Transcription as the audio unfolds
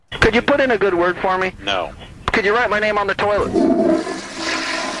Could you put in a good word for me? No. Could you write my name on the toilet?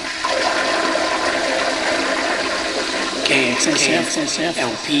 KXSF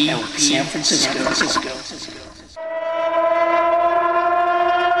LP San Francisco.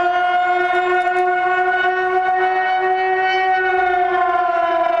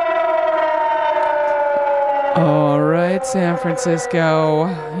 All right, San Francisco.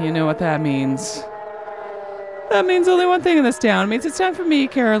 You know what that means. That means only one thing in this town. It means it's time for me,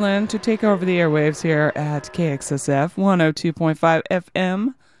 Carolyn, to take over the airwaves here at KXSF 102.5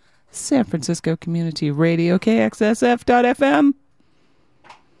 FM, San Francisco Community Radio, KXSF.FM.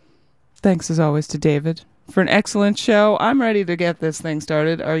 Thanks as always to David for an excellent show. I'm ready to get this thing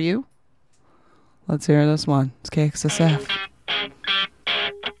started. Are you? Let's hear this one. It's KXSF.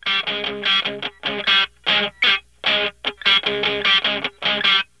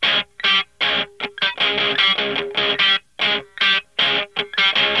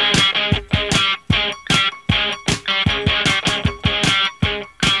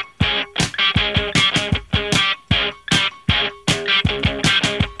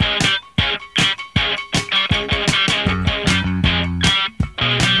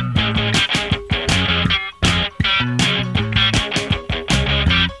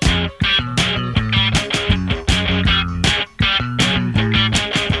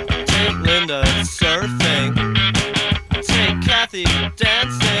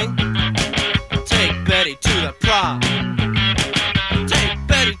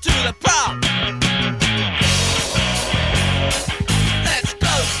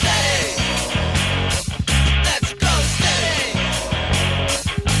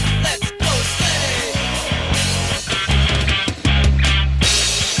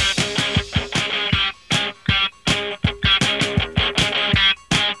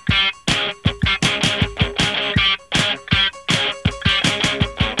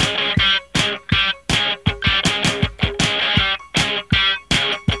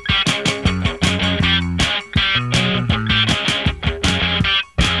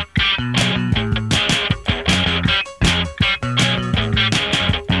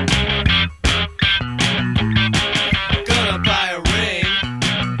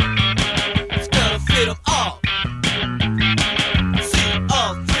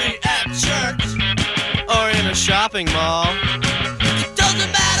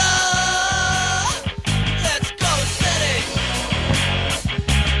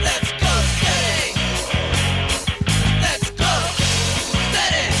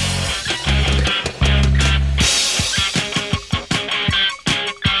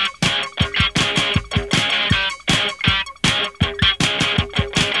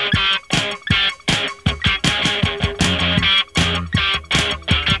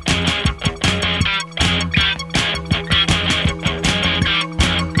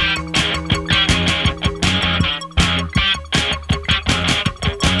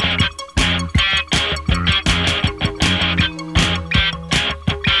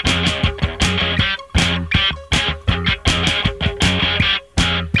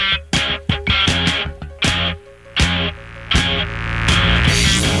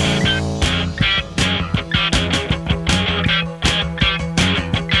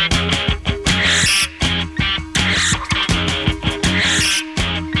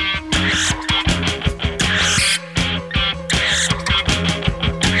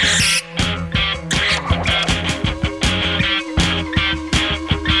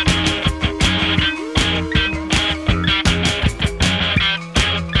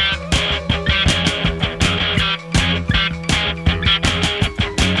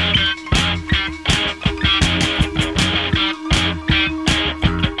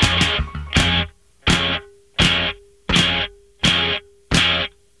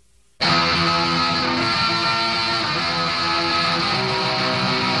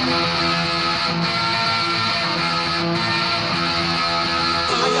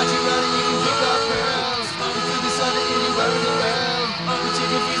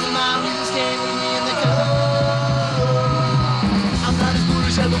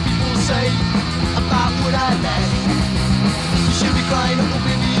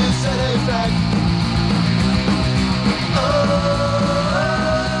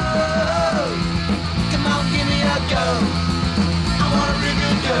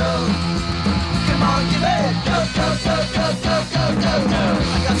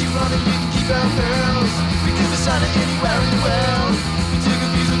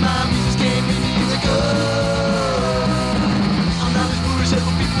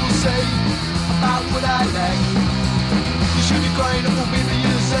 Say about what I lack. You should be crying, oh baby,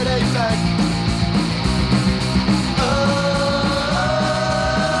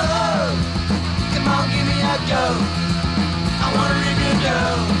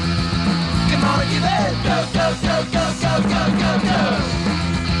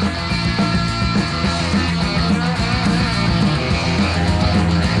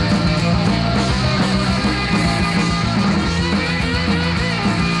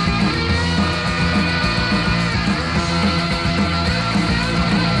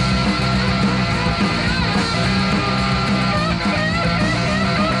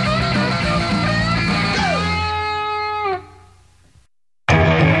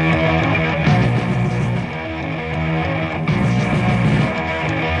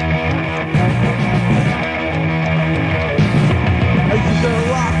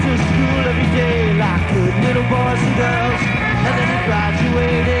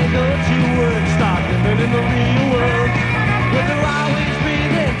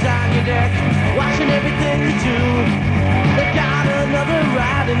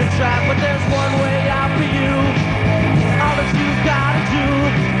 trap, but there's one way out for you. All that you gotta do.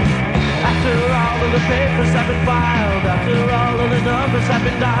 After all of the papers have been filed, after all of the numbers have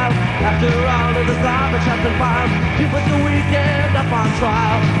been dialed, after all of the garbage has been piled, you put the weekend up on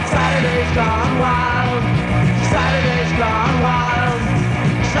trial. Saturday's gone wild. Saturday's gone wild.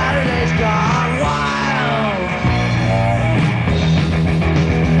 Saturday's gone wild.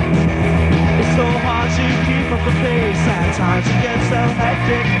 It's so hard to keep up the pace. At times it gets so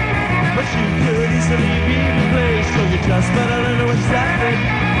hectic, but you could easily be replaced. So you just better learn to accept it.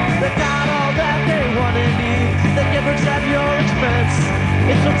 They got all that they want and need. They give us at your expense.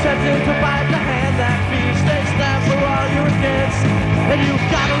 It's so tempting to bite the hand that feeds. They stand for all you're against, and you've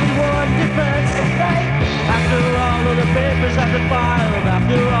got only one defense. After all of the papers have been filed,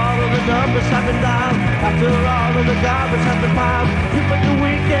 after all of the numbers have been dialed, after all of the garbage has been piled, you put the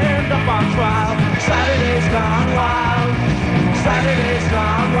weekend up on trial. Saturday's gone wild. Saturday's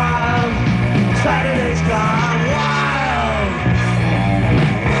gone wild. Saturday's gone wild.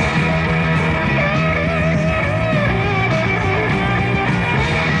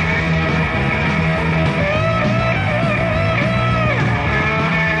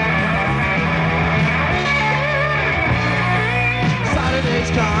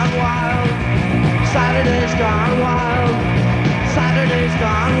 Saturday's gone wild. Saturday's gone wild. Saturday's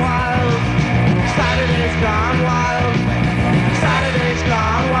gone wild. Saturday's gone wild. Saturday's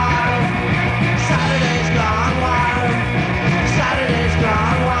gone wild. Saturday's gone wild. Saturday's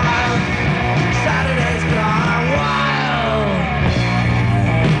gone wild. Saturday's gone wild.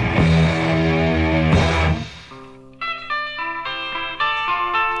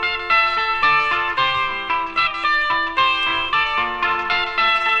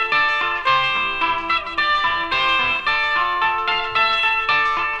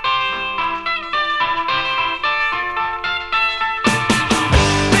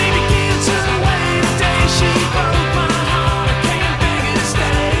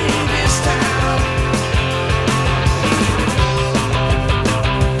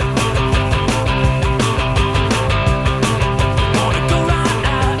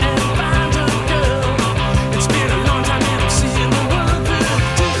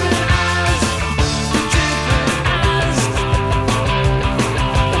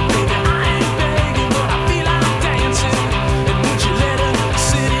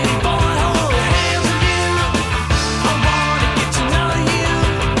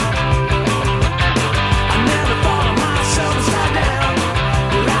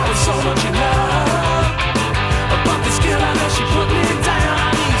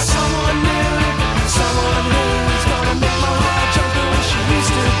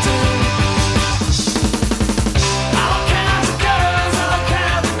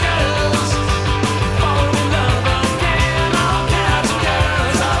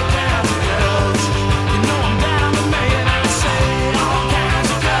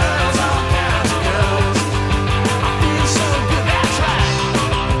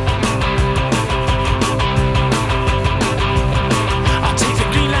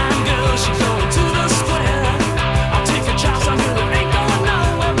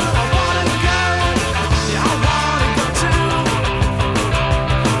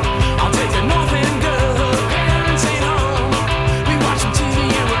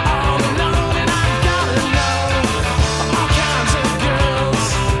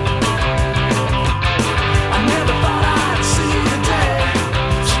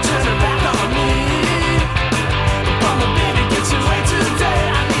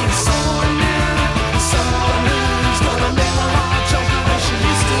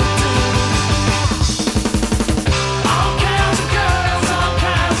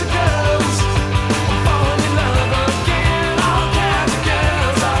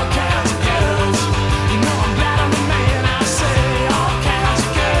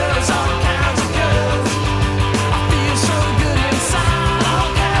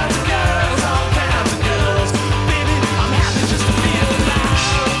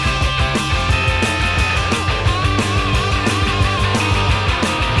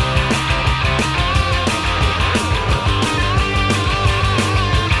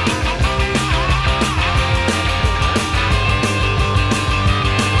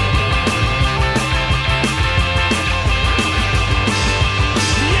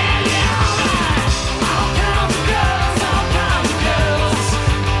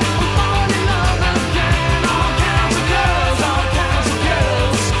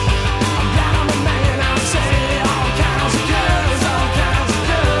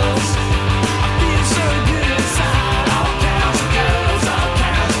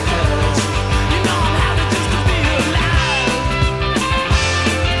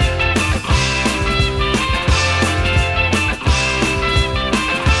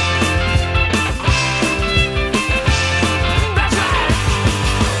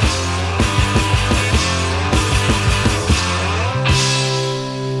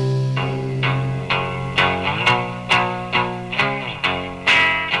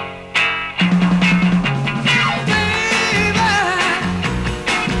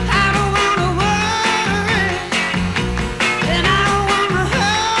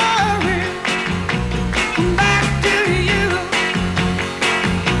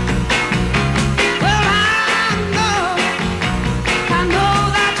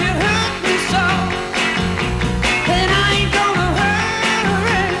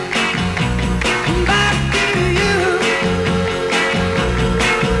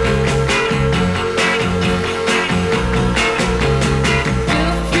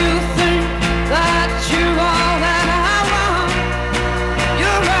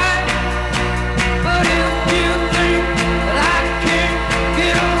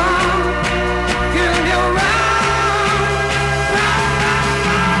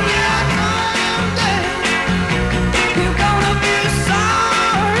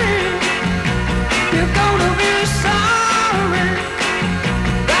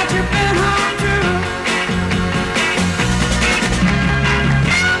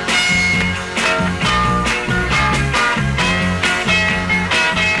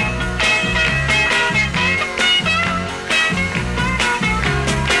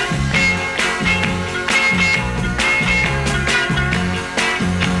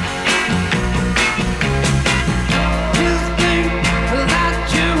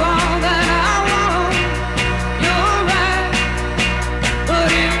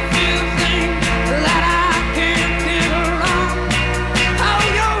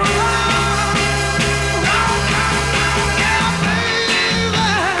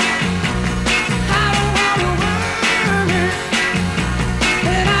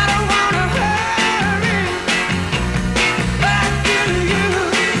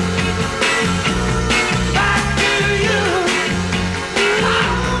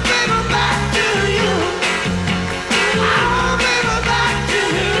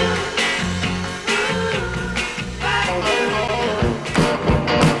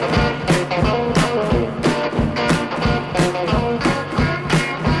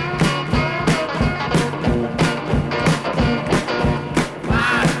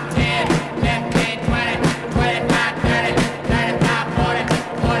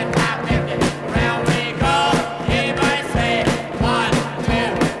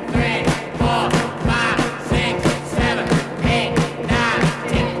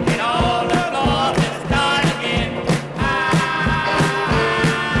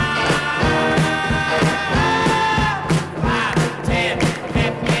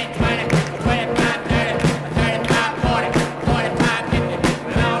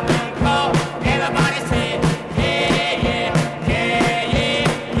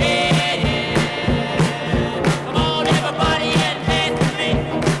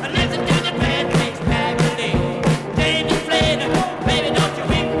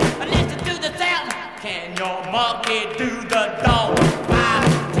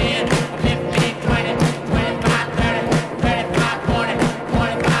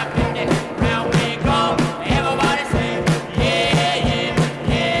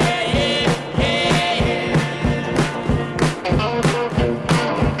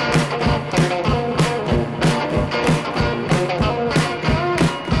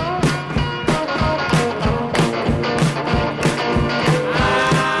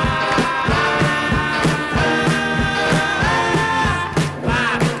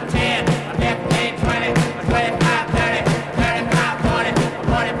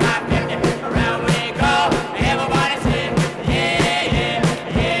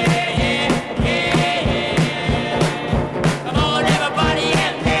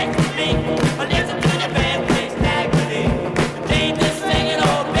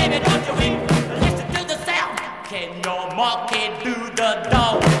 walking through the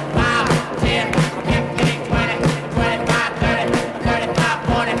door. 5, 10, 15, 20, 25, 30, 35,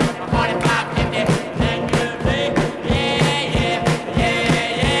 40, 45, 50. Then you say, yeah, yeah, yeah, yeah,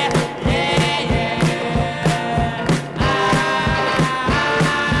 yeah, yeah.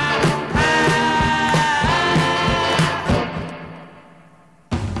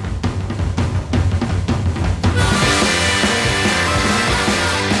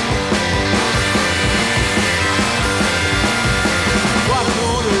 Wanna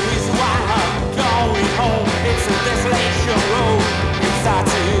know the reason why I'm going home? It's a desolation road. It's hard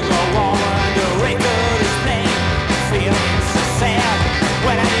to go on when the record is playing. Feeling so sad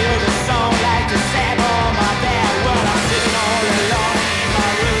when I hear the song like the sad on my dad. When I'm sitting all alone in my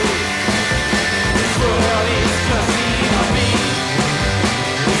room. This world is cursing on me.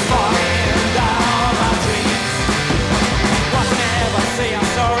 It's falling down on my dreams. Why never say I'm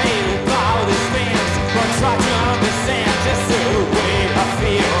sorry about these things? But try to understand just the way I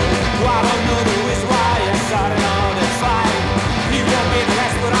feel. I don't know the reason why I started on that fight. You won't be the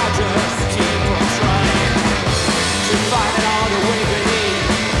last, but I'll just keep on trying to find it on the way beneath.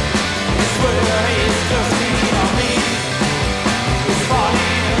 This world is cursing on me. It's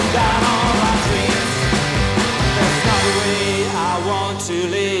falling down on my dreams. That's not the way I want to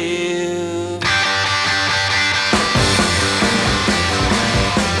live.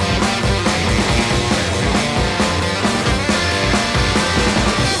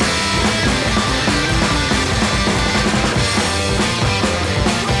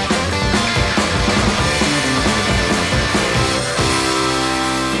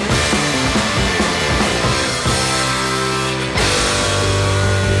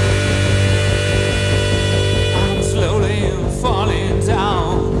 I'm slowly falling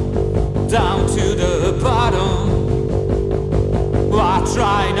down to the bottom. I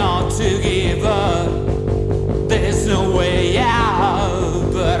try not to give up. There's no way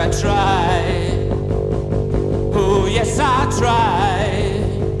out, but I try. Oh yes, I try.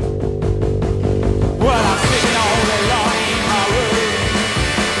 Well, I'm sitting all alone in my room.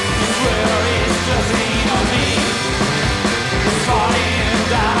 This world is closing on me. It's falling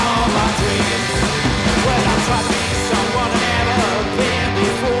down on my dreams. Well, I try to be someone I've never been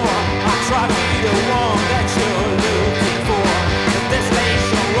before. I try to be the one that you're looking for. The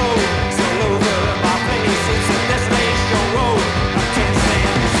desolation road is all over my face. It's a desolation road. I can't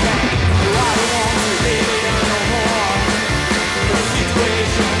stand this pain. I don't want to live it no more. The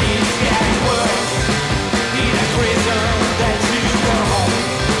situation is getting worse. In a prison that you go home.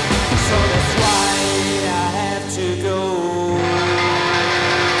 So that's why I have to go.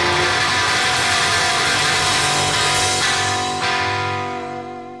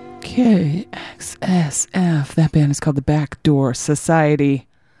 KXSF. That band is called the Backdoor Society.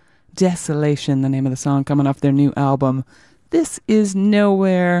 Desolation, the name of the song, coming off their new album. This is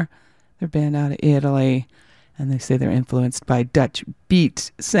Nowhere. They're a band out of Italy, and they say they're influenced by Dutch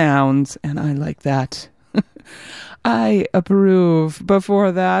beat sounds, and I like that. I approve.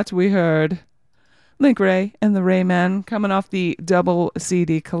 Before that, we heard Wray and the Wraymen, coming off the double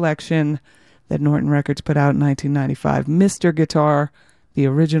CD collection that Norton Records put out in 1995. Mr. Guitar, the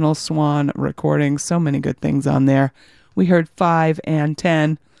original Swan recording. So many good things on there. We heard 5 and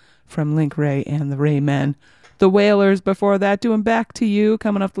 10 from Wray and the Wraymen. The Wailers before that, doing Back to You,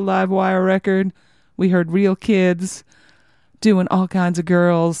 coming off the Live Wire record. We heard Real Kids doing All Kinds of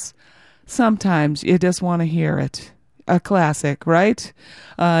Girls. Sometimes you just want to hear it. A classic, right?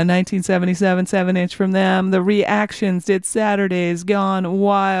 1977, 7-inch from them. The Reactions did Saturdays Gone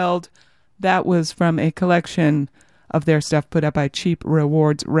Wild. That was from a collection of their stuff put up by Cheap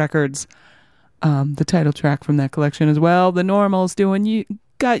Rewards Records. The title track from that collection as well. The Normals doing You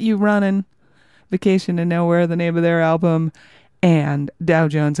Got You Running. Vacation to Nowhere, the name of their album. And Dow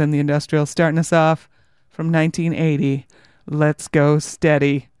Jones and the Industrials starting us off from 1980. Let's Go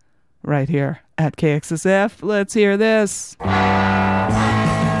Steady. Right here at KXSF. Let's hear this.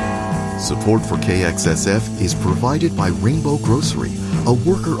 Support for KXSF is provided by Rainbow Grocery, a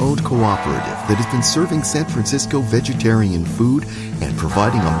worker-owned cooperative that has been serving San Francisco vegetarian food and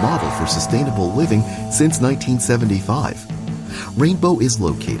providing a model for sustainable living since 1975. Rainbow is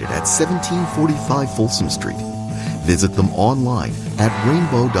located at 1745 Folsom Street. Visit them online at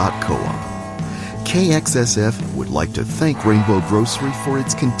rainbow.coop. KXSF would like to thank Rainbow Grocery for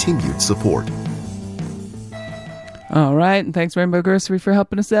its continued support. All right, and thanks Rainbow Grocery for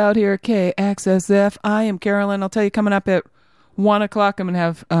helping us out here at KXSF. I am Carolyn. I'll tell you, coming up at 1 o'clock, I'm going to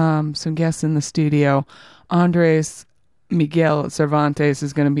have some guests in the studio. Andrés Miguel Cervantes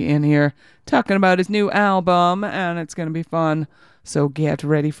is going to be in here talking about his new album, and it's going to be fun. So get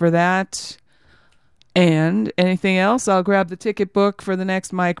ready for that. And anything else? I'll grab the ticket book for the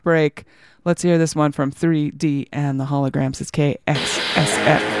next mic break. Let's hear this one from 3D and the Holograms. It's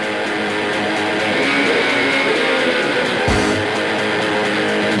KXSF.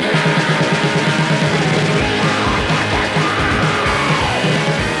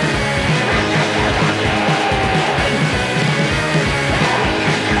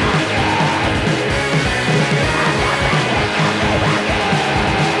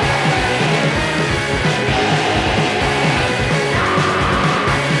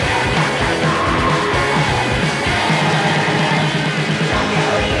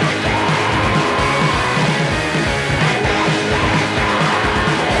 Yeah.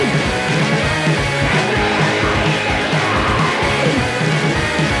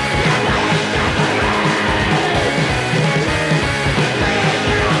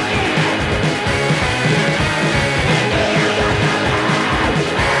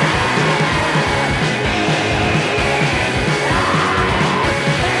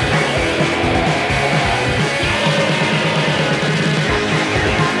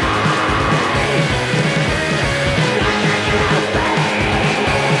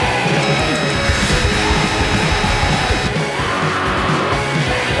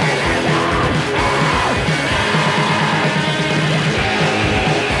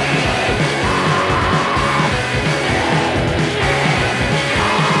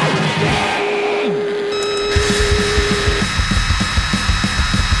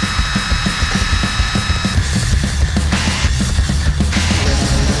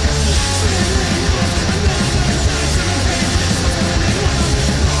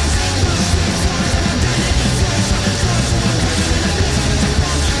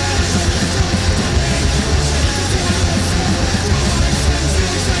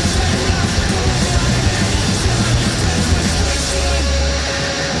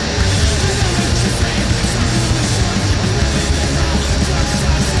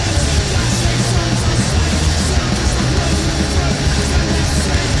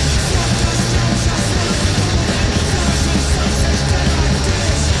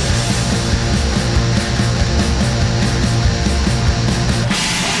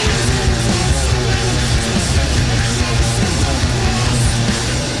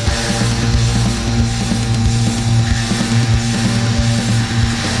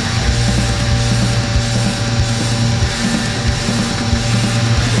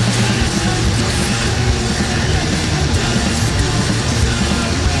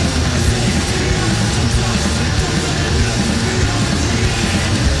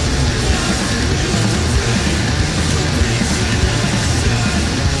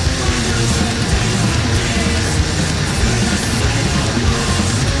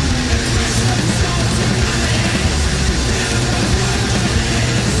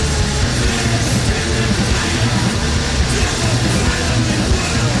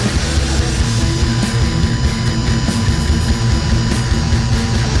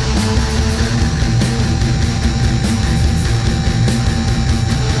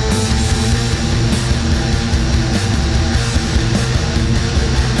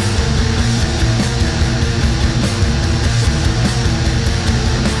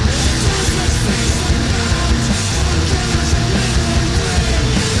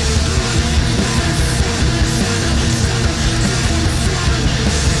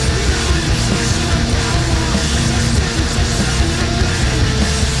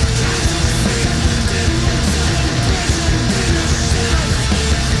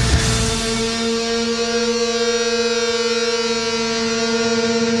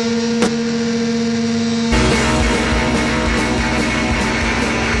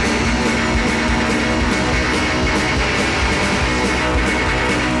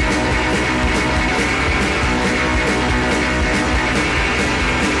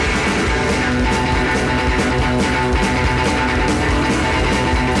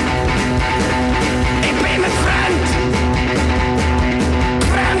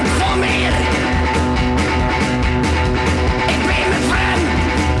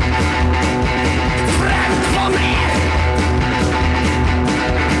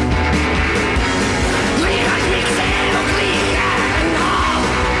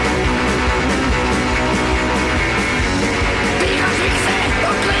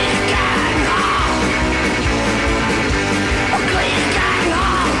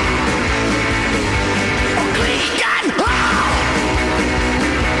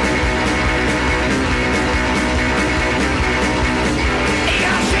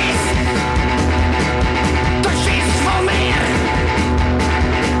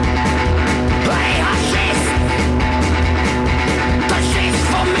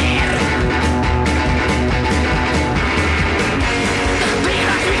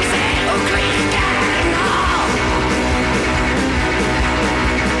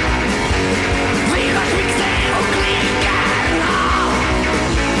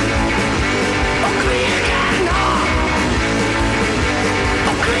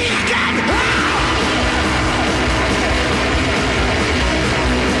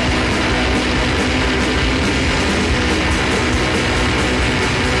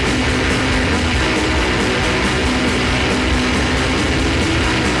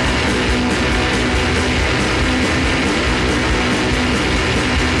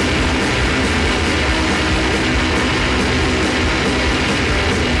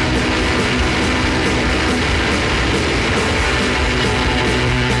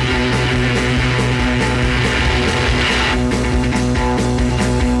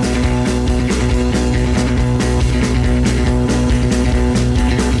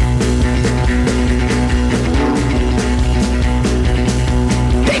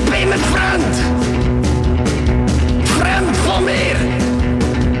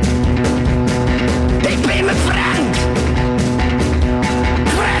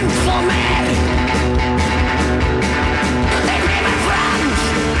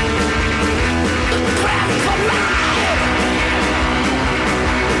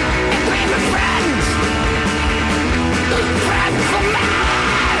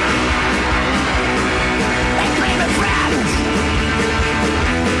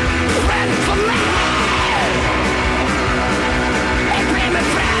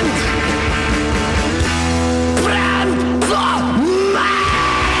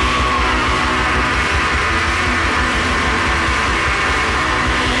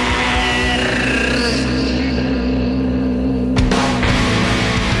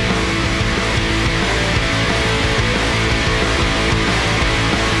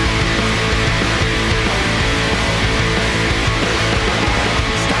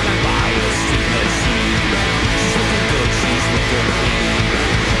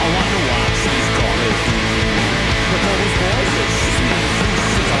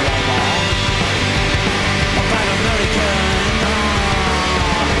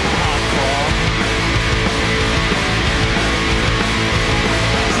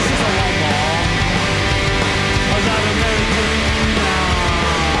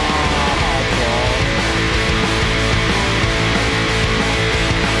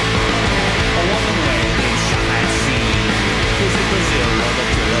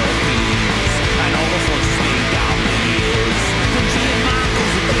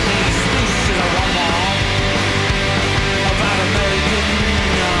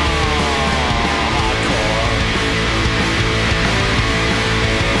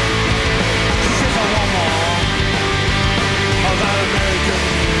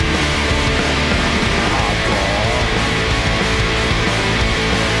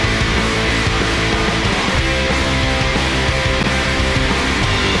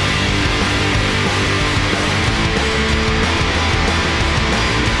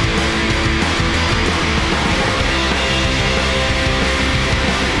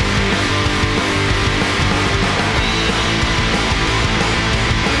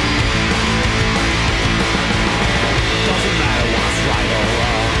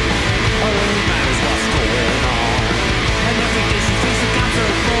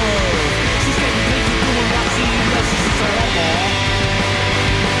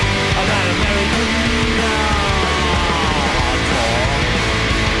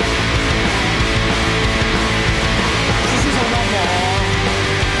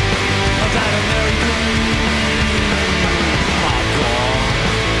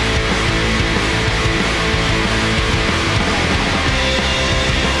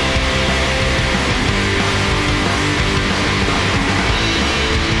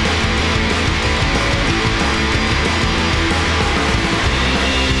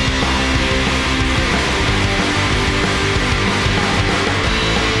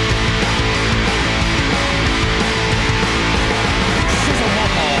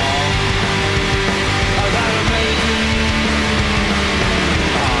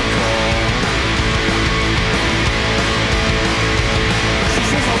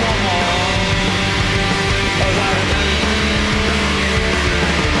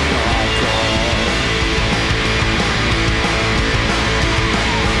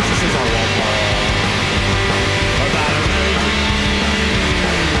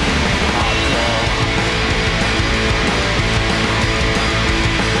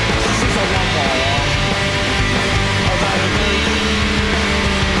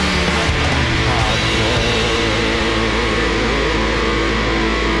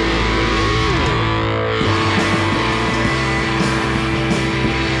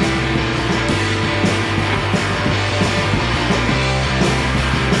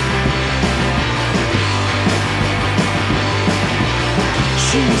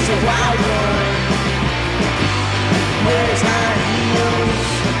 She's a wild one. Wears high heels,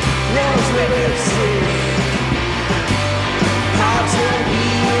 rolls with lipstick, pops her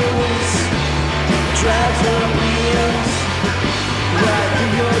heels, drives her wheels right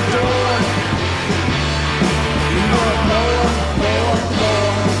through your door. You want more, more,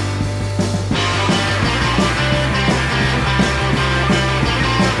 more.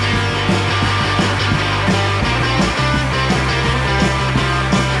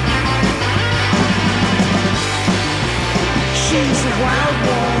 She's a wild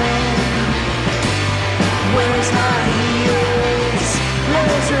one, wears high heels,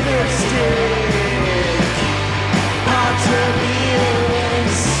 rolls her lipstick, pops her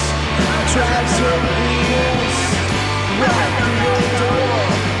heels, drives her wheels right through your door.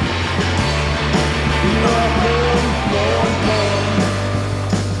 More, more, more, more.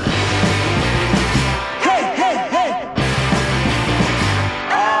 Hey, hey, hey!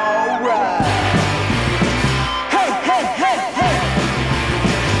 All right. Hey, hey, hey, hey!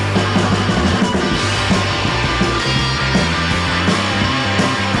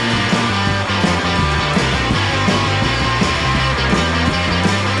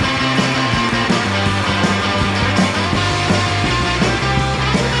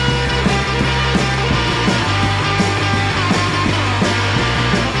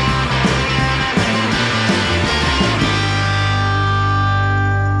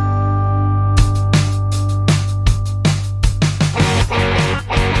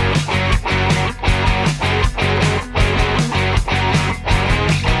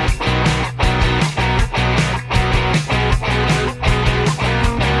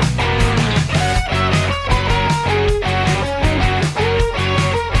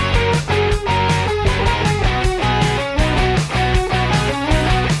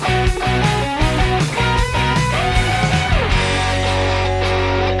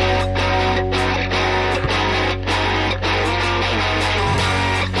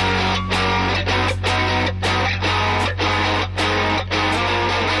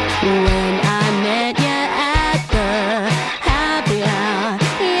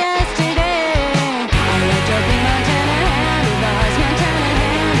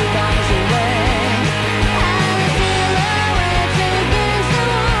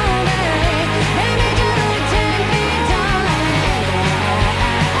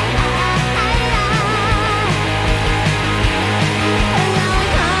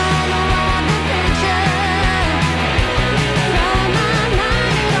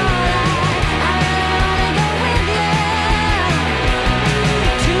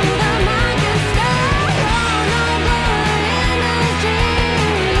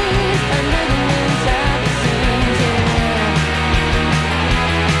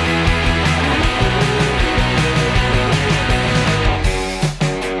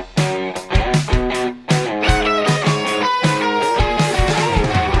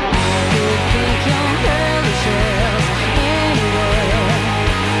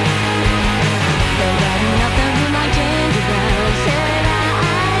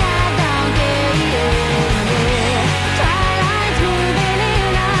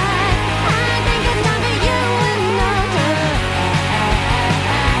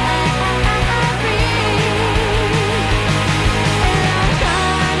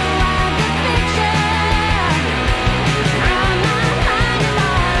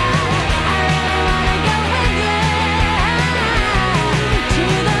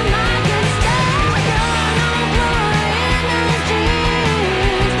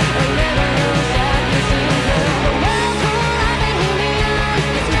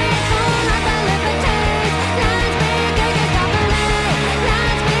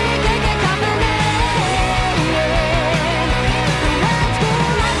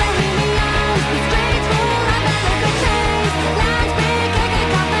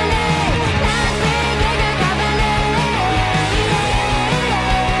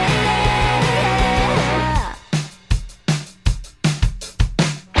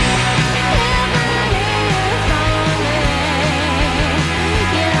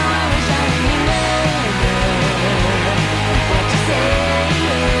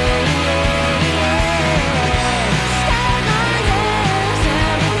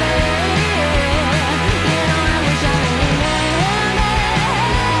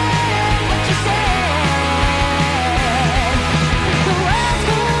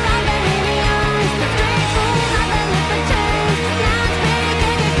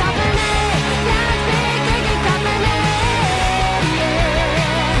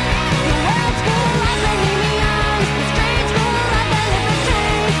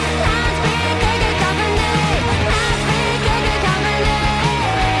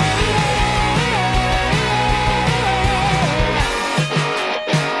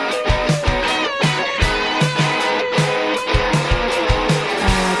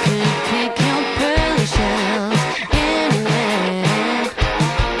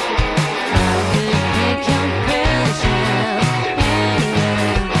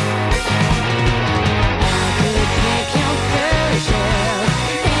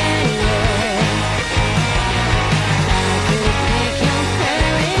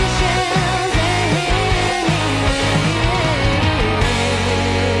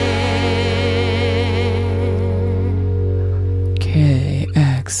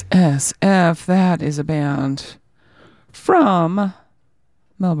 KXSF. That is a band from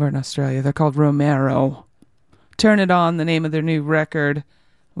Melbourne, Australia. They're called Romero. Turn It On, the name of their new record.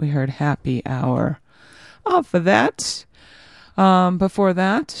 We heard Happy Hour off of that. Before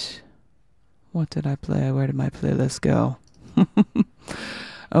that, what did I play? Where did my playlist go?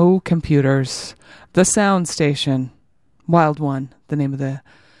 Oh, computers. The Sound Station. Wild One, the name of the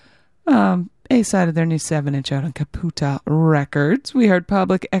A-side of their new 7-inch out on Caputa Records. We heard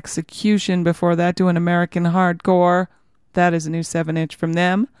Public Execution before that, doing American Hardcore. That is a new 7-inch from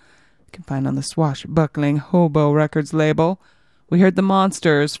them. You can find on the Swashbuckling Hobo Records label. We heard The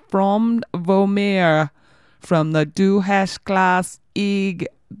Monsters from Vomer from the Du Hast Class Ig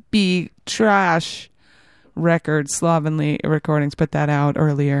B Trash Records, Slovenly Recordings. Put that out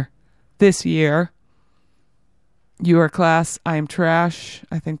earlier this year. You are class, I am trash.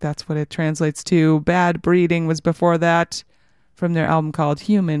 I think that's what it translates to. Bad Breeding was before that from their album called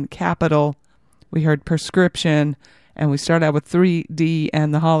Human Capital. We heard Prescription, and we start out with 3D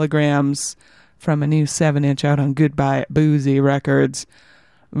and the Holograms from a new 7-inch out on Goodbye Boozy Records.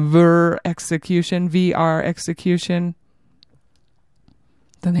 VR Execution,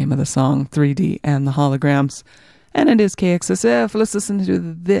 the name of the song, 3D and the Holograms. And it is KXSF. Let's listen to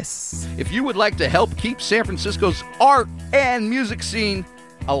this. If you would like to help keep San Francisco's art and music scene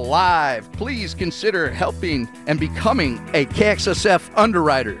alive, please consider helping and becoming a KXSF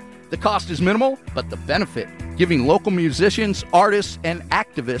underwriter. The cost is minimal, but the benefit, giving local musicians, artists, and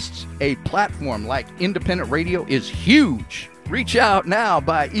activists a platform like independent radio, is huge. Reach out now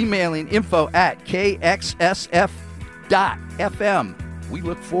by emailing info@kxsf.fm. We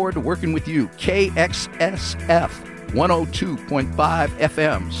look forward to working with you. KXSF 102.5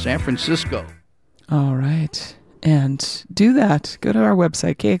 FM, San Francisco. All right. And do that. Go to our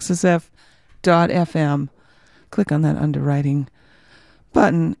website, kxsf.fm. Click on that underwriting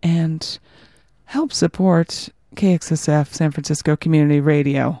button and help support KXSF San Francisco Community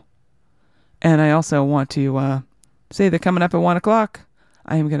Radio. And I also want to say that coming up at 1 o'clock,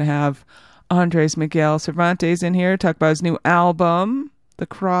 I am going to have Andrés Miguel Cervantes in here, talk about his new album, The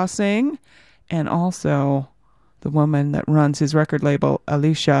Crossing, and also the woman that runs his record label,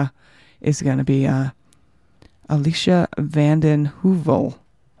 Alicia, is going to be Alicia Vanden Heuvel,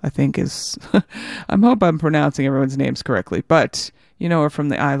 I think is. I hope I'm pronouncing everyone's names correctly, but you know her from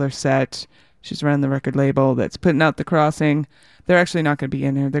the Eilers set. She's running the record label that's putting out The Crossing. They're actually not going to be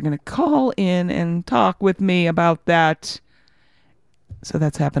in here. They're going to call in and talk with me about that. So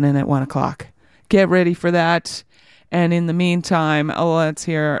that's happening at 1 o'clock. Get ready for that. And in the meantime, let's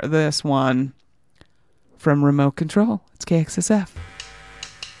hear this one from Remote Control. It's KXSF.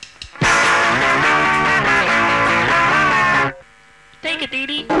 Take it,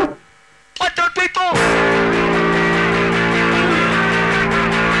 Dee. What the people?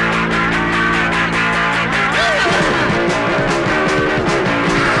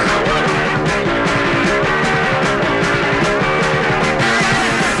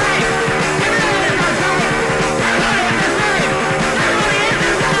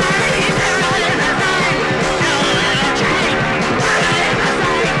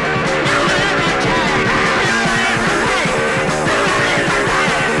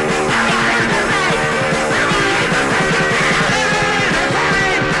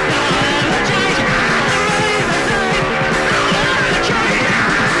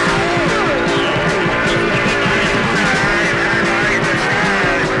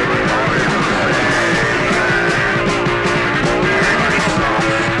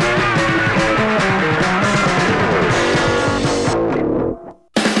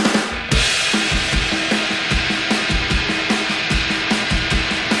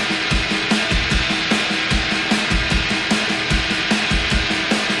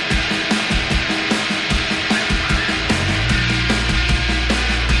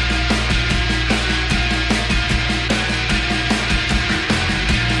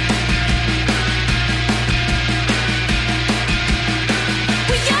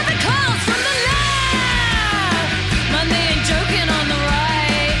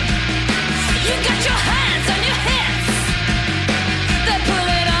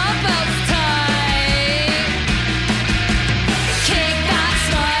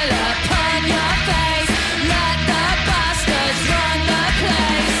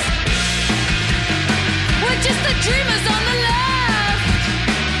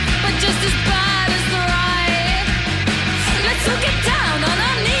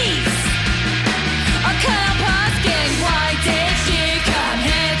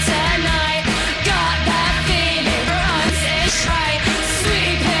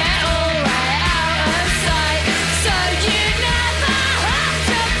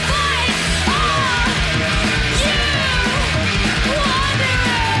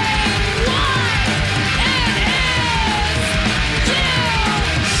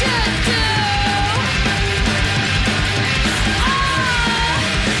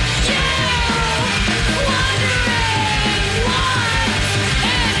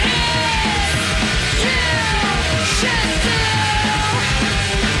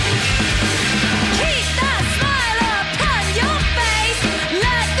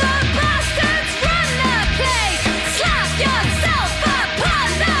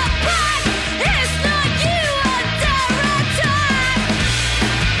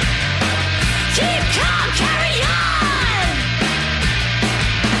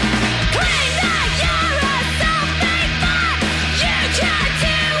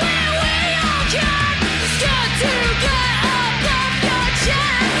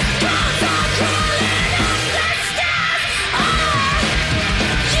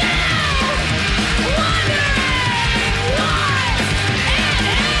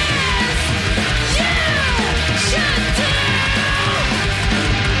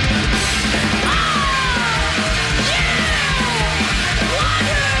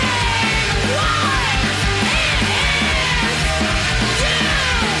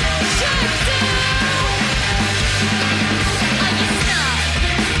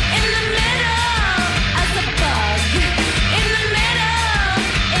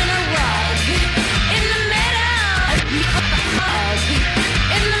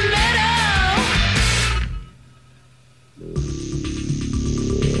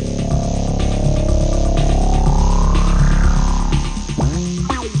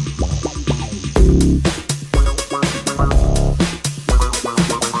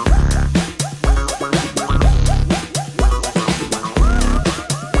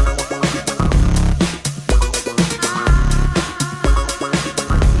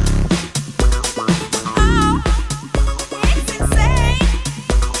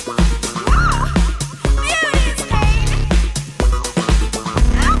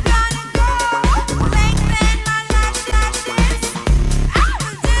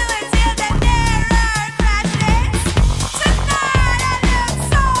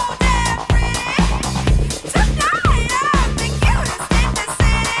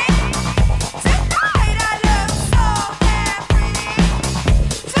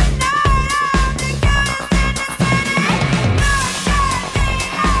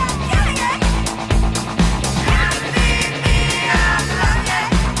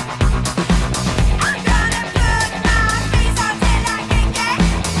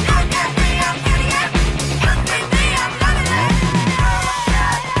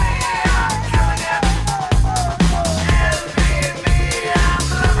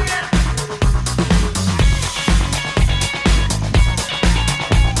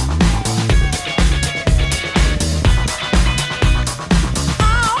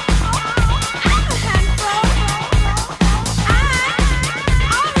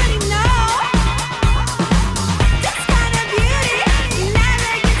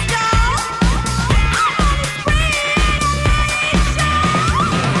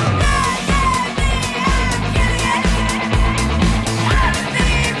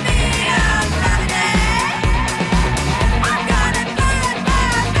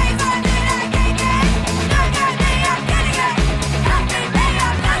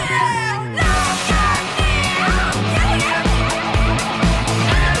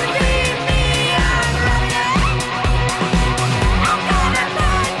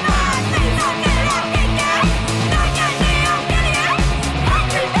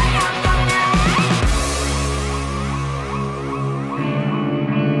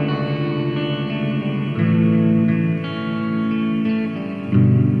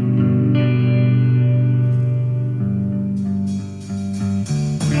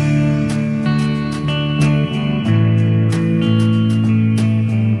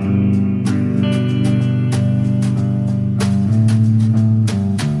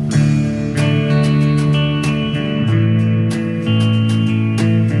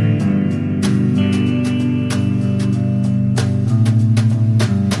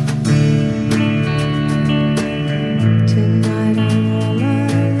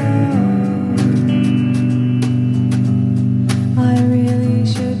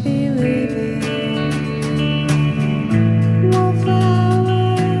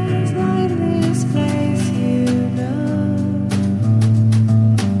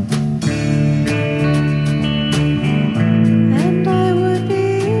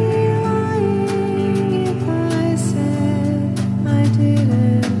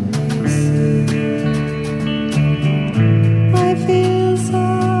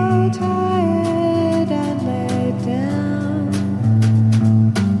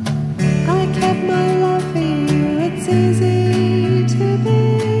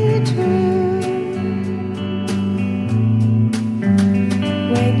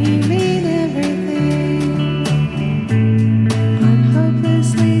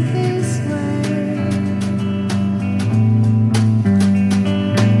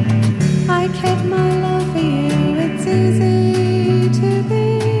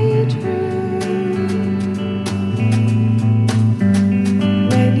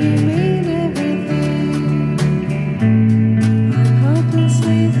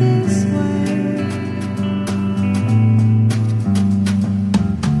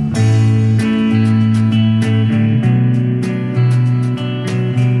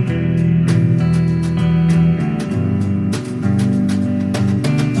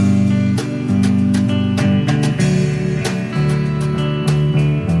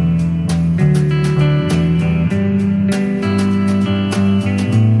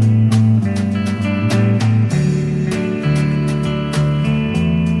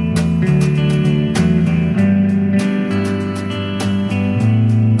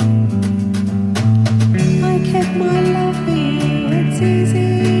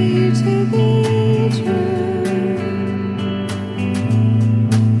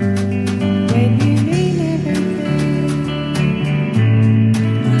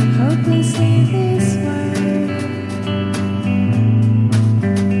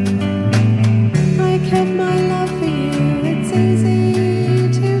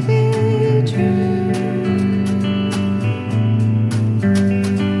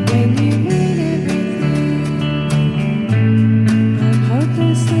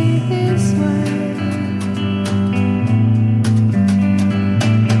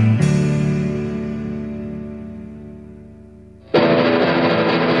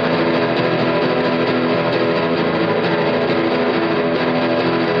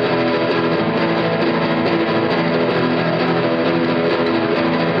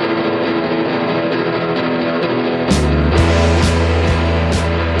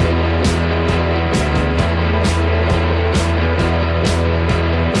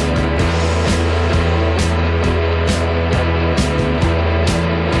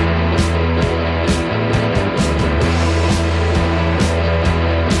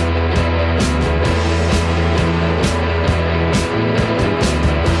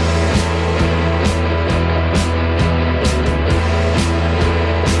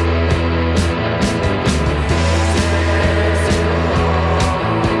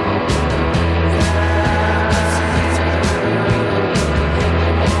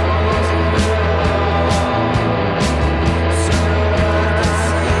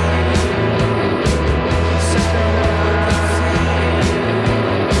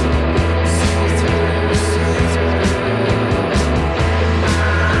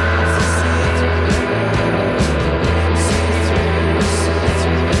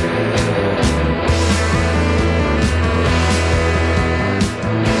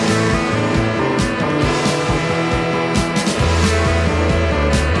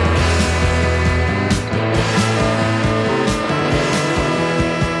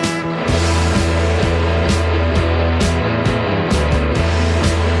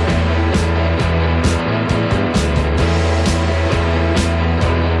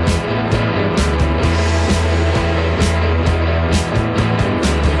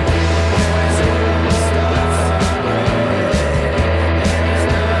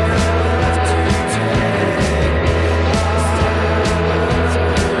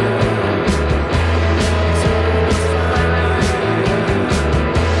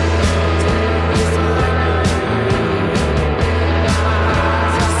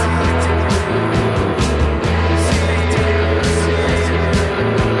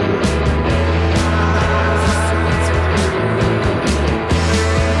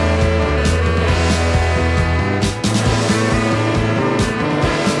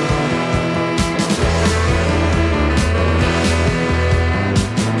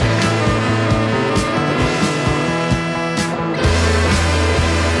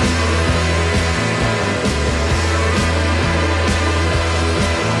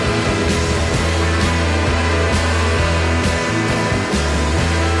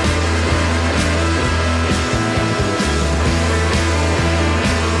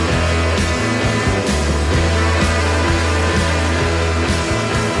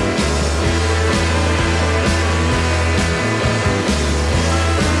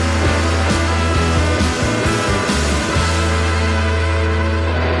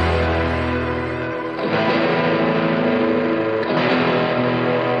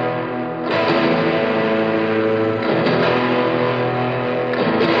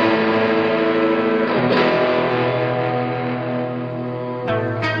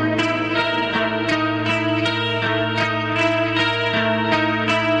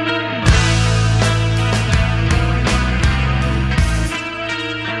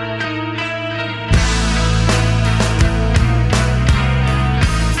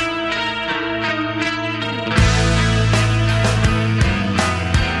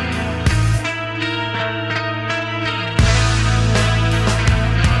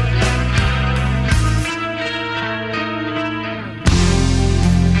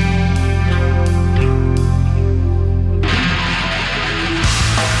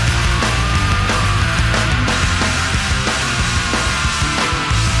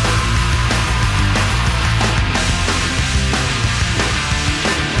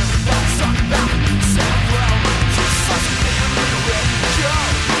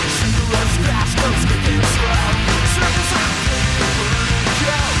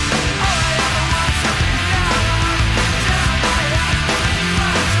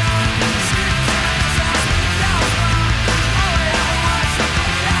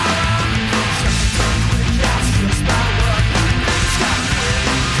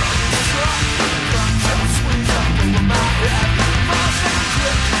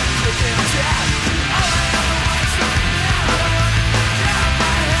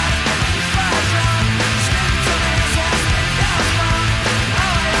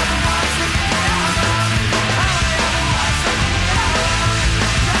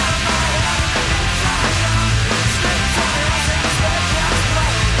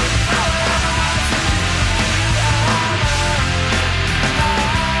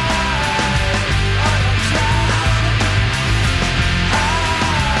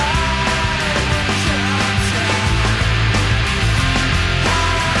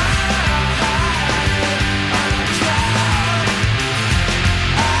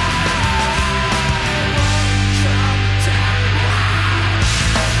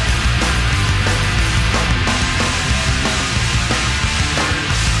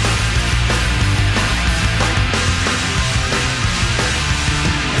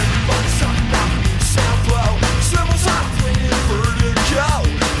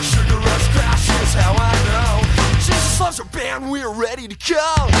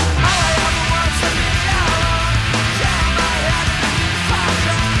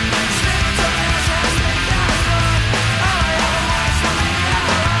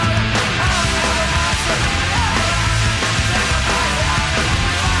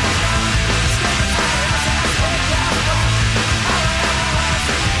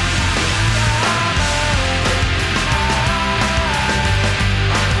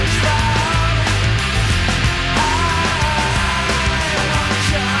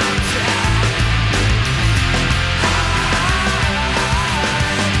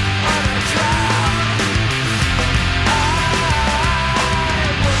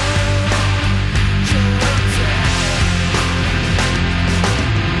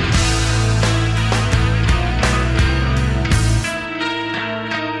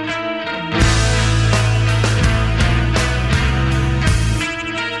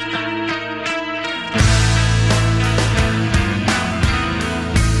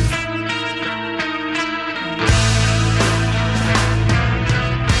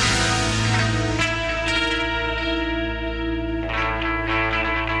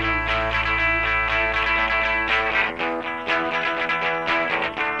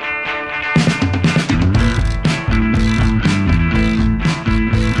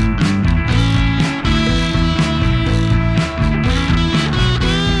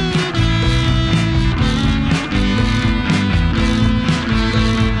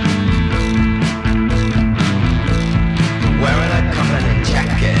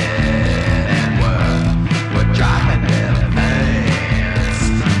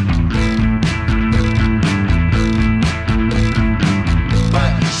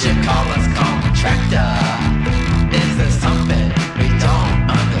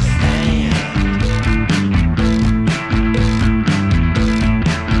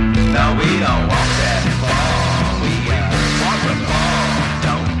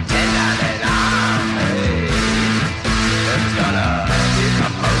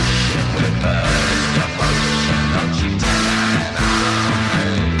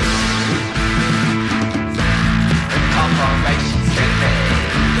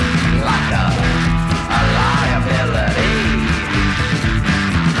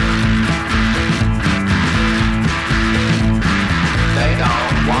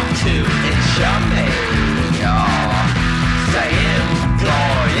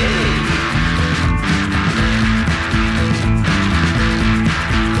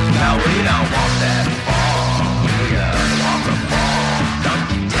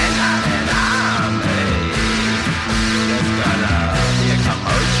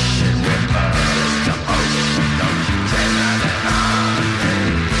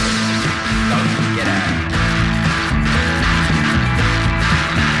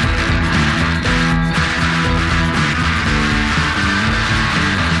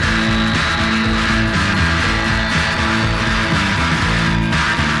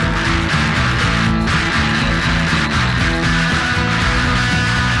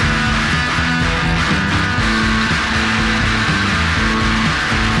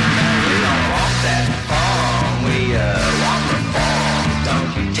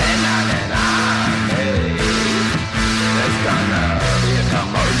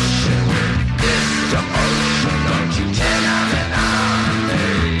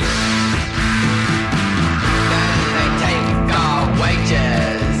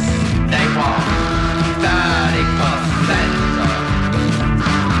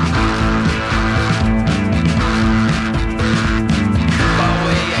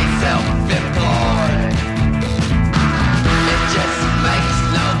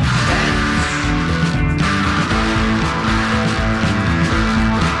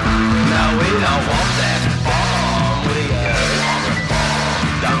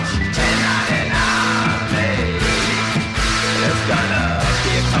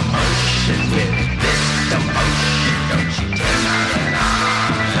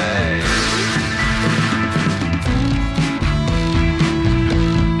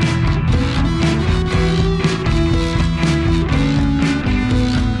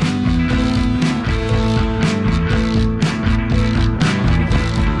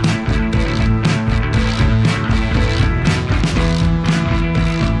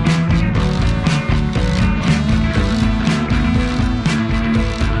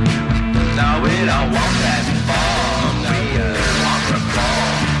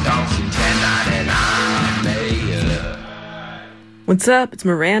 What's up? It's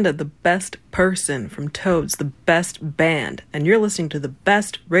Miranda, the best person from Toads, the best band, and you're listening to the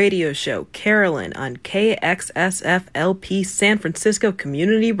best radio show, Carolyn, on KXSF LP San Francisco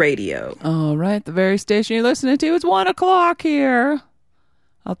Community Radio. All right, the very station you're listening to is 1 o'clock here.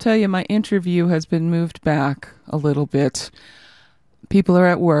 I'll tell you, my interview has been moved back a little bit. People are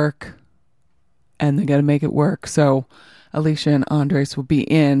at work, and they got to make it work. So Alicia and Andres will be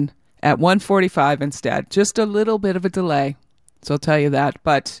in at 1:45 instead. Just a little bit of a delay. So I'll tell you that,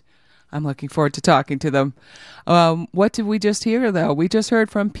 but I'm looking forward to talking to them. What did we just hear, though? We just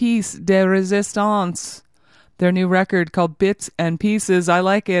heard from Peace De Résistance, their new record called Bits and Pieces. I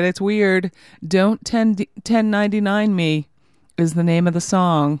like it. It's weird. Don't 1099 Me is the name of the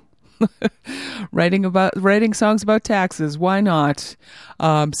song. Writing songs about taxes. Why not?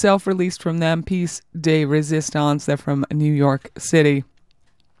 Self-released from them, Peace De Résistance. They're from New York City.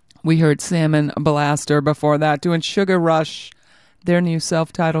 We heard Salmonblaster before that, doing Sugar Rush, their new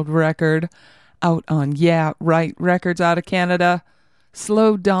self-titled record out on Yeah Right Records out of Canada.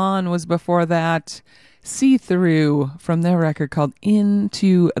 Slow Dawn was before that. See-Through from their record called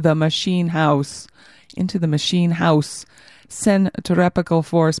Into the Machine House. Into the Machine House. Centripetal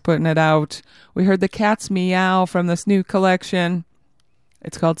Force putting it out. We heard the Cat's Miaow from this new collection.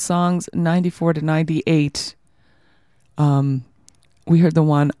 It's called Songs 94 to 98. We heard the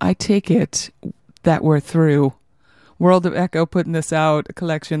one, I Take It That We're Through. World of Echo putting this out, a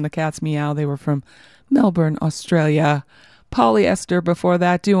collection, the Cat's Miaow. They were from Melbourne, Australia. Polyester before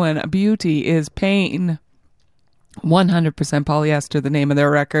that, doing Beauty is Pain. 100% Polyester, the name of their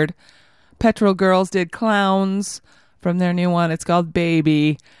record. Petrol Girls did Clowns from their new one. It's called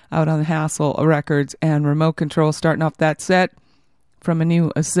Baby, out on Hassle Records. And Remote Control starting off that set from a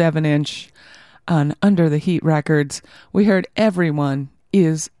new 7-inch on Under the Heat Records. We heard Everyone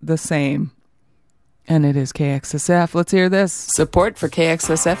Is the Same. And it is KXSF. Let's hear this. Support for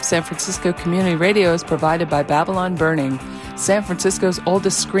KXSF San Francisco Community Radio is provided by Babylon Burning, San Francisco's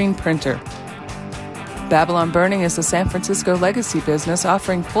oldest screen printer. Babylon Burning is a San Francisco legacy business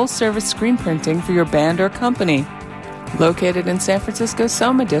offering full-service screen printing for your band or company. Located in San Francisco's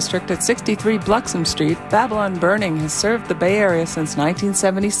Soma District at 63 Bluxom Street, Babylon Burning has served the Bay Area since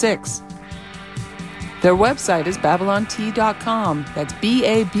 1976. Their website is BabylonTee.com. That's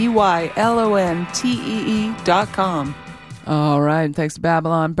BABYLONTEE.com. All right. Thanks to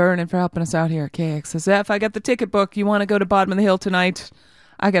Babylon Burning for helping us out here at KXSF. I got the ticket book. You want to go to Bottom of the Hill tonight?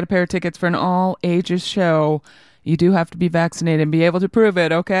 I got a pair of tickets for an all-ages show. You do have to be vaccinated and be able to prove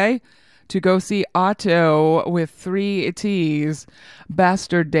it, okay? To go see Otto with 3 T's,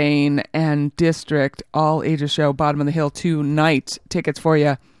 Bastard Dane, and District all-ages show, Bottom of the Hill tonight. Tickets for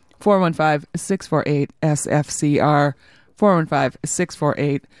you. 415-648-SFCR,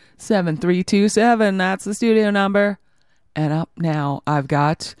 415-648-7327. That's the studio number. And up now, I've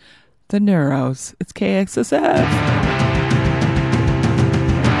got the Neuros. It's KXSF.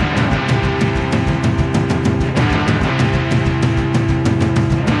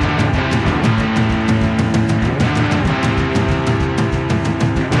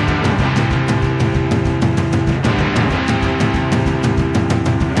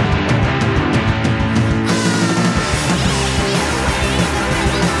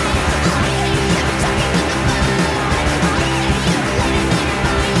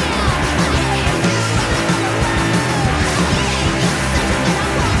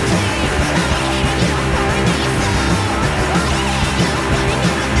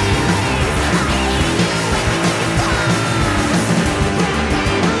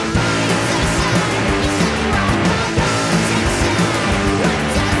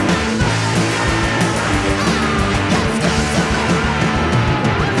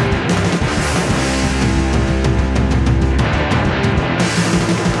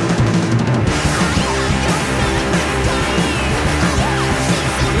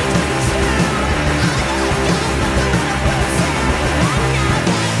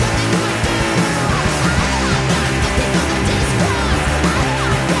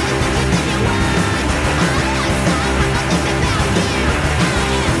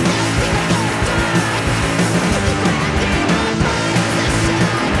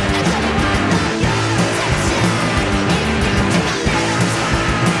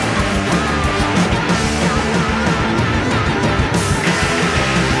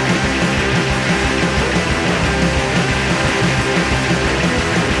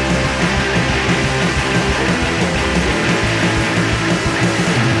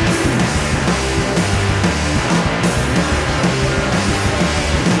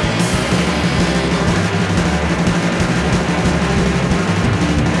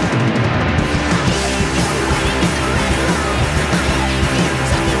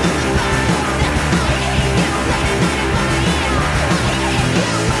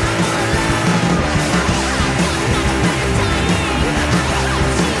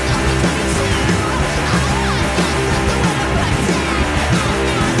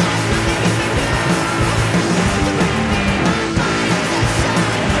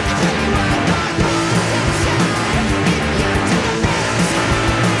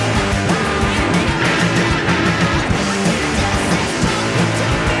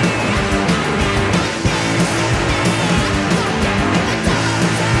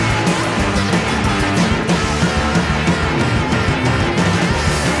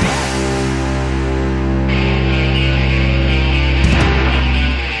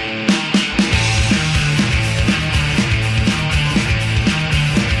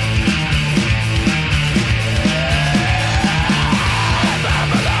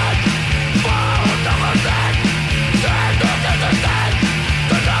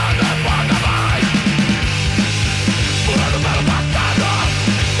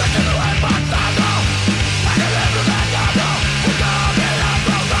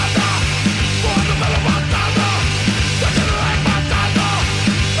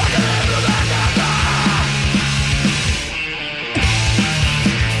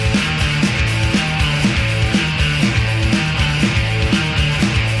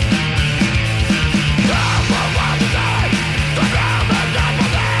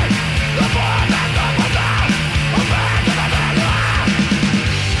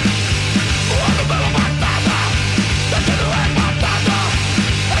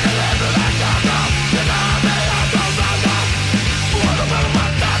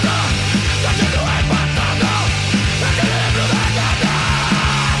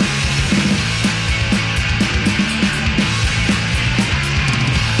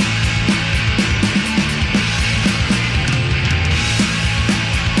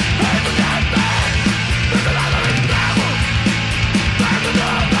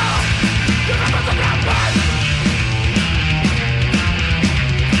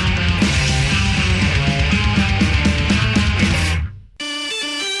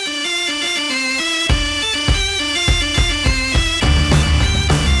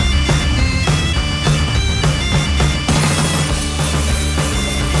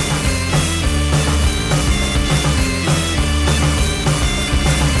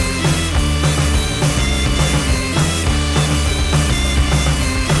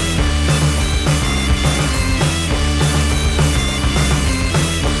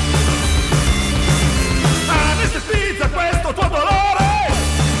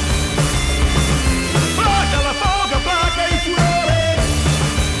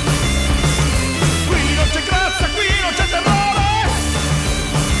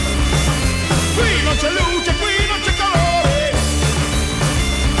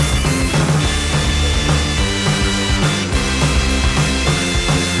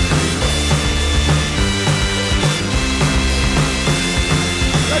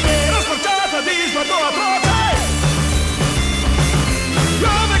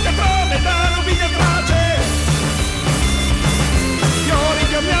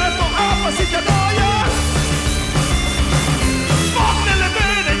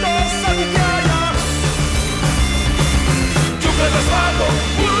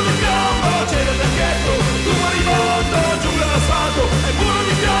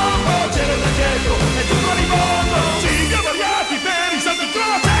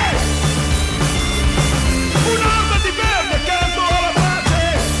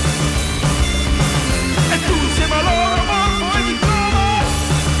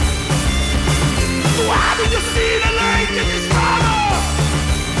 see the light in this fire.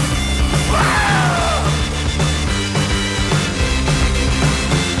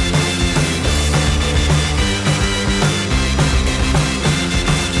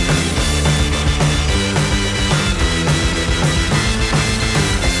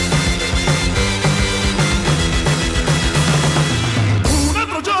 Un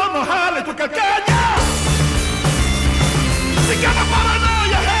altro giorno alle tue calcagna si chiama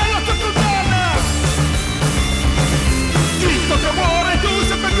paranoia e la tua condanna. Ti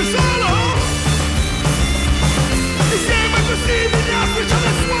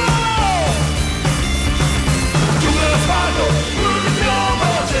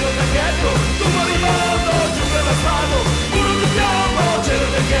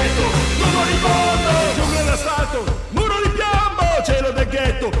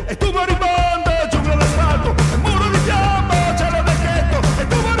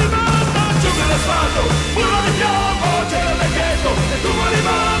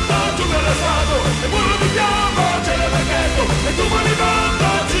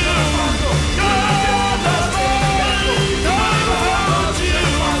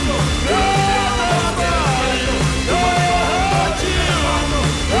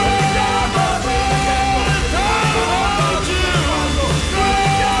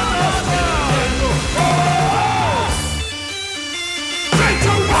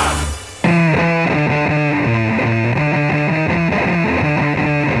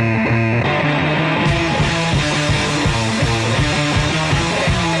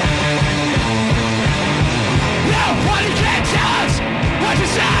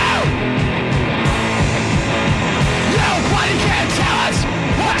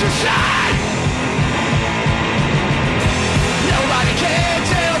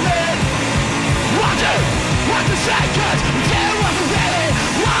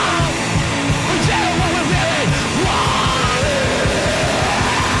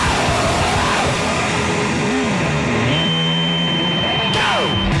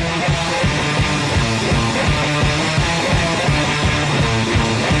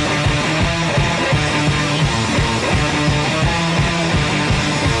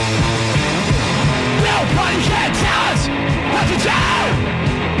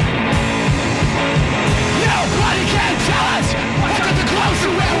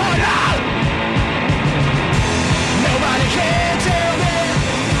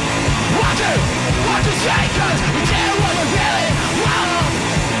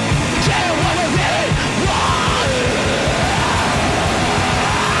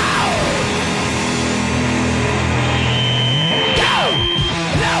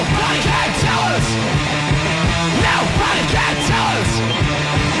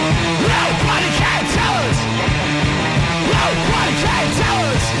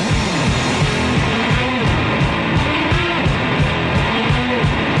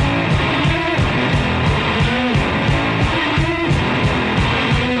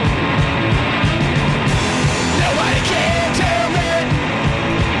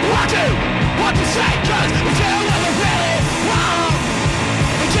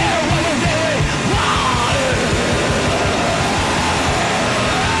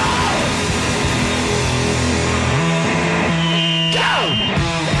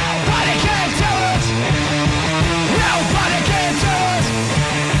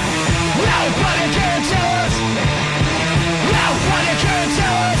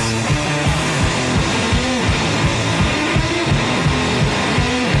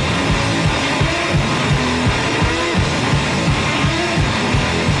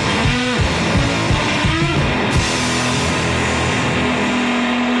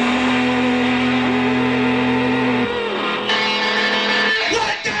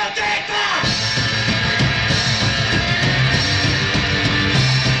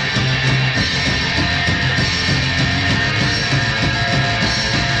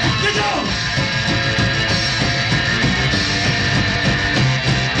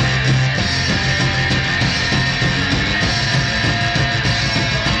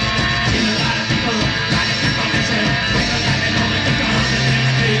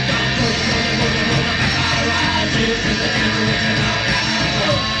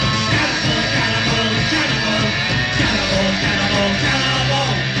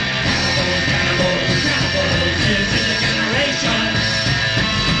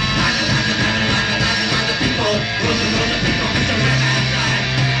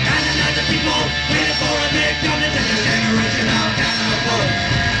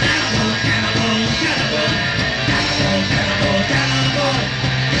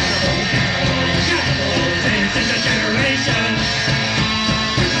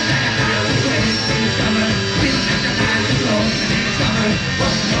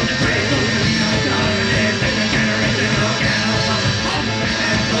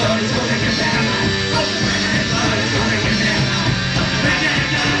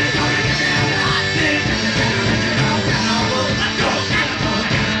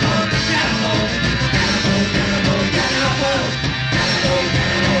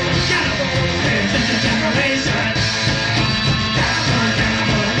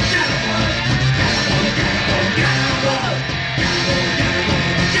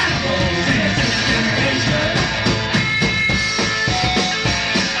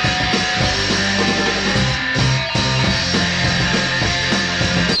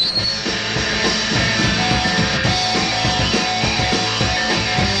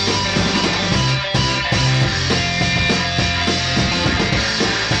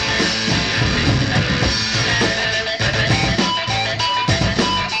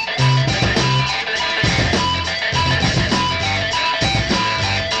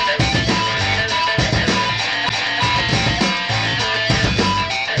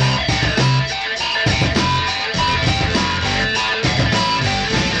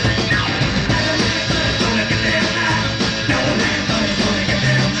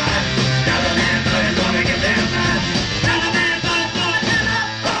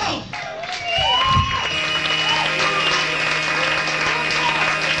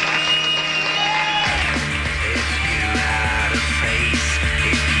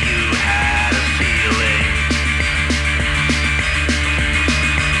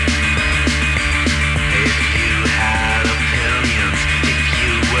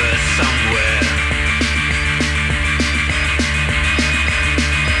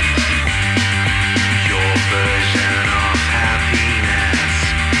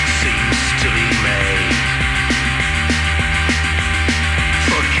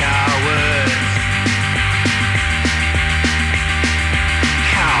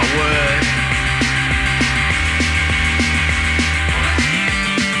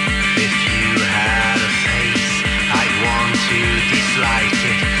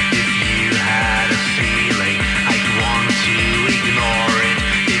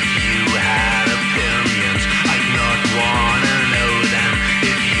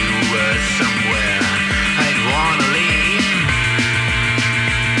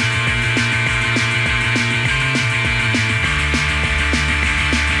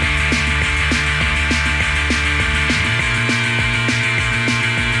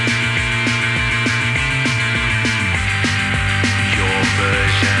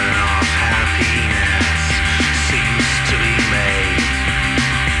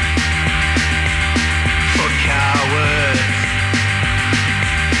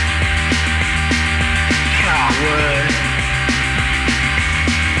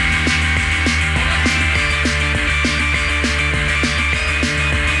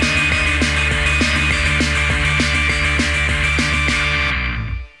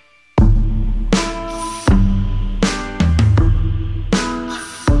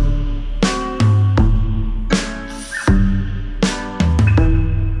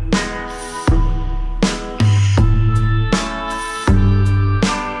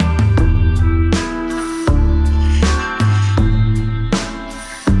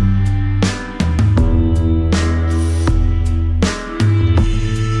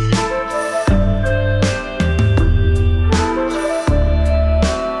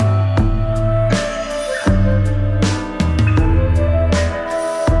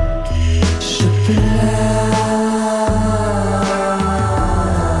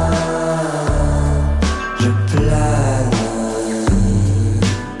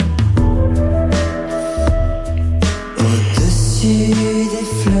Au-dessus des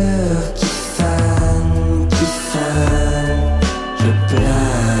fleurs qui fanent, je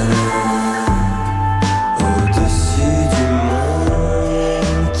plane. Au-dessus du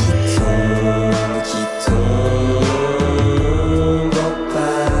monde qui tombe en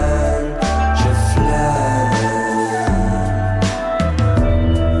panne, je flâne.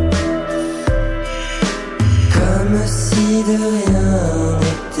 Comme si de rien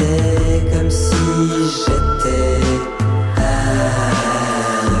n'était, comme si j'étais ailleurs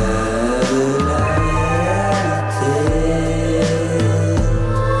de la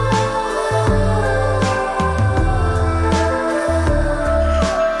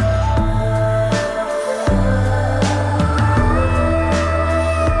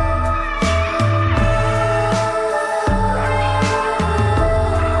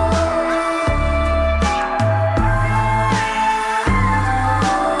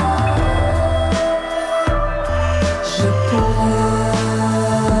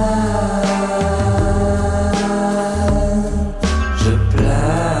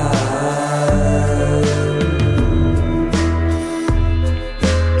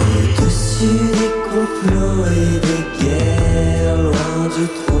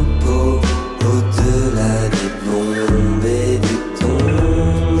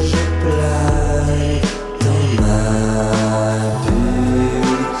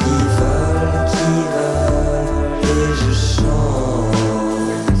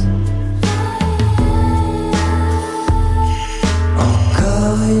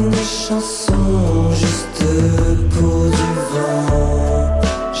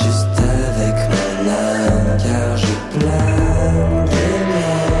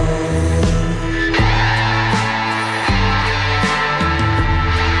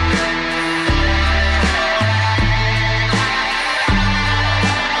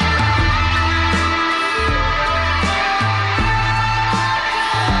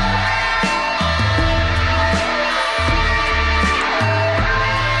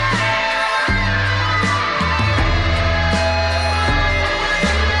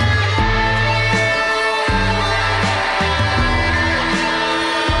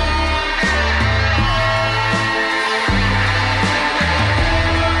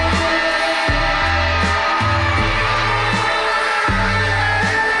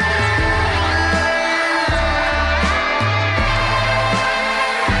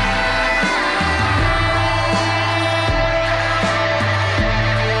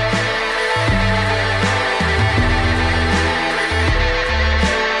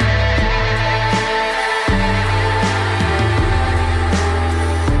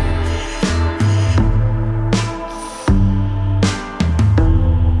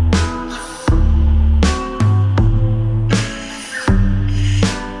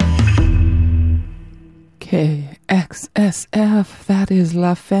KXSF, that is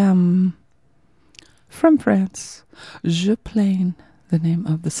La Femme. From France, Je Plains, the name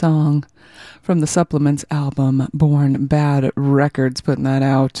of the song. From the Supplements album, Born Bad Records, putting that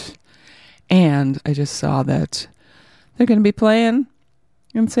out. And I just saw that they're going to be playing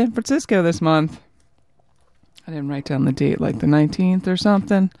in San Francisco this month. I didn't write down the date, like the 19th or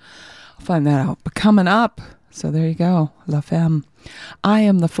something. I'll find that out. But coming up, so there you go, La Femme. I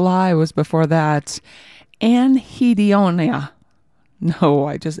Am the Fly was before that. Anhedonia. No,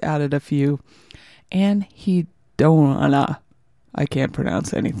 I just added a few. Anhedonia. I can't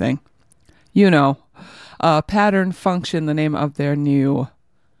pronounce anything. You know. Pattern Function, the name of their new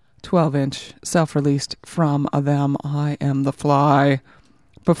 12-inch self-released from them. I Am the Fly.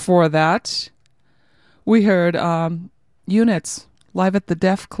 Before that, we heard Units, live at the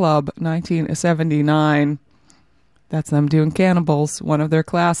Def Club, 1979. That's them doing Cannibals, one of their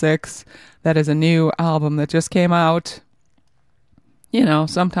classics. That is a new album that just came out. You know,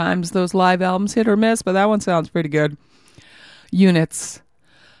 sometimes those live albums hit or miss, but that one sounds pretty good. Units,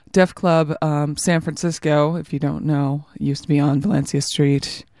 Def Club, San Francisco, if you don't know, it used to be on Valencia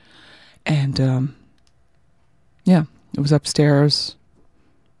Street. And, yeah, it was upstairs.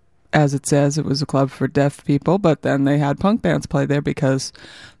 As it says, it was a club for deaf people, but then they had punk bands play there because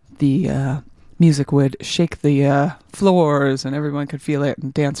the music would shake the floors and everyone could feel it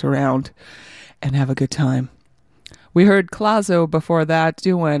and dance around and have a good time. We heard Klazo before that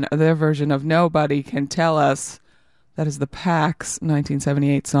doing their version of Nobody Can Tell Us. That is the Pax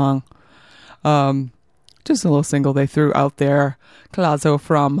 1978 song. Just a little single they threw out there. Klazo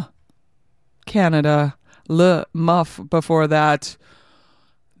from Canada. Le Muffe before that.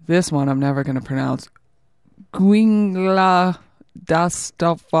 This one I'm never going to pronounce. Guingla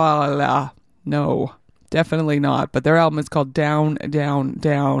Dastafala. No, definitely not. But their album is called Down, Down,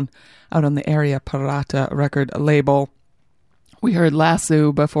 Down, out on the Area Pirata record label. We heard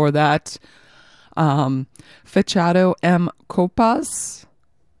Lasso before that. Fechado M. Copas,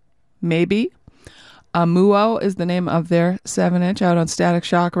 maybe. Miaow is the name of their 7-inch out on Static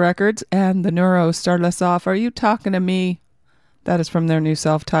Shock Records. And the Neuros started us off. Are You Talking to Me? That is from their new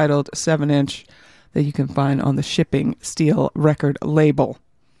self-titled 7-inch that you can find on the Shipping Steel record label.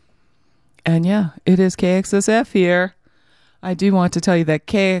 And yeah, it is KXSF here. I do want to tell you that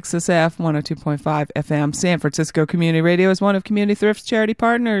KXSF 102.5 FM San Francisco Community Radio is one of Community Thrift's charity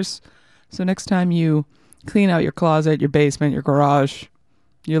partners. So next time you clean out your closet, your basement, your garage,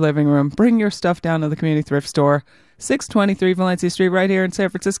 your living room, bring your stuff down to the Community Thrift Store, 623 Valencia Street right here in San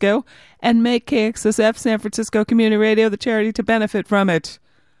Francisco, and make KXSF San Francisco Community Radio the charity to benefit from it.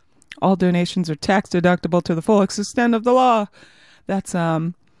 All donations are tax deductible to the full extent of the law. That's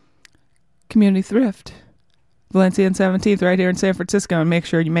Community Thrift, Valencia and 17th right here in San Francisco, and make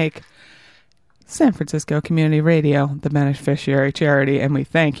sure you make San Francisco Community Radio the beneficiary charity, and we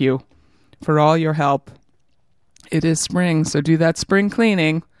thank you for all your help. It is spring, so do that spring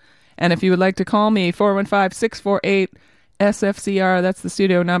cleaning. And if you would like to call me, 415-648-SFCR, that's the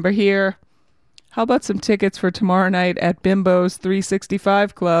studio number here. How about some tickets for tomorrow night at Bimbo's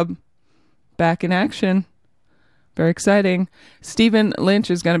 365 Club? Back in action. Very exciting. Stephen Lynch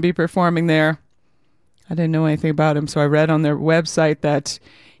is going to be performing there. I didn't know anything about him, so I read on their website that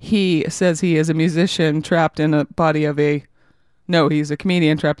he says he is a musician trapped in the body of a... No, he's a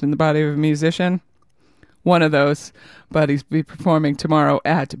comedian trapped in the body of a musician. One of those. But he's be performing tomorrow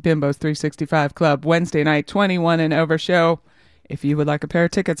at Bimbo's 365 Club. Wednesday night, 21 and over show. If you would like a pair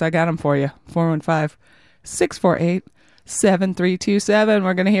of tickets, I got them for you. 415-648-7327.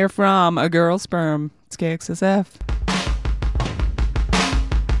 We're going to hear from a Girlsperm. It's KXSF.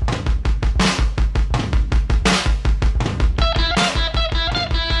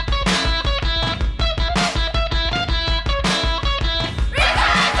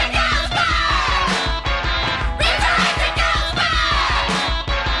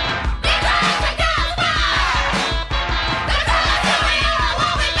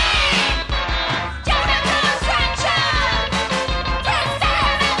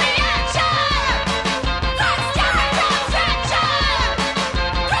 Start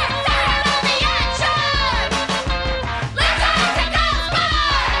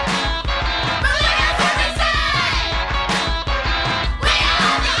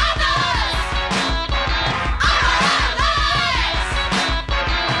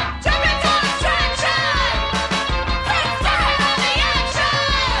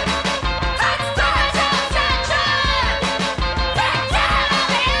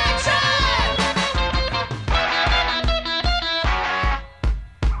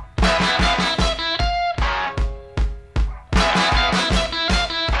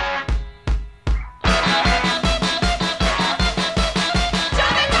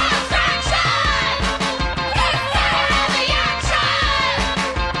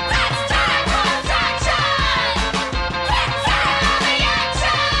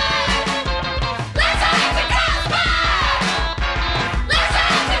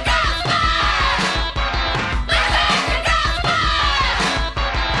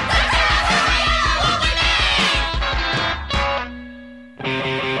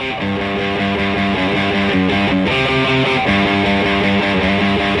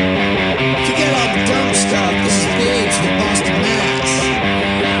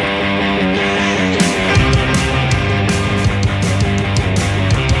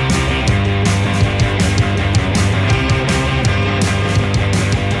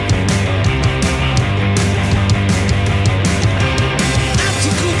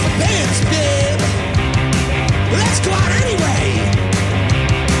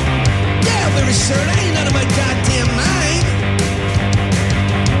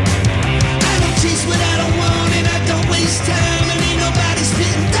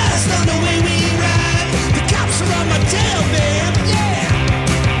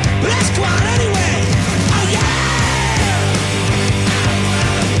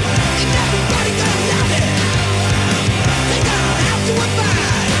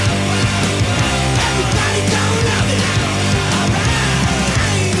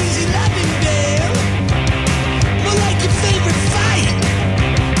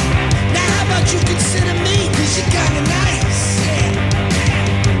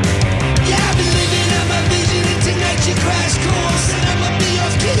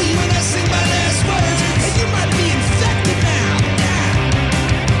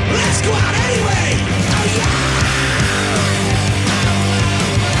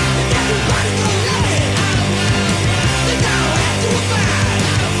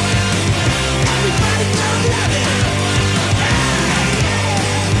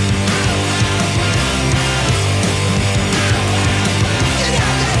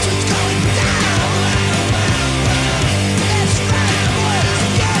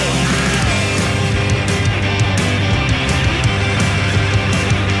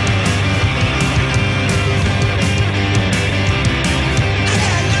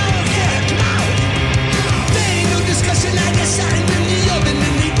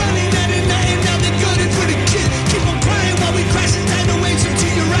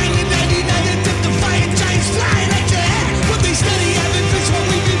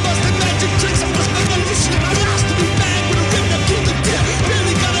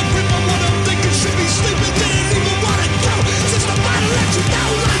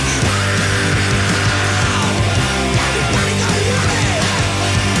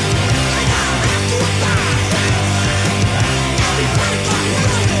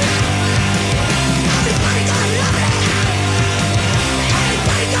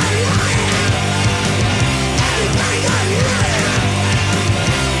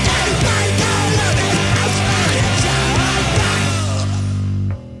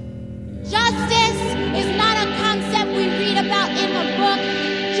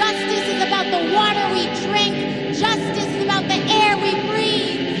Justice is about the air we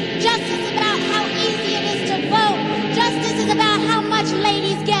breathe. Justice is about how easy it is to vote. Justice is about how much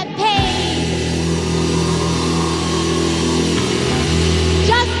ladies get paid.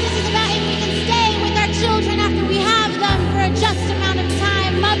 Justice is about if we can stay with our children after we have them for a just amount of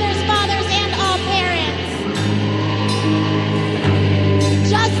time, mothers, fathers, and all parents.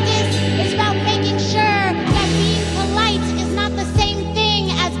 Justice is about making sure that being polite is not the same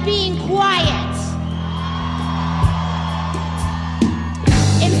thing as being quiet.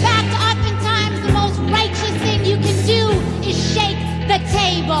 In fact, oftentimes the most righteous thing you can do is shake the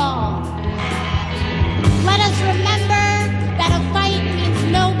table. Let us remember that a fight means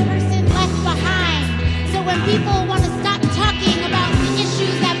no person left behind. So when people want to stop talking about the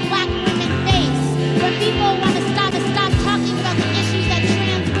issues that black women face, when people want to stop talking about the issues that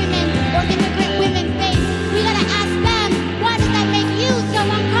trans women or immigrant women face, we gotta ask them, why does that make you so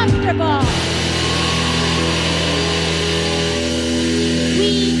uncomfortable? We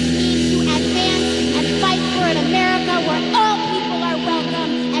need to advance and fight for an America where all people are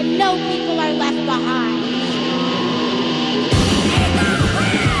welcome and no people are left behind.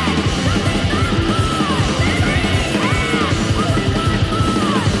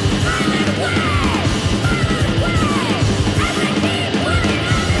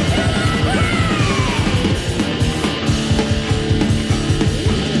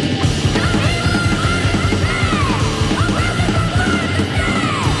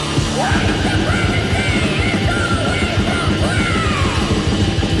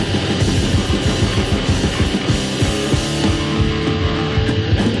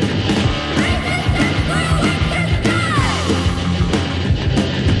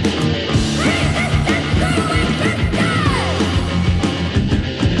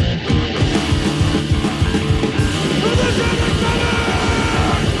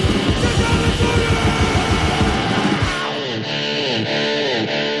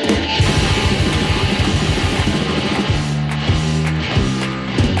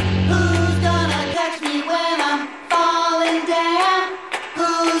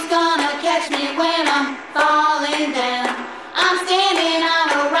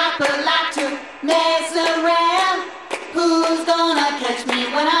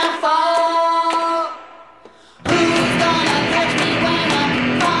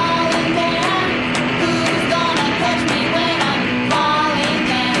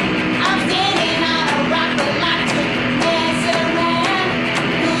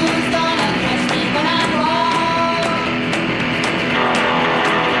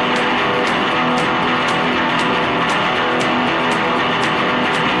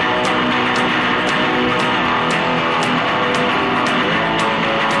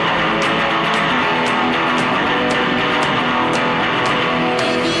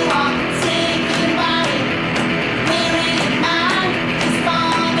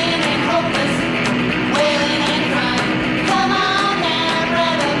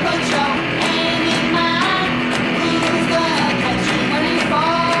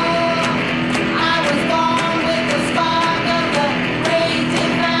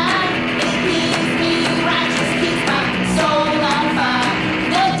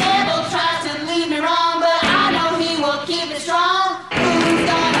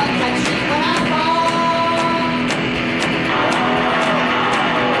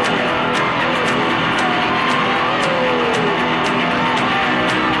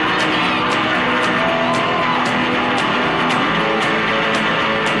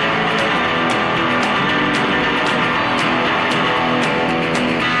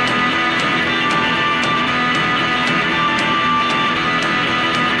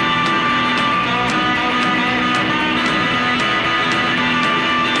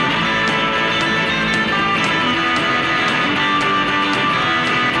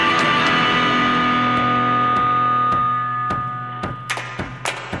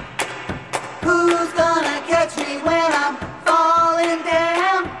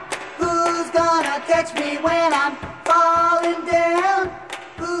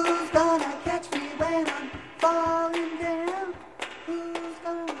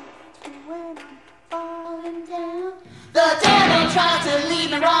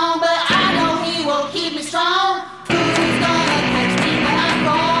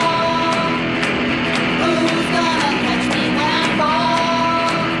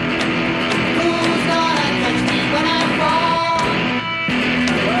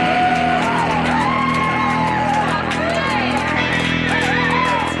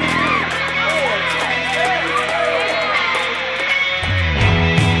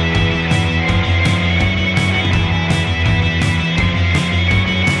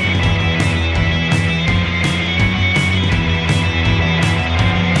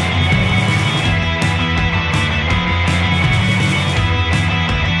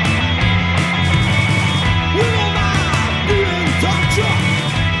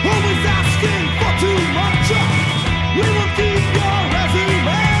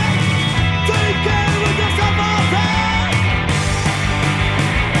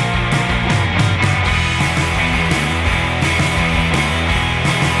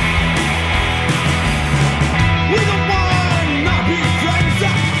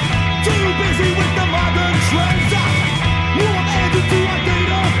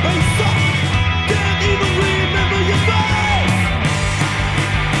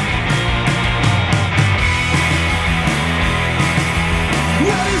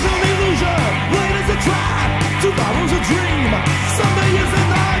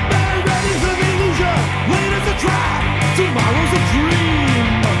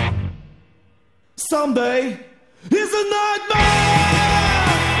 Someday is a nightmare.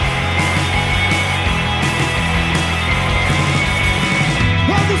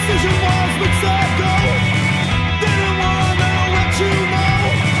 Our decision was weeks ago. Didn't wanna let you know.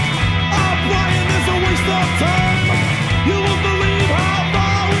 Our playing is a waste of time. You won't believe how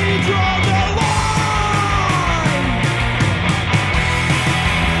far we draw the line.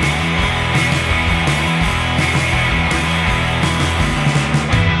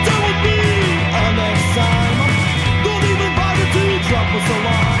 There will be a next time. Don't even bother to drop us a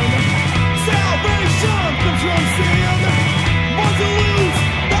line. Salvation comes from sin. Want to lose,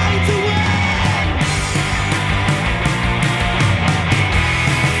 dying to win.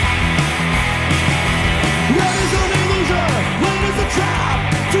 Love is an illusion, late is a trap.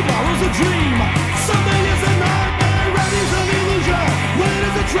 Tomorrow's a dream, Sunday is a nightmare. Red is an illusion, late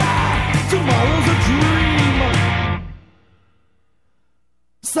is a trap. Tomorrow's a dream.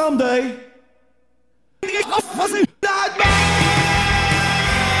 Someday, was a nightmare.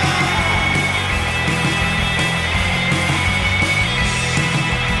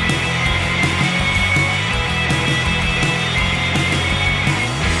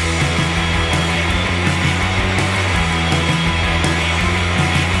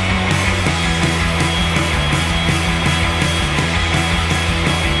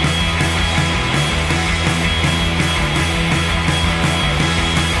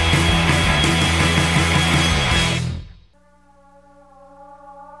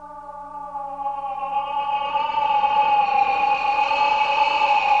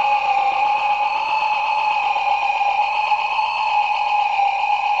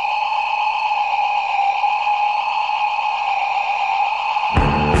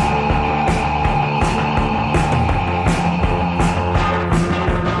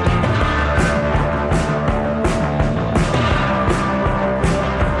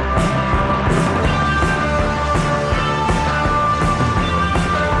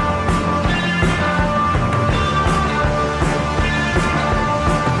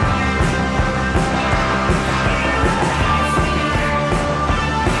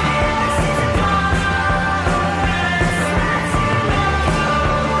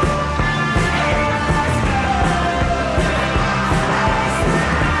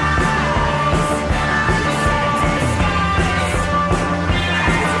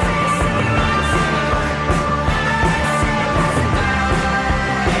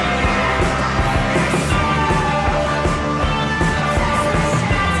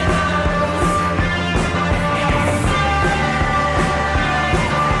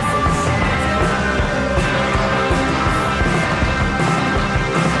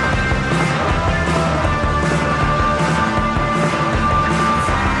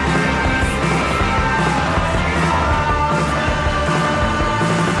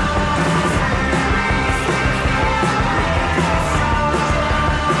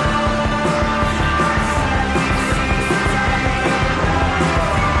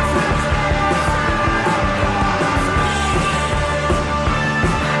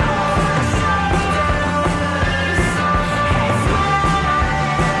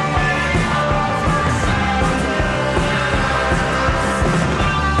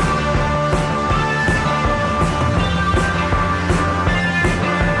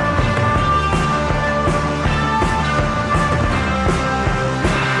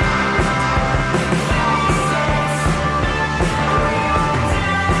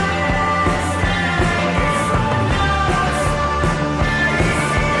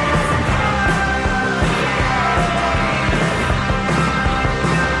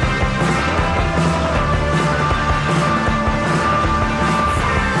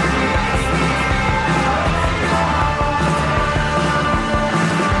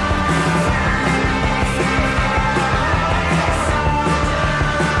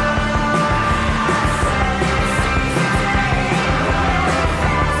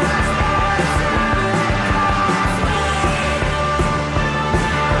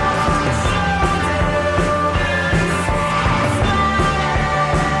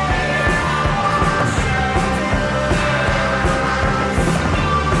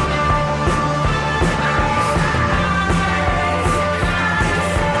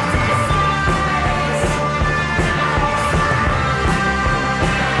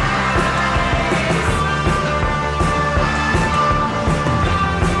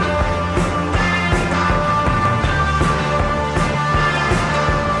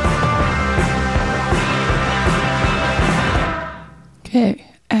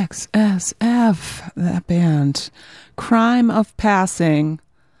 KXSF, that band. Crime of Passing.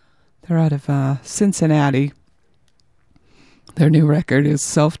 They're out of Cincinnati. Their new record is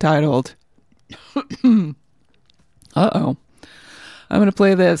self-titled. Uh-oh. I'm going to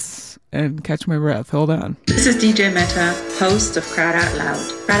play this and catch my breath. Hold on. This is DJ Meta, host of Crowd Out Loud.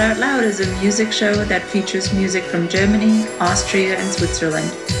 Crowd Out Loud is a music show that features music from Germany, Austria, and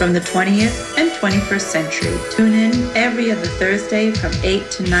Switzerland from the 20th and 21st century. Tune in every other Thursday from 8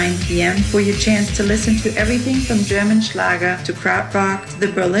 to 9 p.m. for your chance to listen to everything from German Schlager to krautrock to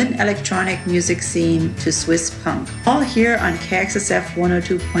the Berlin electronic music scene to Swiss punk. All here on KXSF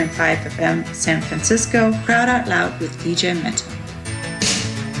 102.5 FM San Francisco. Crowd Out Loud with DJ Meta.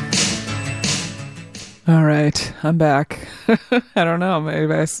 All right, I'm back. I don't know,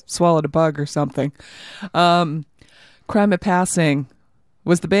 maybe I swallowed a bug or something. Crime of Passing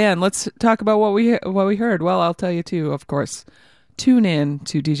was the band. Let's talk about what we heard. Well, I'll tell you too, of course. Tune in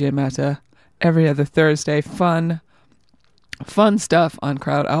to DJ Meta every other Thursday. Fun stuff on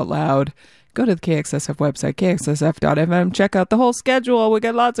Crowd Out Loud. Go to the KXSF website, kxsf.fm. Check out the whole schedule. We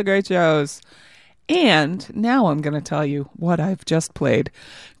got lots of great shows. And now I'm going to tell you what I've just played.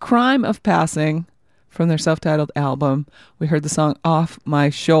 Crime of Passing from their self-titled album. We heard the song Off My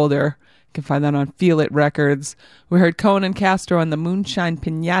Shoulder. You can find that on Feel It Records. We heard Conan, Castro, and the Moonshine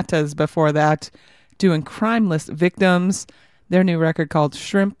Piñatas before that, doing Crimeless Victims, their new record called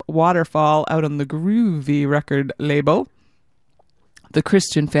Shrimp Waterfall, out on the Groovy record label. The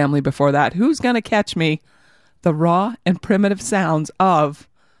Christian Family before that. Who's Gonna Catch Me? The raw and primitive sounds of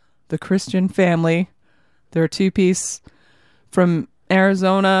the Christian Family. They're a two-piece from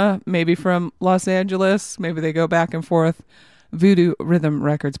Arizona, maybe from Los Angeles. Maybe they go back and forth. Voodoo Rhythm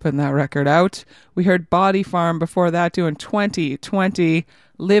Records putting that record out. We heard Body Farm before that doing 2020.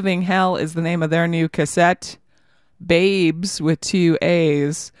 Living Hell is the name of their new cassette. BAABES with 2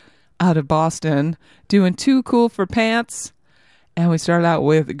 A's out of Boston doing Too Cool for Pants. And we started out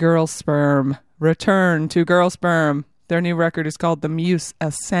with Girlsperm. Return to Girlsperm. Their new record is called The Muse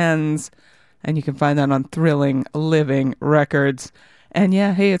Ascends. And you can find that on Thrilling Living Records. And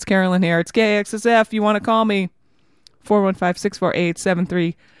yeah, hey, it's Carolyn here. It's KXSF. You want to call me?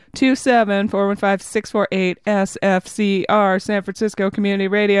 415-648-7327. 415-648-SFCR, San Francisco Community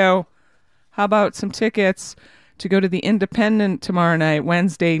Radio. How about some tickets to go to the Independent tomorrow night,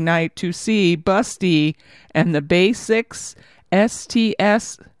 Wednesday night, to see Busty and the Basics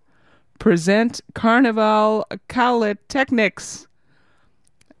STS present Carnival Calitechnics.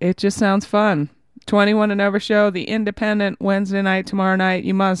 It just sounds fun. 21 and over show, the Independent, Wednesday night, tomorrow night.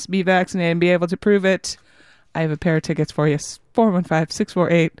 You must be vaccinated and be able to prove it. I have a pair of tickets for you.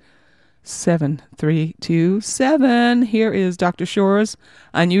 415-648-7327. Here is Dr. Shore's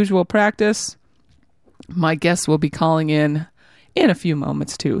Unusual Practice. My guests will be calling in a few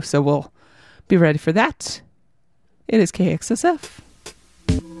moments too, so we'll be ready for that. It is KXSF.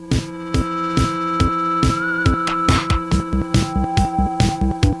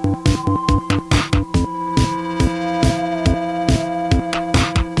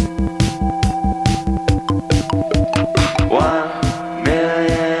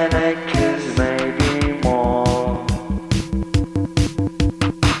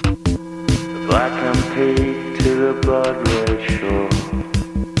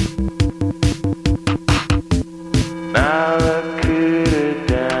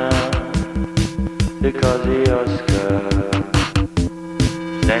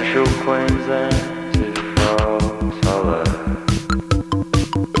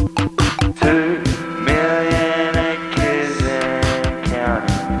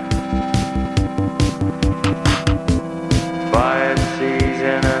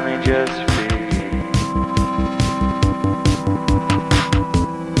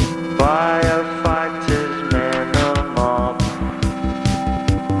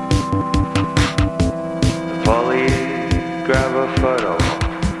 Grab a photo.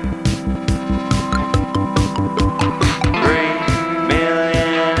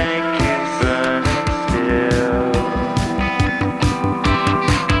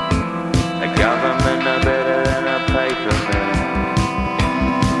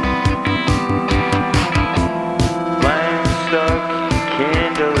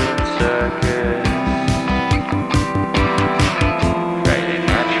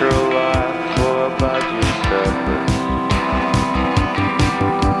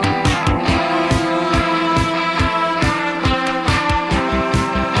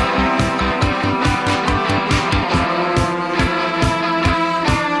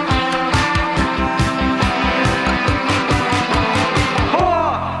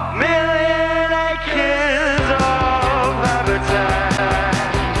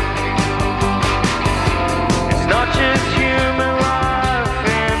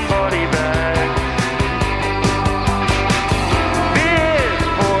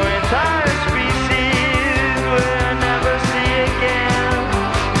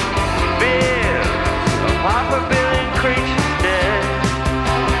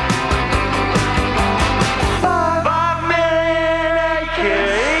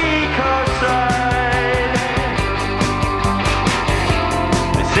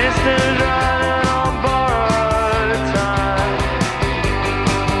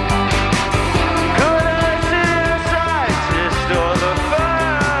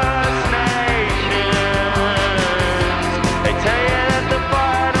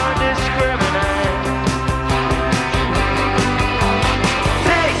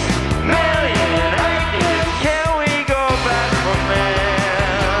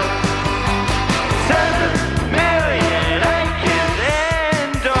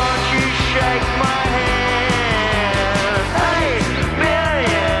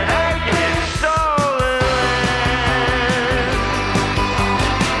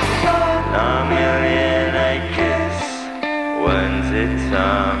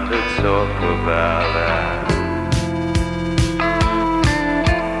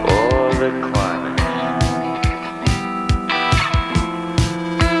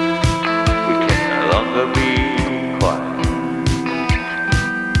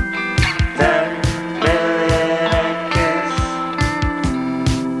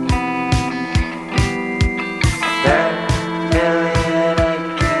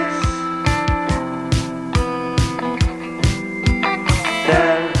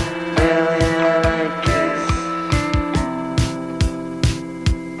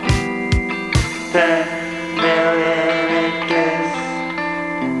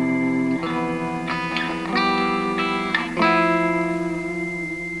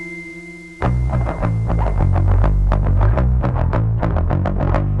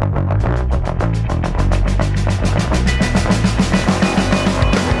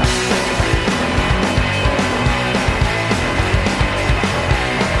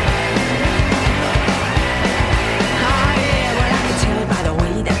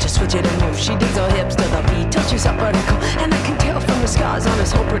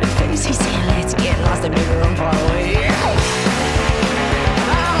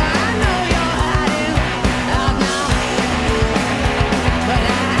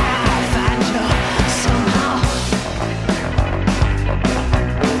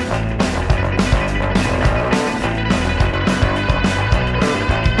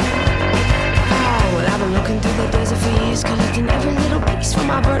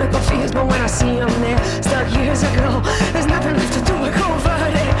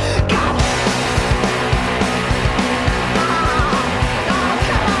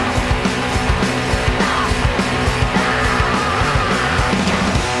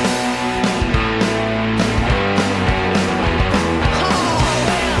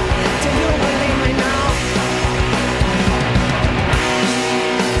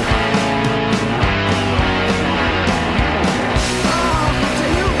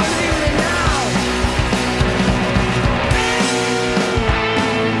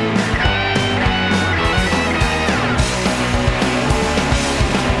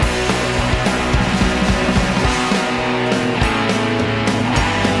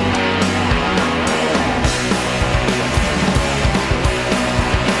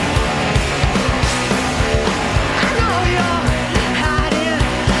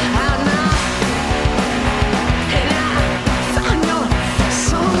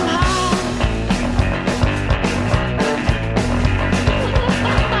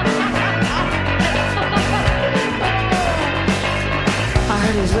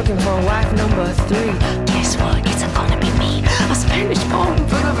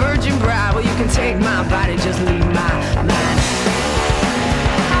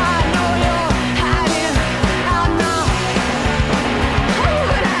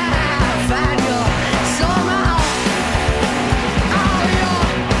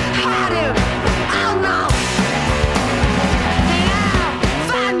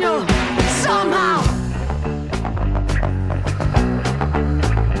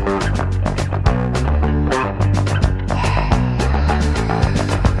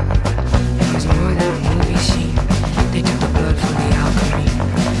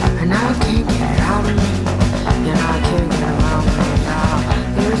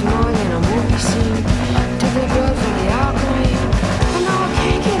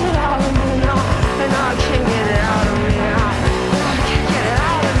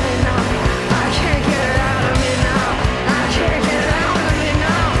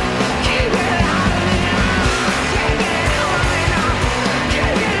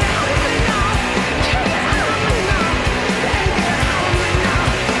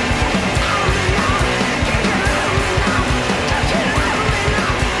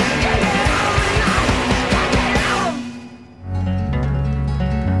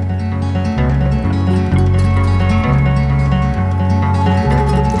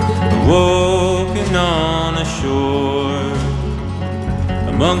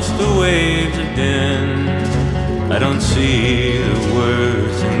 amongst the waves of din. I don't see the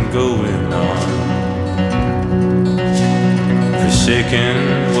worth in going on, forsaking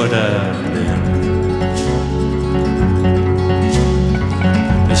what I've been.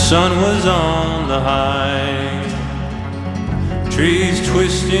 The sun was on the high, trees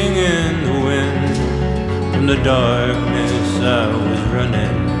twisting in the wind. From the darkness I was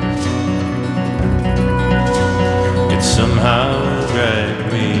running, it somehow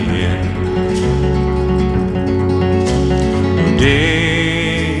dragged me in.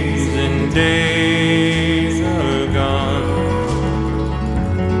 Days and days are gone.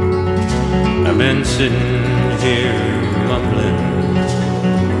 I've been sitting here mumbling,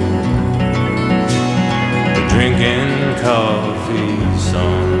 drinking coffee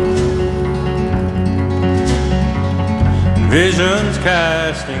song. Visions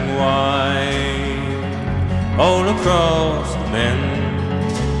casting wide all across the bend.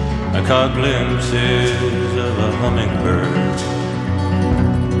 I caught glimpses of a hummingbird,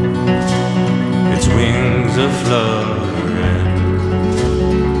 its wings a-fluttering.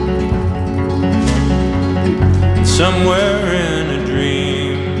 And somewhere in a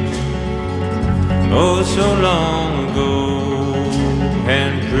dream, oh so long ago,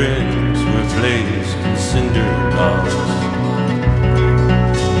 handprints were placed in cinder blocks,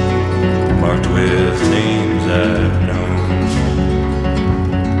 marked with names I've known.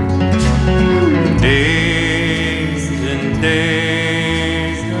 Days and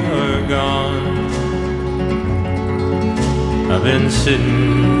days are gone. I've been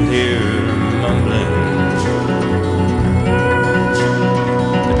sitting here mumbling,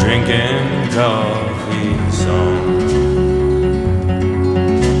 drinking coffee song,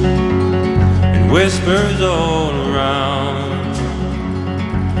 and whispers all around.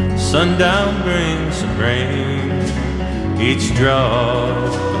 Sundown brings some rain, each drop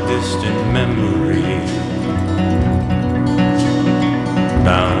a distant memory,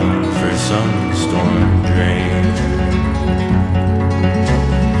 bound for some storm drain.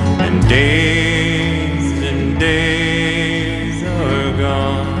 And days are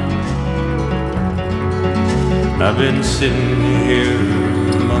gone. I've been sitting here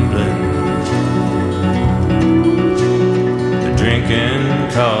mumbling, drinking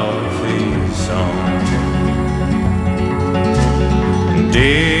coffee song.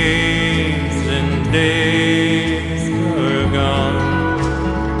 Days and days are gone.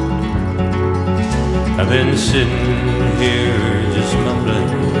 I've been sitting here just mumbling,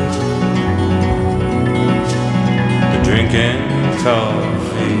 drinking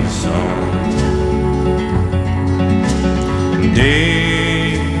coffee song.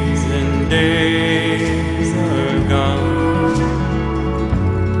 Days and days are gone.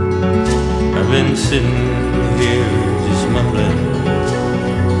 I've been sitting here just mumbling,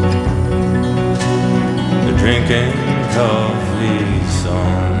 drinking coffee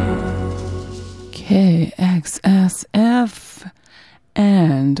song. KXSF.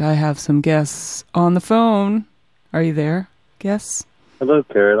 And I have some guests on the phone. Are you there, guests? Hello,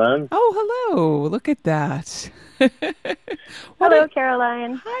 Carolyn. Oh, hello. Look at that. Hello,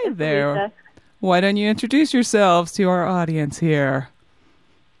 Caroline. Hi there. Lisa. Why don't you introduce yourselves to our audience here?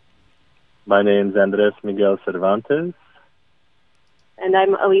 My name's Andrés Miguel Cervantes. And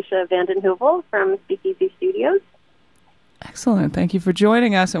I'm Alicia Vanden Heuvel from Speakeasy Studios. Excellent. Thank you for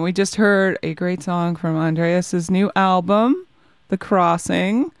joining us. And we just heard a great song from Andreas's new album, The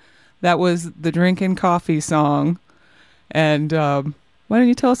Crossing. That was the Drinkin' Coffee song. And why don't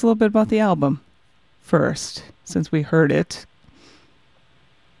you tell us a little bit about the album first, since we heard it?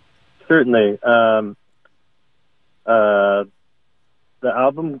 Certainly. The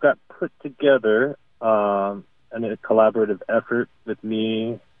album got put together in a collaborative effort with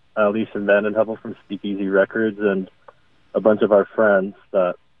me, Alicia Vanden Heuvel from Speakeasy Records, and a bunch of our friends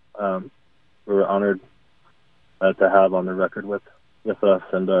that we were honored to have on the record with us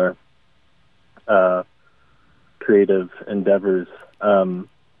and our creative endeavors.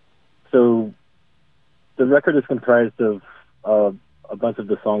 So the record is comprised of a bunch of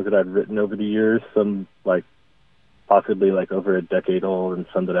the songs that I'd written over the years, some possibly over a decade old, and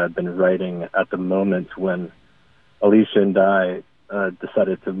some that I'd been writing at the moment when Alicia and I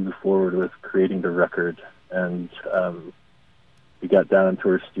decided to move forward with creating the record. And we got down into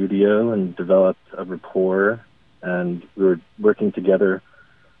our studio and developed a rapport, and we were working together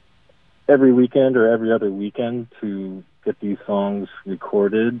every weekend or every other weekend to get these songs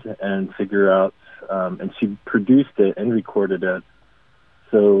recorded and figure out, and she produced it and recorded it.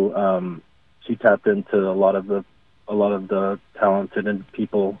 So she tapped into a lot of the talented and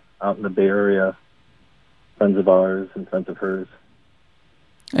people out in the Bay Area, friends of ours and friends of hers.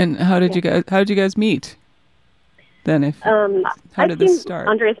 And how did you guys meet? Then, how did this start?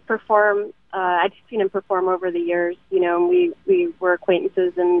 Andrés perform. I'd seen him perform over the years, and we were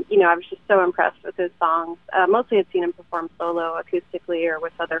acquaintances, and I was just so impressed with his songs. Mostly, I'd seen him perform solo, acoustically, or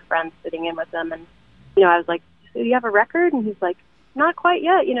with other friends sitting in with him, and I was like, "Do you have a record?" And he's like, "Not quite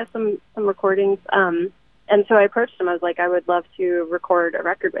yet. Some recordings." And so I approached him. I was like, "I would love to record a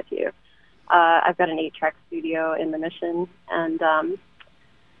record with you. I've got an 8-track studio in the Mission," and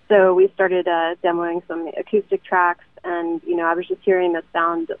so we started demoing some acoustic tracks, and, I was just hearing the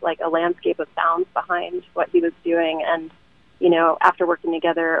sound, like a landscape of sounds behind what he was doing. And, after working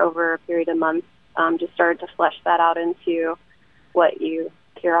together over a period of months, just started to flesh that out into what you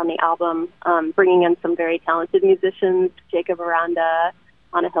hear on the album, bringing in some very talented musicians, Jacob Aranda,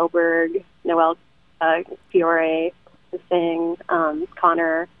 Anna Hilberg, Noel Fiore to sing,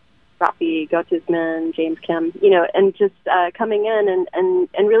 Connor, Rafi Gottisman, James Kim, and just coming in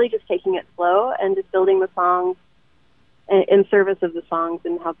and really just taking it slow and just building the songs in service of the songs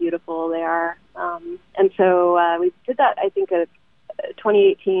and how beautiful they are. And so we did that, I think,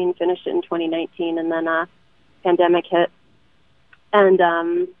 2018, finished it in 2019, and then pandemic hit. And,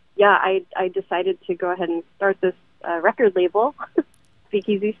 I decided to go ahead and start this record label,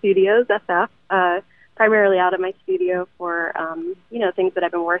 Speakeasy Studios, SF, primarily out of my studio for, things that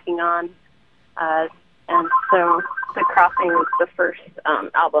I've been working on. And so The Crossing was the first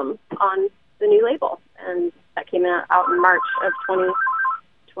album on the new label, and that came out in March of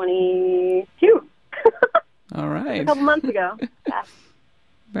 2022. All right. A couple months ago. Yeah.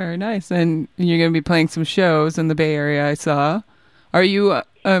 Very nice. And you're going to be playing some shows in the Bay Area, I saw. Are you,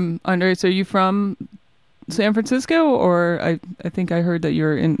 Andrés, are you from San Francisco, or I think I heard that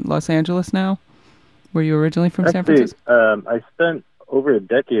you're in Los Angeles now? Were you originally from San Francisco? I spent over a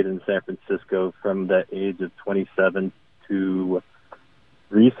decade in San Francisco from the age of 27 to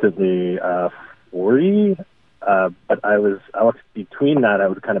recently 40. But I was between that, I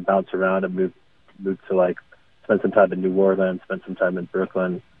would kind of bounce around and move to spend some time in New Orleans, spend some time in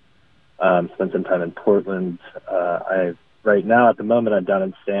Brooklyn, spend some time in Portland. Right now, at the moment, I'm down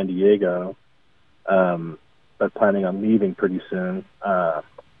in San Diego, but planning on leaving pretty soon.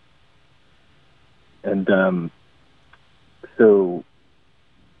 So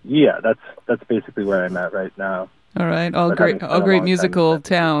yeah, that's basically where I'm at right now. All right, all great musical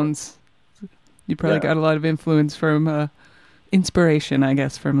towns. You probably got a lot of influence from inspiration, I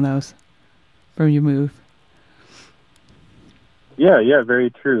guess, from your move. Yeah, very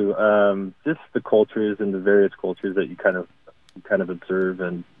true. Just the cultures and the various cultures that you kind of observe,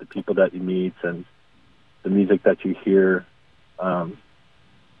 and the people that you meet, and the music that you hear,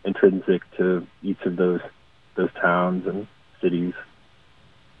 intrinsic to each of those towns and cities.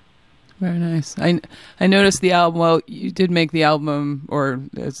 Very nice. I noticed the album. Well, you did make the album, or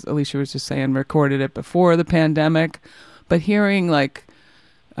as Alicia was just saying, recorded it before the pandemic. But hearing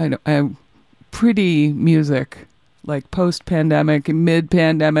pretty music, like post-pandemic and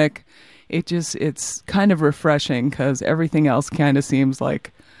mid-pandemic, it's kind of refreshing, because everything else kind of seems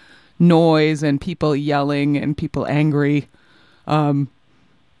like noise and people yelling and people angry. How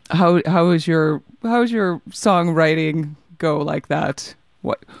is your songwriting go like that?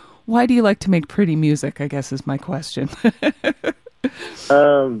 Why do you like to make pretty music, I guess, is my question.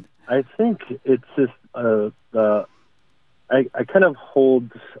 I think it's just I kind of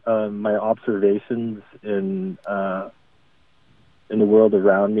hold my observations in the world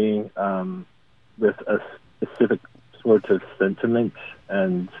around me with a specific sort of sentiment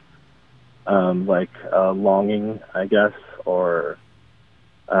and longing, I guess, or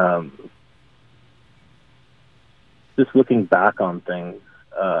just looking back on things.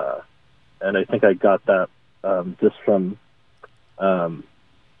 And I think I got that just from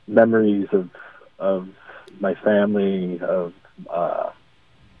memories of my family, of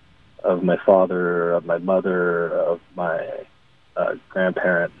my father, of my mother, of my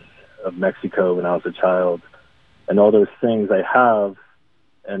grandparents, of Mexico when I was a child, and all those things I have,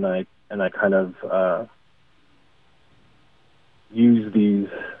 and I kind of use these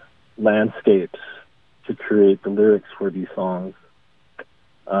landscapes to create the lyrics for these songs.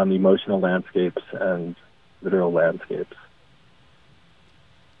 Emotional landscapes and literal landscapes.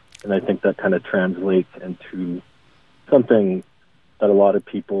 And I think that kind of translates into something that a lot of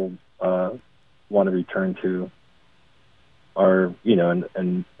people want to return to, or,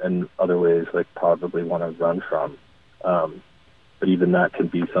 and other ways, probably want to run from. But even that can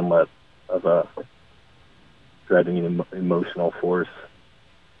be somewhat of a driving emotional force.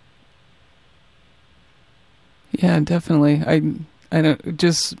 Yeah, definitely. I know,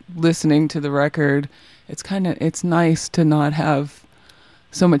 just listening to the record, it's nice to not have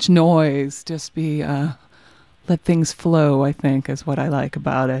so much noise. Just be let things flow, I think, is what I like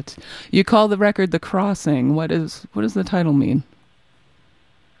about it. You call the record The Crossing. What does the title mean?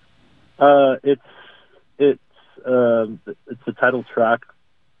 It's the title track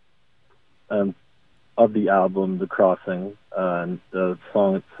of the album, The Crossing. And the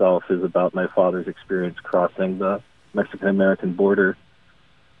song itself is about my father's experience crossing the Mexican-American border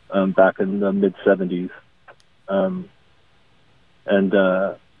back in the mid-'70s. And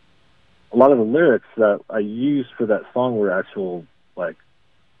a lot of the lyrics that I used for that song were actual, like,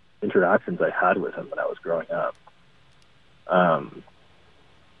 interactions I had with him when I was growing up.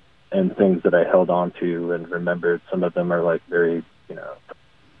 And things that I held on to and remembered. Some of them are, like, very,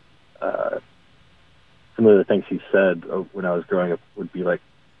 some of the things he said when I was growing up would be, like,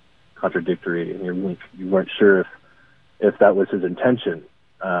 contradictory, and you weren't sure if that was his intention.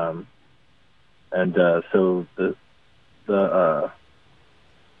 So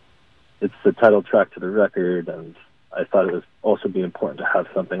it's the title track to the record, and I thought it was also be important to have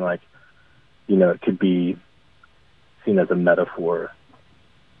something like, it could be seen as a metaphor,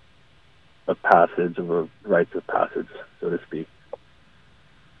 a passage of a rites of passage, so to speak.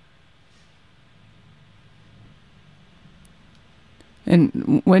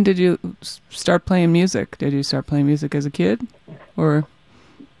 And when did you start playing music? Did you start playing music as a kid, or?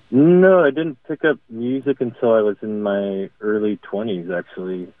 No, I didn't pick up music until I was in my early 20s,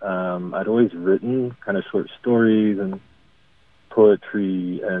 actually. I'd always written kind of short stories and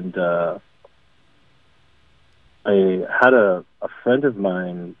poetry, and I had a friend of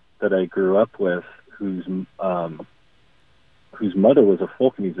mine that I grew up with whose mother was a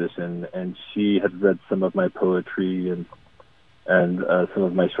folk musician, and she had read some of my poetry and some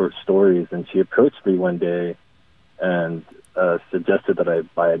of my short stories, and she approached me one day and suggested that I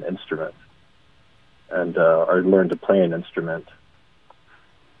buy an instrument and or learn to play an instrument.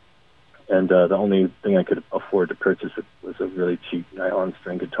 And the only thing I could afford to purchase was a really cheap nylon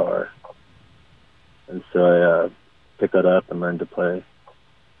string guitar. And so I picked that up and learned to play.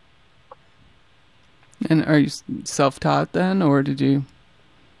 And are you self-taught then, or did you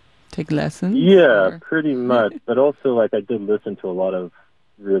take lessons? Yeah, or? Pretty much. But also, like, I did listen to a lot of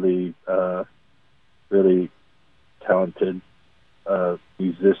really, really talented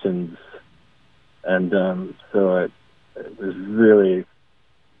musicians, and so it was really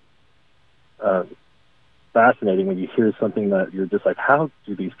fascinating when you hear something that you're just like, how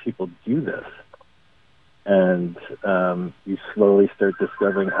do these people do this? And you slowly start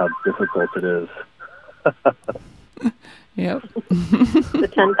discovering how difficult it is. Yep. The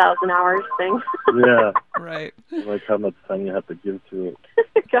 10,000 hours thing. Yeah. Right. Like how much time you have to give to it.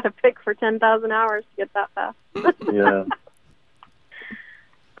 Got to pick for 10,000 hours to get that fast. Yeah.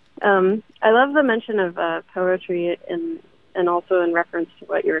 I love the mention of poetry and also in reference to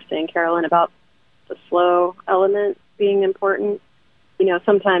what you were saying, Carolyn, about the slow element being important.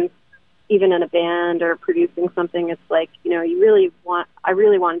 Sometimes even in a band or producing something, it's like, I really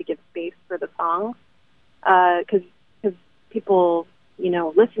wanted to give space for the songs. Because people,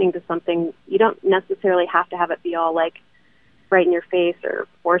 listening to something, you don't necessarily have to have it be all like right in your face or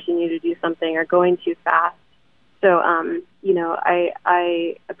forcing you to do something or going too fast. So,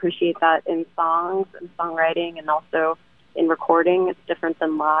 I appreciate that in songs and songwriting and also in recording. It's different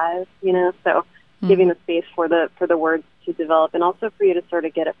than live, so giving the space for the words to develop and also for you to sort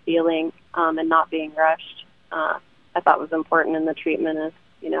of get a feeling and not being rushed, I thought was important in the treatment of,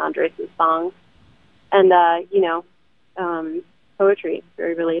 Andres' songs. And, poetry,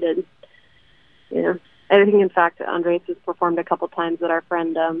 very related. I think, in fact, Andres has performed a couple times at our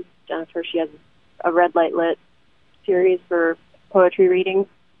friend Jennifer. She has a Red Light Lit series for poetry readings,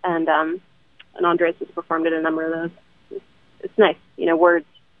 and Andres has performed at a number of those. It's nice, words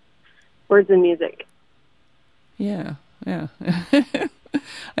and music. Yeah. I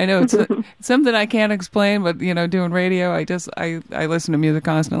know it's something I can't explain, but doing radio, I listen to music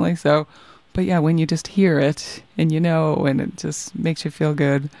constantly. So, but yeah, when you just hear it and and it just makes you feel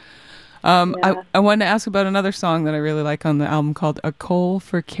good. I wanted to ask about another song that I really like on the album called "A Coal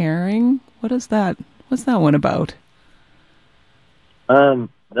for Caring." What is that? What's that one about? That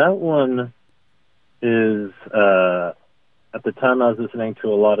one is at the time I was listening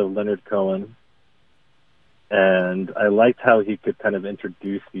to a lot of Leonard Cohen. And I liked how he could kind of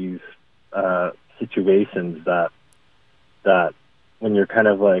introduce these situations that when you're kind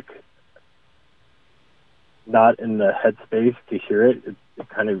of like not in the headspace to hear it, you're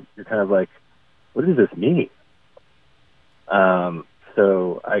kind of like, what does this mean?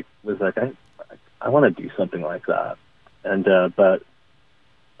 So I was like, I want to do something like that, and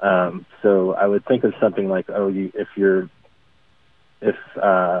so I would think of something like, if you're if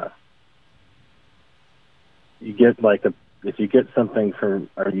you get if you get something from,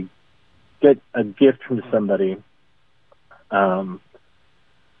 or you get a gift from somebody, or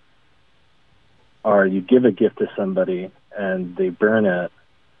you give a gift to somebody and they burn it,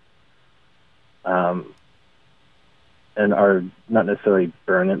 and are not necessarily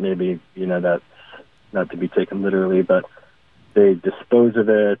burn it, maybe, that's not to be taken literally, but they dispose of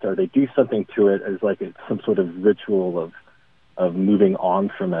it or they do something to it as like it's some sort of ritual of moving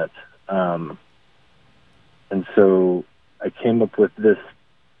on from it. And so I came up with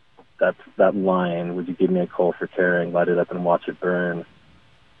that line, would you give me a coal for caring, light it up and watch it burn?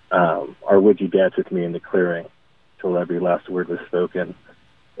 Or would you dance with me in the clearing till every last word was spoken?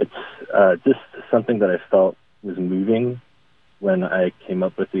 It's just something that I felt was moving when I came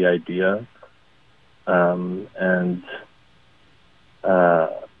up with the idea. And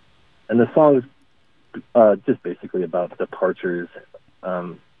the song is just basically about departures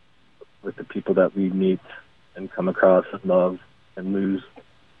with the people that we meet and come across and love and lose.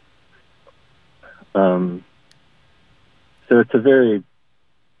 So it's a very,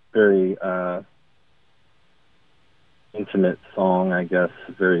 very intimate song, I guess,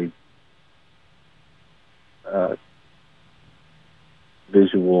 very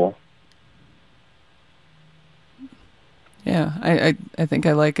visual. Yeah, I think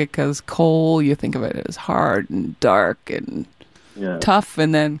I like it because coal, you think of it as hard and dark and tough,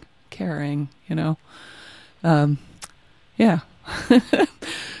 and then caring, yeah.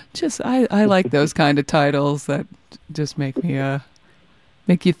 Just I like those kind of titles that just make you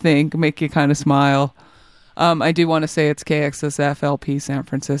think, make you kind of smile. I do want to say it's KXSF LP San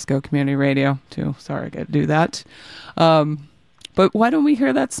Francisco Community Radio too. Sorry, I got to do that. But why don't we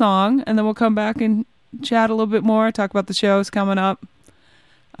hear that song and then we'll come back and chat a little bit more, talk about the shows coming up.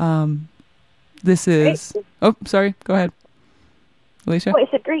 This is... Oh, sorry. Go ahead, Alicia. Oh, I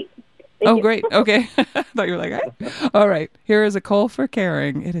said great. Thank you. Great. Okay. I thought you were like, hey. All right. Here is a Coal for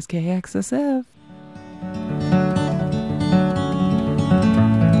Caring. It is KXSF.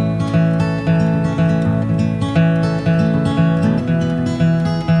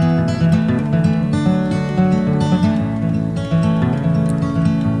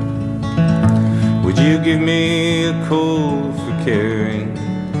 Would you give me a coal for caring?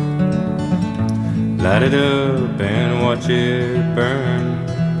 Light it up and watch it burn.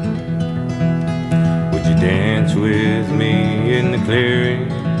 Would you dance with me in the clearing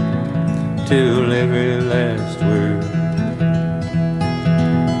till every last word,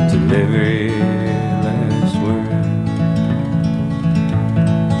 till every last word?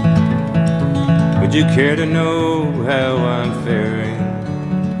 Would you care to know how I'm faring?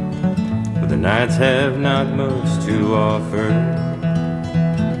 Well, the nights have not much to offer,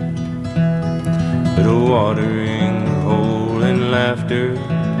 but a watering hole and laughter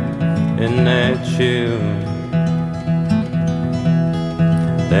in that chill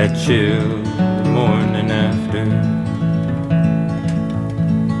morning after.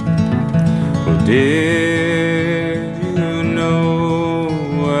 Well, did you know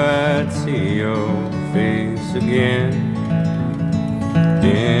I'd see your face again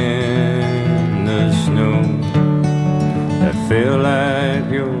in the snow that felt like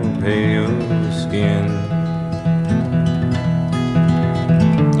your pale skin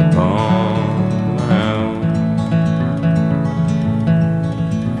upon my arms?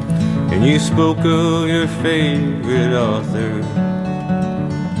 And you spoke of your favorite author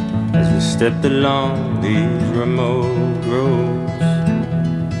as we stepped along these remote roads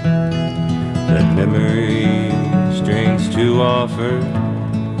that memory strings to offer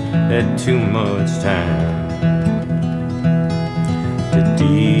at too much time to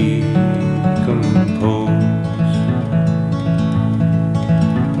decompose.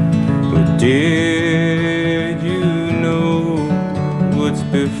 But did you know what's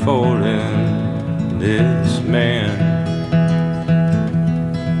befallen this man?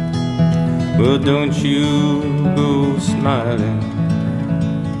 Well, don't you go smiling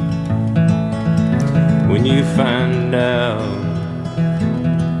when you find out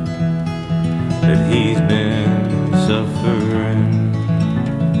that he's been suffering.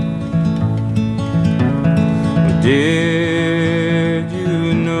 Did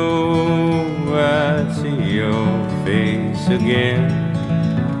you know I'd see your face again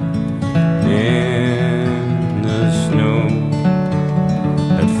in the snow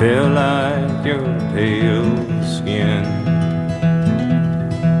that felt like your pale skin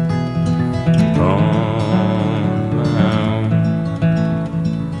upon my arm?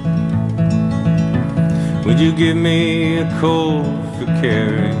 Would you give me a coal for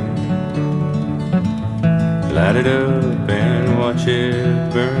caring? Light it up and watch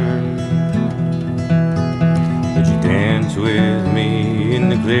it burn. Would you dance with me in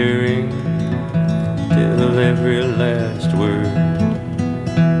the clearing till every last word,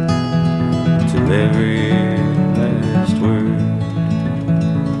 till every last word?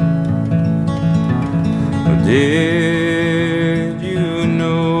 Or did you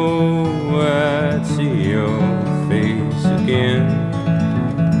know I'd see your face again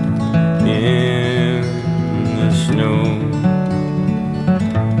in the snow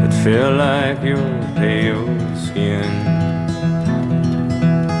that felt like your pale skin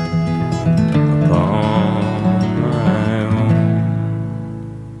upon my own?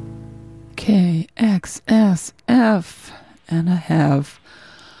 KXSF, and I have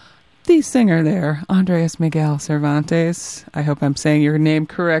the singer there, Andrés Miguel Cervantes. I hope I'm saying your name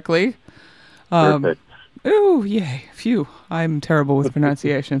correctly. Perfect. Ooh, yay. Phew. I'm terrible with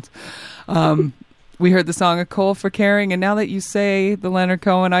pronunciations. We heard the song "A Coal for Caring," and now that you say the Leonard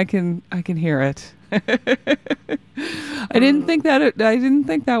Cohen, I can hear it. I didn't think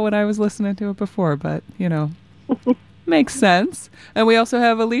that when I was listening to it before, but makes sense. And we also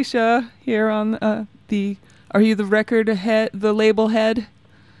have Alicia here on the. Are you the record head, the label head?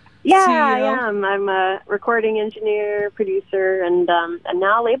 Yeah, CEO? I am. I'm a recording engineer, producer, and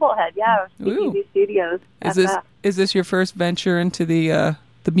now label head. Yeah, CTV Studios. Is this your first venture into the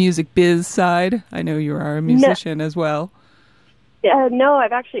music biz side? I know you are a musician as well. No,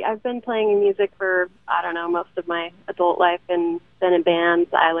 I've been playing music for, I don't know, most of my adult life, and been in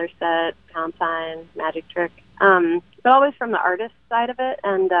bands, Eiler Set, Pound Sign, Magic Trick, but always from the artist side of it.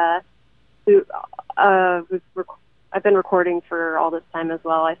 And I've been recording for all this time as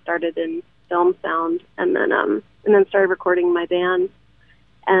well. I started in film sound, and then started recording my band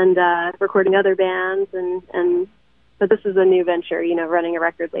and recording other bands, but this is a new venture, running a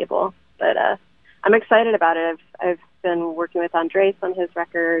record label. But I'm excited about it. I've been working with Andrés on his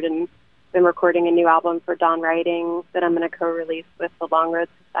record, and been recording a new album for Dawn Writing that I'm going to co-release with the Longroad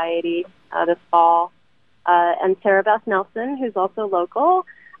Society this fall. And Sarah Beth Nelson, who's also local,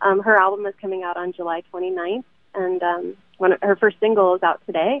 her album is coming out on July 29th, and her first single is out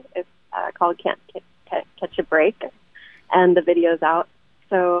today. It's called Can't Catch a Break, and the video's out.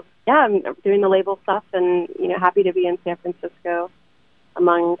 So yeah, I'm doing the label stuff, and happy to be in San Francisco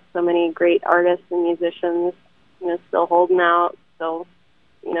among so many great artists and musicians, still holding out, still,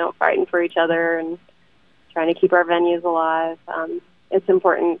 fighting for each other and trying to keep our venues alive. It's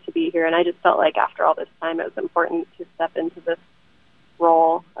important to be here, and I just felt like after all this time, it was important to step into this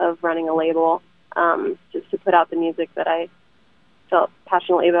role of running a label, just to put out the music that I felt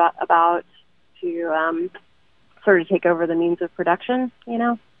passionately about to sort of take over the means of production,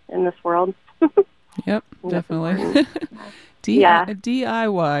 in this world. Yep, definitely.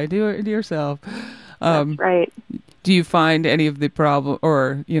 DIY, do it yourself. That's right. Do you find any of the problem,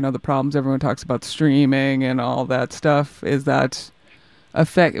 or the problems everyone talks about, streaming and all that stuff? Is that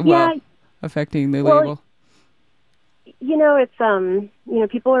affecting the label?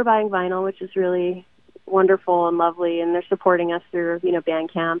 It's people are buying vinyl, which is really wonderful and lovely, and they're supporting us through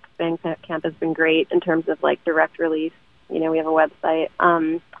Bandcamp. Bandcamp has been great in terms of direct release. We have a website.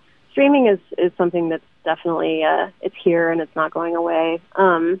 Streaming is something that's definitely it's here and it's not going away.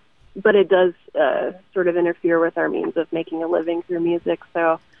 But it does sort of interfere with our means of making a living through music.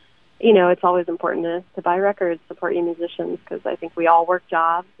 So, it's always important to buy records, support your musicians, because I think we all work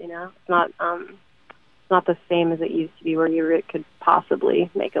jobs. It's not the same as it used to be, where you could possibly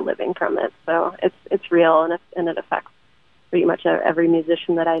make a living from it. So it's real, and it affects pretty much every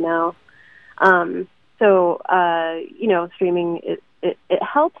musician that I know. Streaming it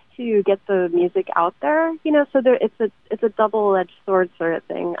helps to get the music out there, so it's a double-edged sword sort of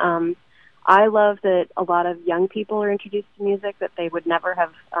thing. I love that a lot of young people are introduced to music that they would never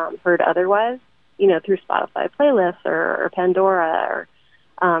have heard otherwise, through Spotify playlists or Pandora or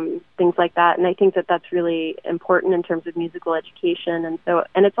things like that. And I think that that's really important in terms of musical education.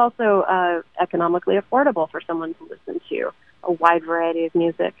 And it's also economically affordable for someone to listen to a wide variety of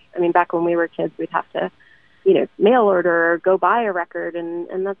music. I mean, back when we were kids, we'd have to mail order or go buy a record,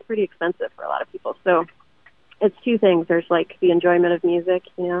 and that's pretty expensive for a lot of people. So it's two things. There's the enjoyment of music,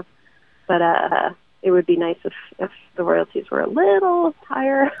 but it would be nice if the royalties were a little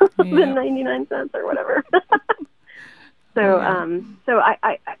higher than 99 cents or whatever. So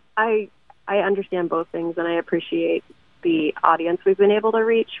I understand both things, and I appreciate the audience we've been able to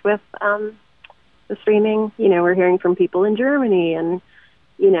reach with the streaming. We're hearing from people in Germany, and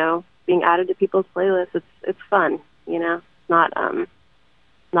being added to people's playlists. It's fun, not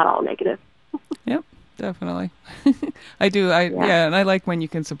all negative. Yep, definitely. I do. And I like when you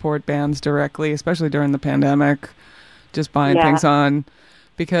can support bands directly, especially during the pandemic. just buying things on,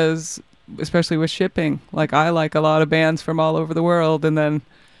 because especially with shipping, like I like a lot of bands from all over the world, and then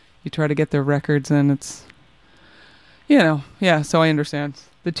you try to get their records, and it's, so I understand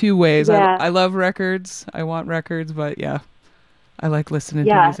the two ways. I love records. I want records, but I like listening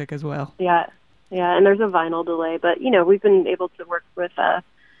to music as well. Yeah, and there's a vinyl delay, but we've been able to work with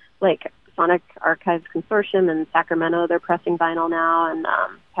like Sonic Archives Consortium in Sacramento. They're pressing vinyl now, and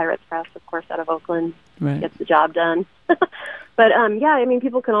Pirates Press, of course, out of Oakland, gets the job done. But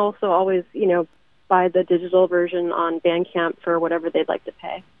people can also always buy the digital version on Bandcamp for whatever they'd like to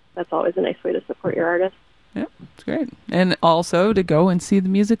pay. That's always a nice way to support your artist. Yeah, it's great. And also to go and see the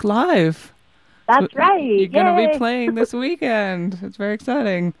music live. That's right. You're going to be playing this weekend. It's very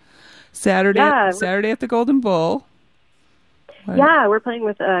exciting. Saturday at the Golden Bull. Yeah, we're playing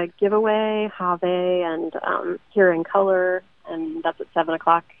with Giveaway, Have, and Here in Color, and that's at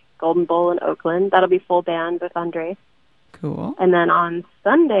 7:00, Golden Bull in Oakland. That'll be full band with Andrés. Cool. And then on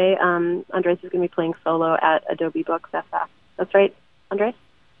Sunday, Andrés is going to be playing solo at Adobe Books SF. That's right, Andrés?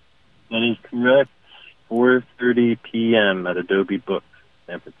 That is correct. 4:30 p.m. at Adobe Books,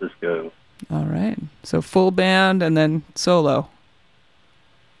 San Francisco. All right. So full band and then solo.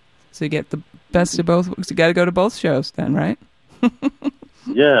 So you get the best of both. You got to go to both shows then, right?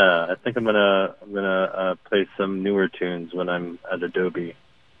 Yeah, I think I'm gonna play some newer tunes when I'm at Adobe.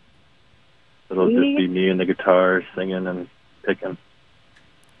 It'll just be me and the guitar singing and picking.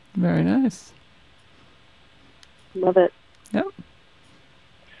 Very nice. Love it. Yep.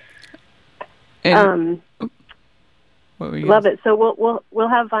 What were you love it. So we'll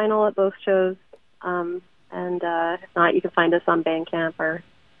have vinyl at both shows, and if not, you can find us on Bandcamp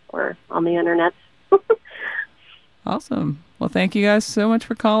or on the internet. Awesome. Well, thank you guys so much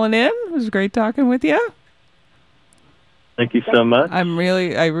for calling in. It was great talking with you. Thank you so much. I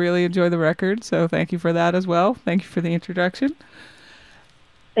really enjoy the record, so thank you for that as well. Thank you for the introduction.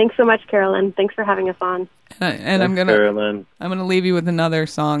 Thanks so much, Carolyn. Thanks for having us on. And I'm gonna leave you with another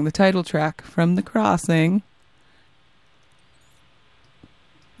song, the title track from The Crossing.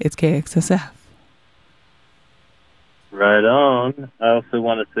 It's KXSF. Right on. I also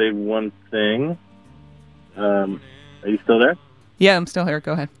want to say one thing. Are you still there? Yeah, I'm still here.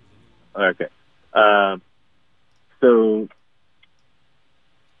 Go ahead. Okay. So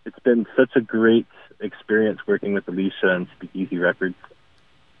it's been such a great experience working with Alicia and Speakeasy Records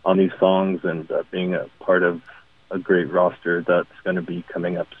on these songs, and being a part of a great roster that's going to be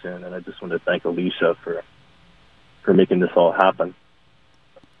coming up soon. And I just want to thank Alicia for making this all happen.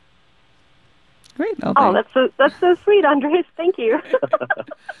 Great. That's so sweet, Andrés. Thank you.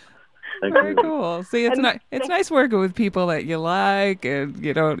 Very cool. See, it's nice working with people that you like, and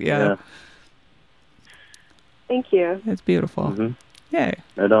yeah. Thank you. It's beautiful. Mm-hmm. Yay.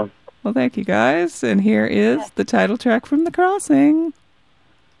 Right on. Well, thank you guys, and here is the title track from The Crossing.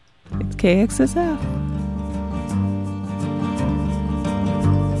 It's KXSF.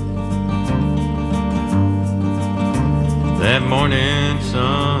 That morning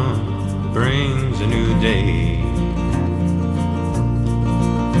sun brings a new day.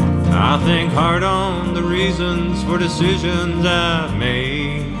 I think hard on the reasons for decisions I've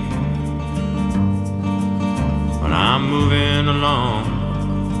made. When I'm moving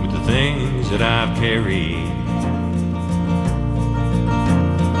along with the things that I've carried,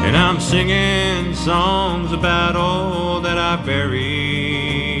 and I'm singing songs about all that I've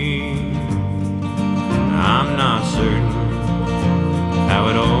buried. I'm not certain how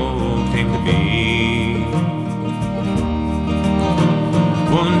it all came to be.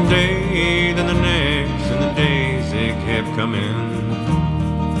 One day, then the next, and the days they kept coming.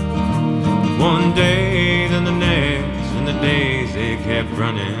 One day, then the next, and the days they kept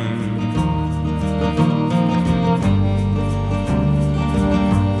running.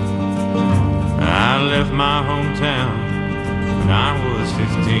 I left my hometown when I was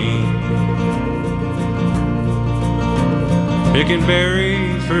 15. Picking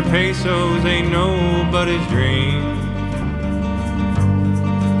berries for pesos ain't nobody's dream.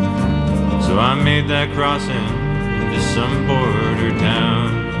 So I made that crossing to some border town.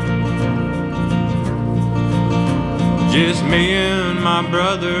 Just me and my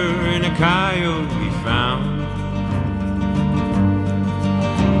brother and a coyote found.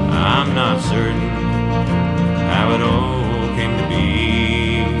 I'm not certain how it all came to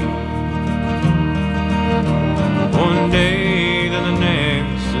be. One day, then the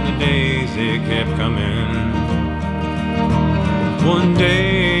next, and the days they kept coming. One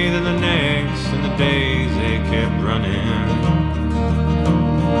day, then the next, and the days they kept running.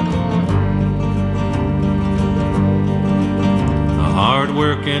 A hard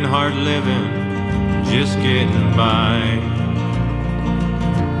working, hard living just getting by.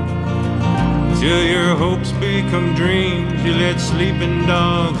 Till your hopes become dreams, you let sleeping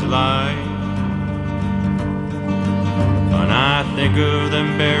dogs lie. And I think of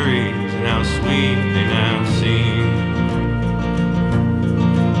them berries and how sweet they now seem.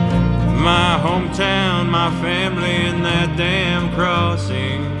 My hometown, my family, and that damn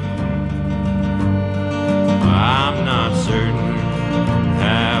crossing. I'm not certain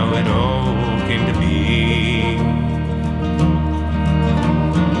how it all came to be.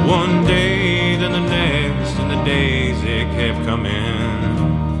 One day, then the next, and the days it kept coming.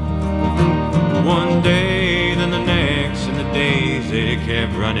 One day, then the next, and the days it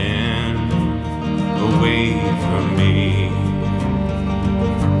kept running away from me.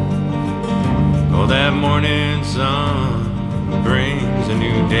 Oh, that morning sun brings a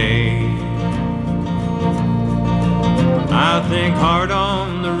new day. I think hard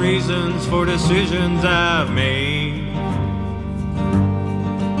on the reasons for decisions I've made,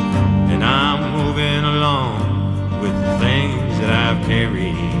 and I'm moving along with the things that I've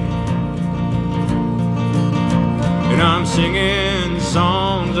carried. And I'm singing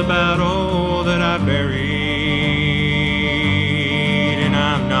songs about all that I buried, and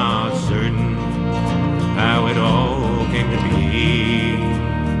I'm not certain how it all came to be.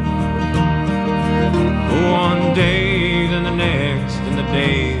 One day, then the next, and the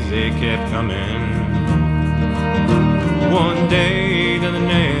days they kept coming. One day, then the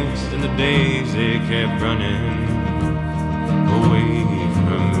next, and the days they kept running away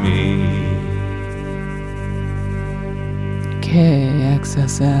from me.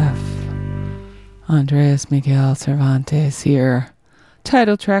 KXSF. Andrés Miguel Cervantes here.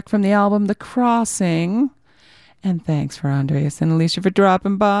 Title track from the album The Crossing. And thanks for Andres and Alicia for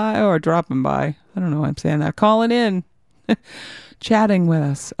dropping by. I don't know why I'm saying that. Calling in. Chatting with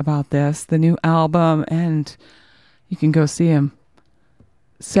us about this, the new album. And you can go see him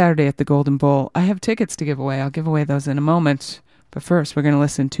Saturday at the Golden Bowl. I have tickets to give away. I'll give away those in a moment. But first, we're going to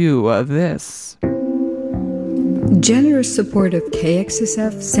listen to this. Generous support of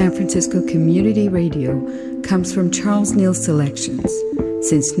KXSF San Francisco Community Radio comes from Charles Neal Selections.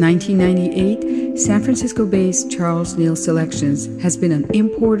 Since 1998, San Francisco-based Charles Neal Selections has been an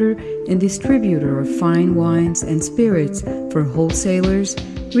importer and distributor of fine wines and spirits for wholesalers,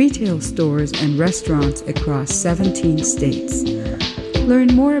 retail stores, and restaurants across 17 states.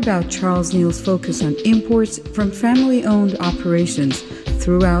 Learn more about Charles Neal's focus on imports from family-owned operations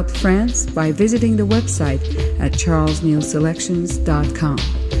throughout France by visiting the website at charlesnealselections.com.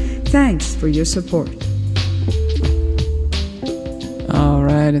 Thanks for your support. All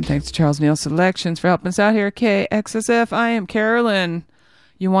right, and thanks to Charles Neal Selections for helping us out here at KXSF. I am Carolyn.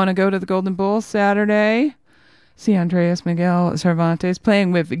 You want to go to the Golden Bowl Saturday? See Andrés Miguel Cervantes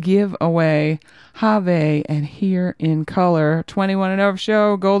playing with Giveaway, Have, and Here in Color. 21 and over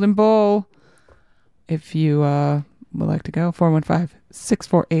show, Golden Bowl. If you would like to go,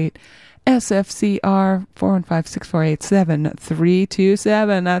 415-648-SFCR,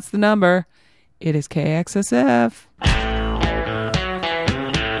 415-648-7327. That's the number. It is KXSF.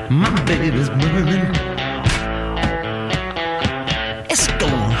 My baby's burning. It's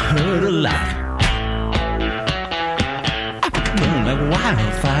gonna hurt a lot. I burn like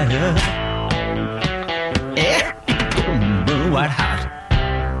wildfire. Yeah, it's gonna burn white hot.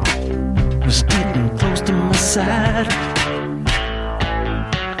 It's getting close to my side.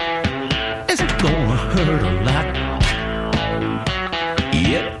 It's gonna hurt a lot.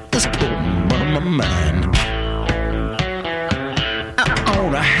 Yep, it's gonna burn my mind.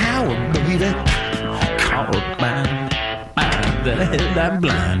 On a Howard, baby, caught by the headlight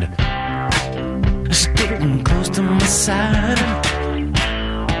blind. It's getting close to my side,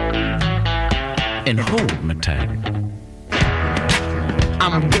 and hold me tight.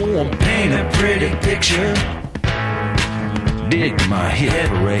 I'm gonna paint a pretty picture. Dig my hit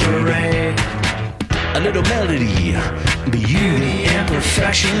parade. A little melody, beauty and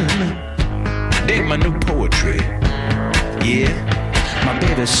perfection. Dig my new poetry. Yeah. My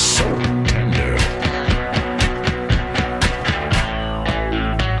baby's so tender.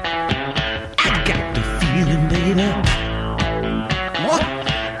 I got the feeling, baby. What? I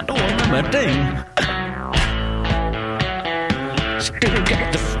don't remember a thing. Still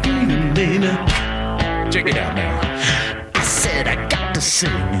got the feeling, baby. Check it out now. I said I got to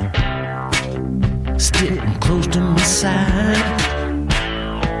sing. It's getting close to my side.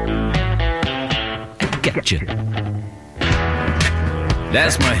 I got you.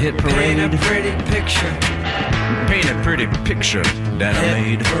 That's my hit parade. Paint a pretty picture. Paint a pretty picture that I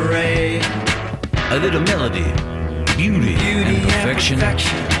made. Parade. A little melody, beauty and perfection.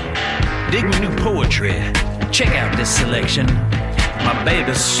 Dig me new poetry. Check out this selection. My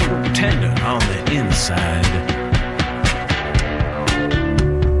baby's so tender on the inside.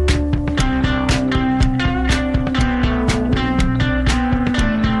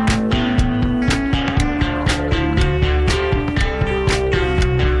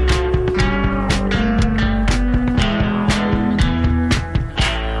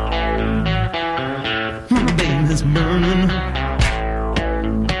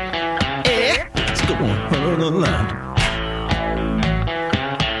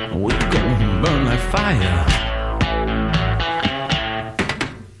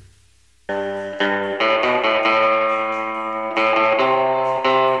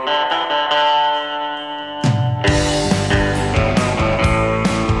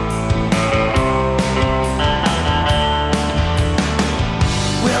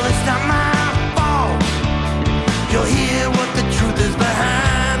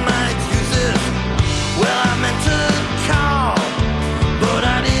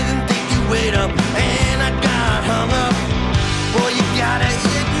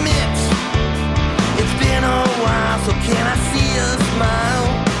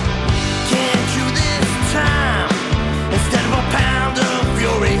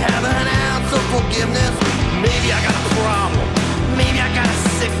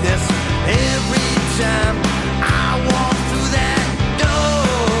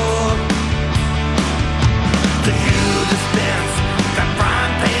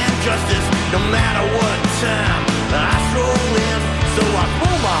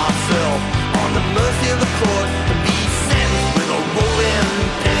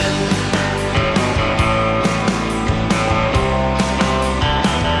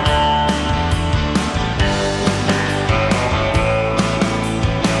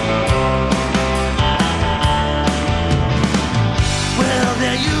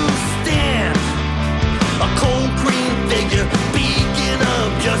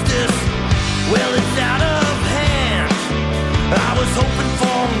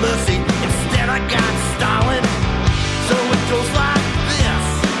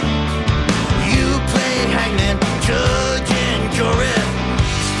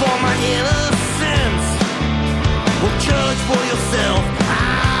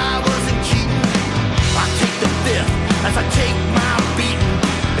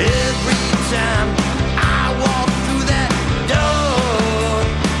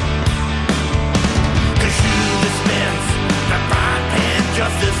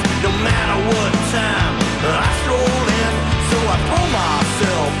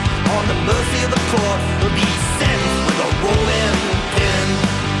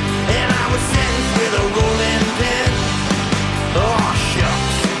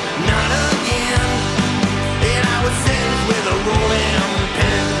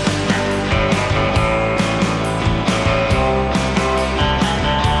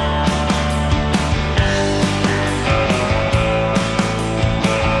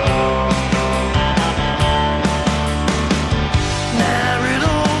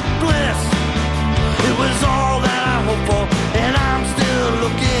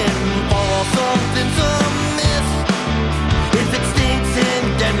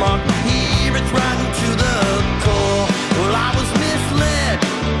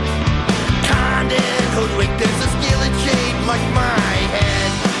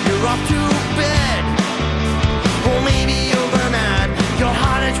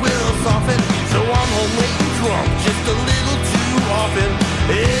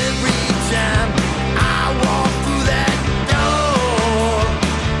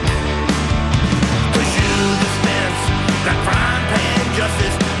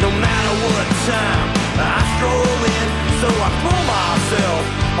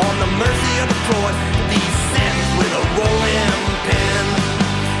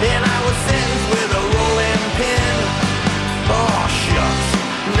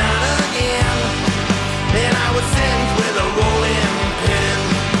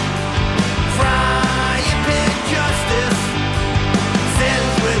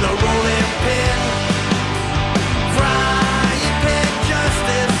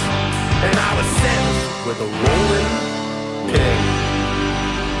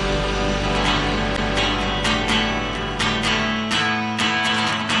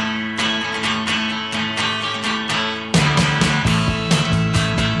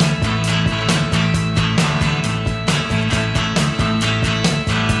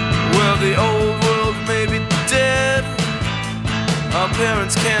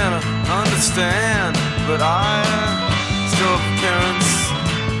 parents can't understand, but I still have parents,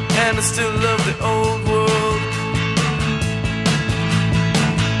 and I still love the old world.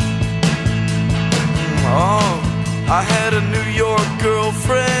 I had a New York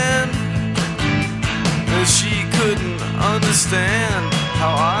girlfriend, and she couldn't understand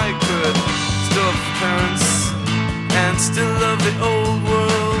how I could still have parents and still love the old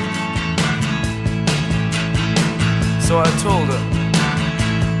world. So I told her,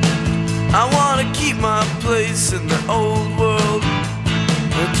 I wanna keep my place in the old world,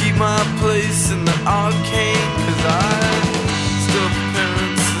 or keep my place in the arcane, 'cause I still have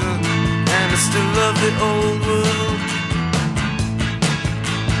parents and I still love the old world.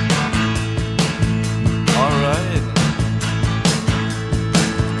 Alright,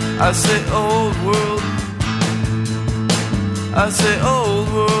 I say old world, I say old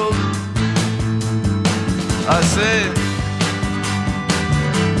world, I say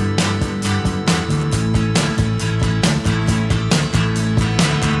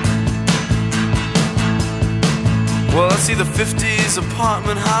well, I see the 50s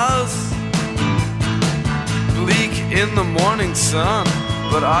apartment house, bleak in the morning sun,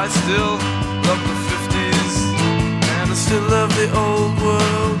 but I still love the 50s, and I still love the old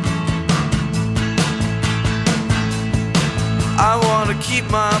world. I wanna keep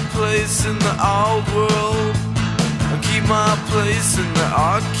my place in the old world, and keep my place in the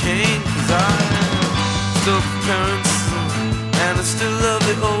arcane, 'cause I still have parents, and I still love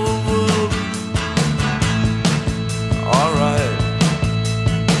the old world. Alright.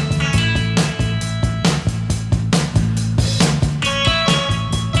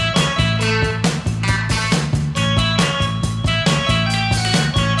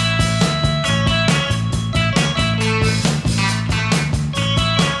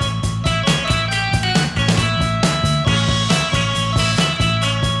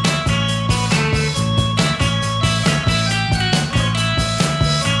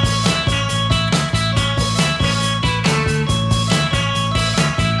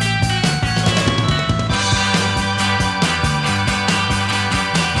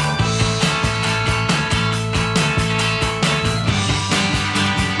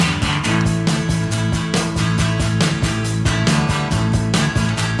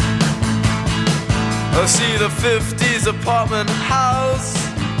 I see the 50s apartment house,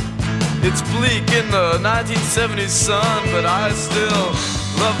 it's bleak in the 1970s sun, but I still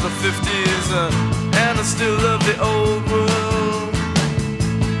love the 50s, and I still love the old world.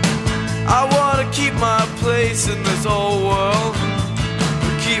 I wanna keep my place in this old world,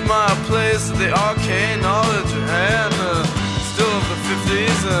 keep my place in the arcane knowledge, and still love the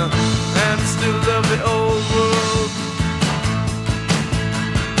 50s, and still love the old world.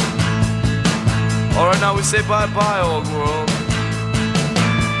 Alright, now we say bye-bye, old world.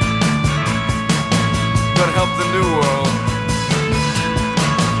 Gotta help the new world.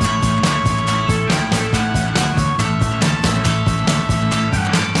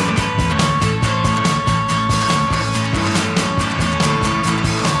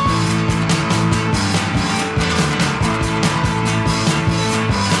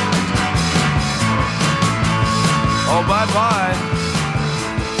 Oh, bye-bye.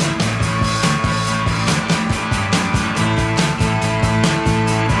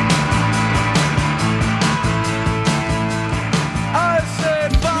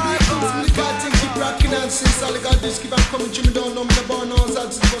 Since all the girls just keep on coming to me down, me no born no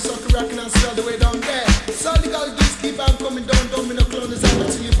sad, so I can rockin' and see all the way down there. So all the girls just keep on coming down, me no clown is out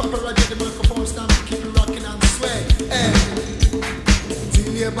until you pop a right at the microphone stand, keep it rockin' and sway. Hey,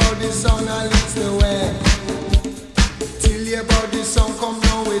 tell you about this song, I leads the way. Tell you about this song, come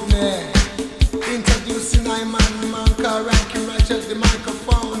down with me. Introducing I man, car ranking right at the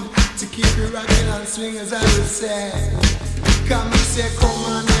microphone to keep it rockin' and swing, as I would say. Come and say, come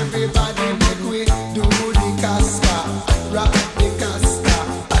on everybody, make we do the Castro, rock the Castro,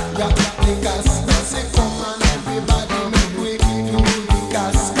 rock the Castro. Say, come on everybody, make we do the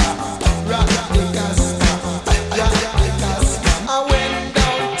Castro, rock the Castro, rock the Castro. I went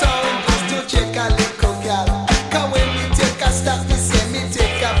downtown just to check a little gal, 'cause when me take a stop, me say me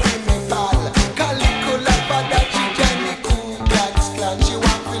take a free me pal. 'Cause little lava that she can me cool glads clan, she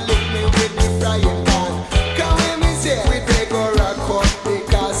want to lick me with the frying pan. 'Cause when me say we take go rock up the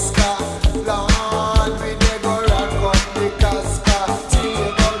Castro, Lord, we dey go rock up the Castro. Till you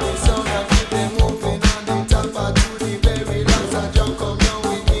go the song and keep them moving on the top of to the very last. I jump come down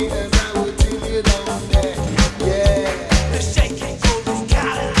with me as I will till you down there. Yeah, the shaking goes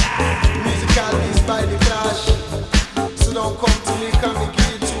musical is by the flash, so don't come to me 'cause me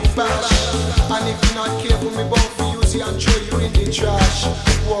give you too fast. And if you're not careful, me bound for use you and throw you in the trash.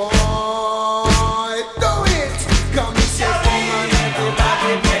 Why do it? Come and say, come on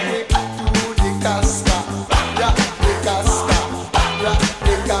everybody, make we do the Castro, rock the Castro, rock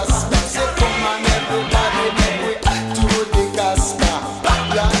the Castro. Say, come on everybody, make we do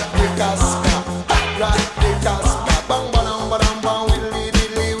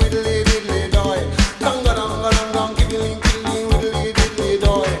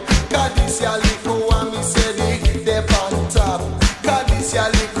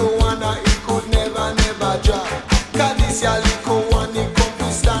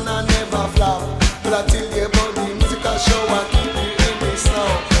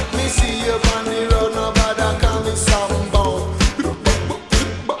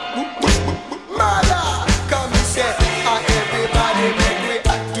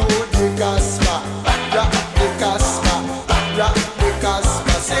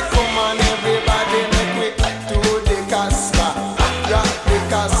Casper. Say come on everybody, make we do the Casper. Rock the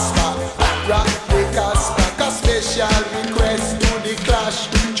Casper, rock the Casper. A special request to the Clash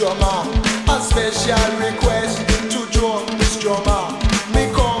drummer. A special request to drum this drummer. Me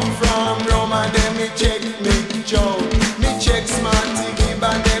come from Rome and then me check me Joe. Me check Smarty Gibb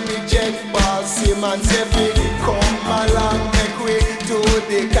and then me check Paul Simmons. Say come along, make we do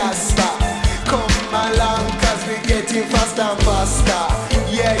the Casper. Come along, cause we getting faster and faster.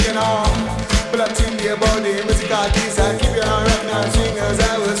 Yeah, you know, but I tell you about the musical keys. I keep you on rock and swing as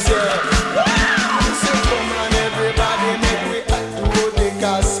I will say. So come on everybody, make we do the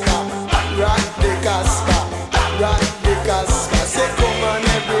Casper. Rock the Casper, rock the Casper. Say come on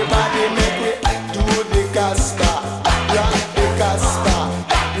everybody, make we do the Casper. Rock the Casper,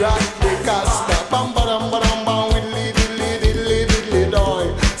 rock the Casper. Bam bam bam bam, widdly diddly diddly diddly doy.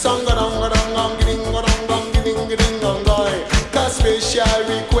 Song ga dong giding ga dong giding dong doy. Cause special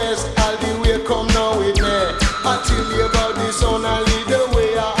request all the way come now with me. I tell you about the sound and lead the way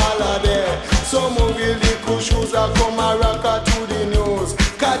I holla there. So move your little shoes and come a rock to the news.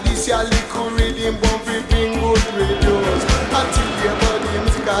 Cause this your little rhythm bump flipping good radios. I tell you about the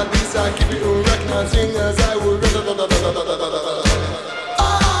musical this I keep it on rock and sing as I will.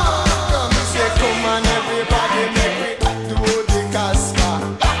 Come on everybody, make we do the Casper.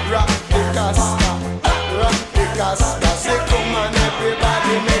 Rock the Casper, rock the Casper. Say come on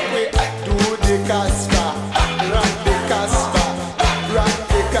everybody, make we do the Casper. Rock the Casper, rock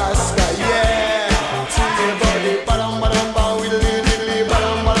the Casper. Yeah, to the body, badam badam ba, widdly diddly,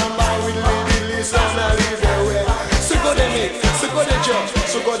 badam badam ba, widdly diddly. Sound a little way. So go the mix, so go the jump,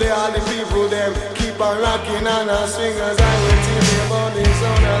 so go the all the people them keep on rocking and a swing as I will tell you about the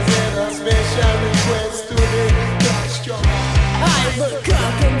sound as a special request to the Clash drummer. I look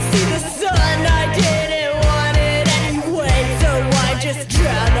up and see the sun. I didn't want it anyway, so I just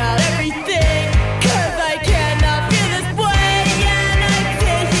drown out everything. Cause I cannot feel this way, and I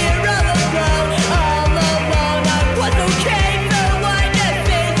sit here all alone. I was okay, so I just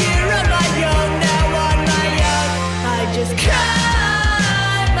sit here on my own. Now on my own, I just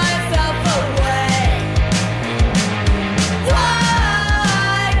cry myself away.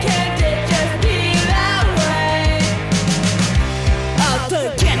 Why can't it just be that way? Up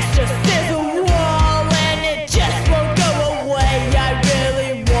against us there's a wall and it just won't go away. I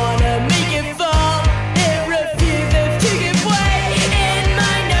really wanna make it fall. It refuses to give way. In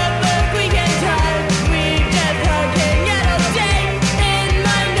my notebook we can type. We just hugging out all day. In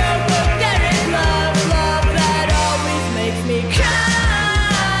my notebook there is love, love that always makes me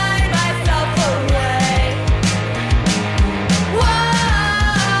cry myself away.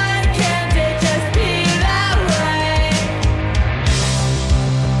 Why can't it just be that way?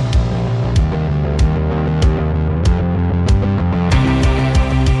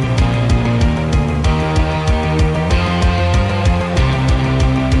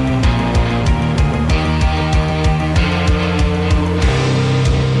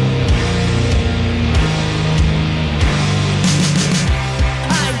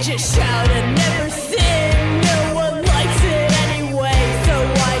 I just shout and never sing. No one likes it anyway, so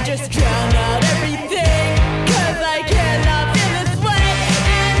I just drown out everything. Cause I cannot feel this way,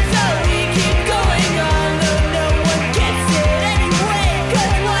 and so we keep going on, though no one gets it anyway.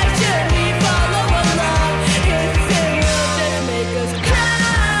 Cause why should we follow along if it will just make us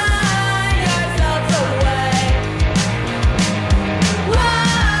cry ourselves away?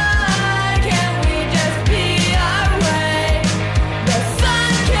 Why can't we just be our way? The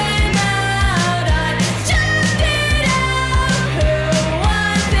sun came out, I jumped it out. Who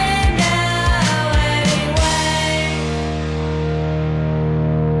wants it now anyway?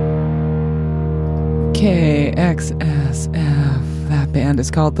 KXSF. That band is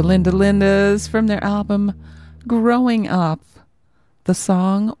called the Linda Lindas from their album Growing Up. The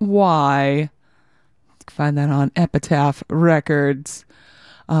song Why. You can find that on Epitaph Records.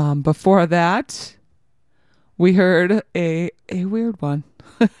 Before that, we heard a weird one.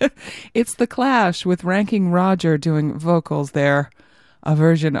 It's The Clash with Ranking Roger doing vocals there. A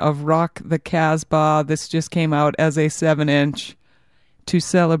version of Rock the Casbah. This just came out as a 7-inch to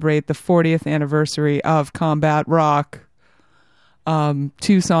celebrate the 40th anniversary of Combat Rock.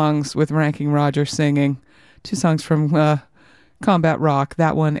 2 songs with Ranking Roger singing. 2 songs from Combat Rock,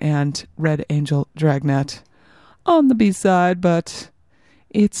 that one, and Red Angel Dragnet on the B-side, but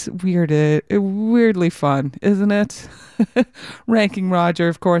it's weirdly fun, isn't it? Ranking Roger,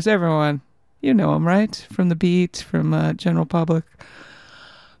 of course, everyone, you know him, right? From The Beat, from General Public.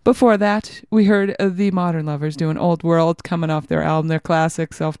 Before that, we heard the Modern Lovers doing Old World, coming off their album, their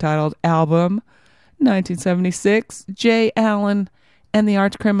classic self-titled album, 1976. Jay Allen and the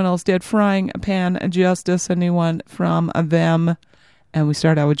Arch Criminals did Frying Pan Justice, a new one from them. And we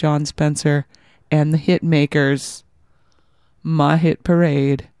start out with Jon Spencer and the HITmakers, My Hit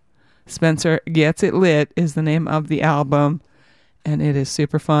Parade. Spencer Gets It Lit is the name of the album, and it is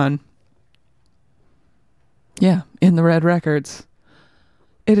super fun. Yeah, in the Red Records.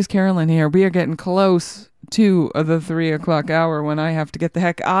 It is Carolyn here. We are getting close to the 3 o'clock hour when I have to get the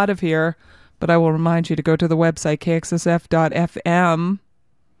heck out of here, but I will remind you to go to the website KXSF.FM.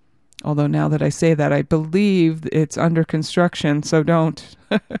 Although now that I say that, I believe it's under construction, so don't.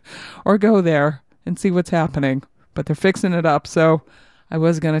 Or go there and see what's happening. But they're fixing it up, so I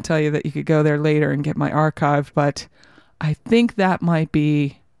was going to tell you that you could go there later and get my archive, but I think that might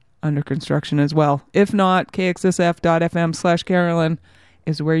be under construction as well. If not, KXSF.FM/Carolyn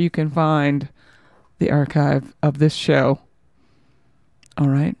is where you can find the archive of this show. All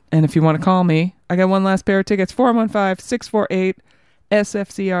right. And if you want to call me, I got one last pair of tickets.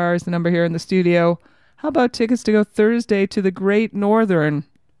 415-648-SFCR is the number here in the studio. How about tickets to go Thursday to the Great Northern?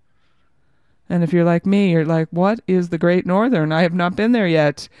 And if you're like me, you're like, what is the Great Northern? I have not been there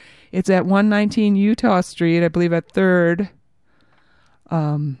yet. It's at 119 Utah Street, I believe at 3rd.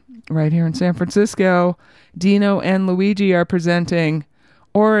 Right here in San Francisco. Dino and Luigi are presenting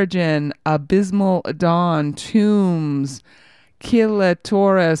Origin, Abysmal Dawn, Tombs,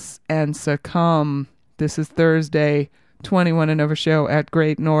 Kilatoris, and Succumb. This is Thursday, 21 and over show at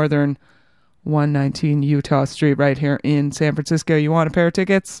Great Northern, 119 Utah Street, right here in San Francisco. You want a pair of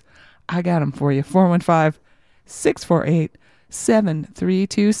tickets? I got them for you.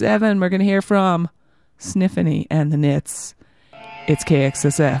 415-648-7327. We're going to hear from Sniffany and the Nits. It's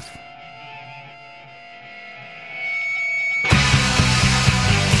KXSF.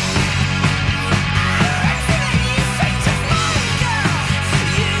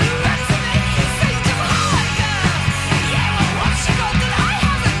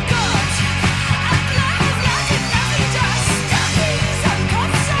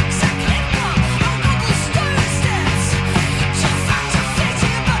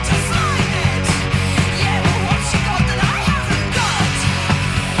 Yeah, well, what you got that I haven't got?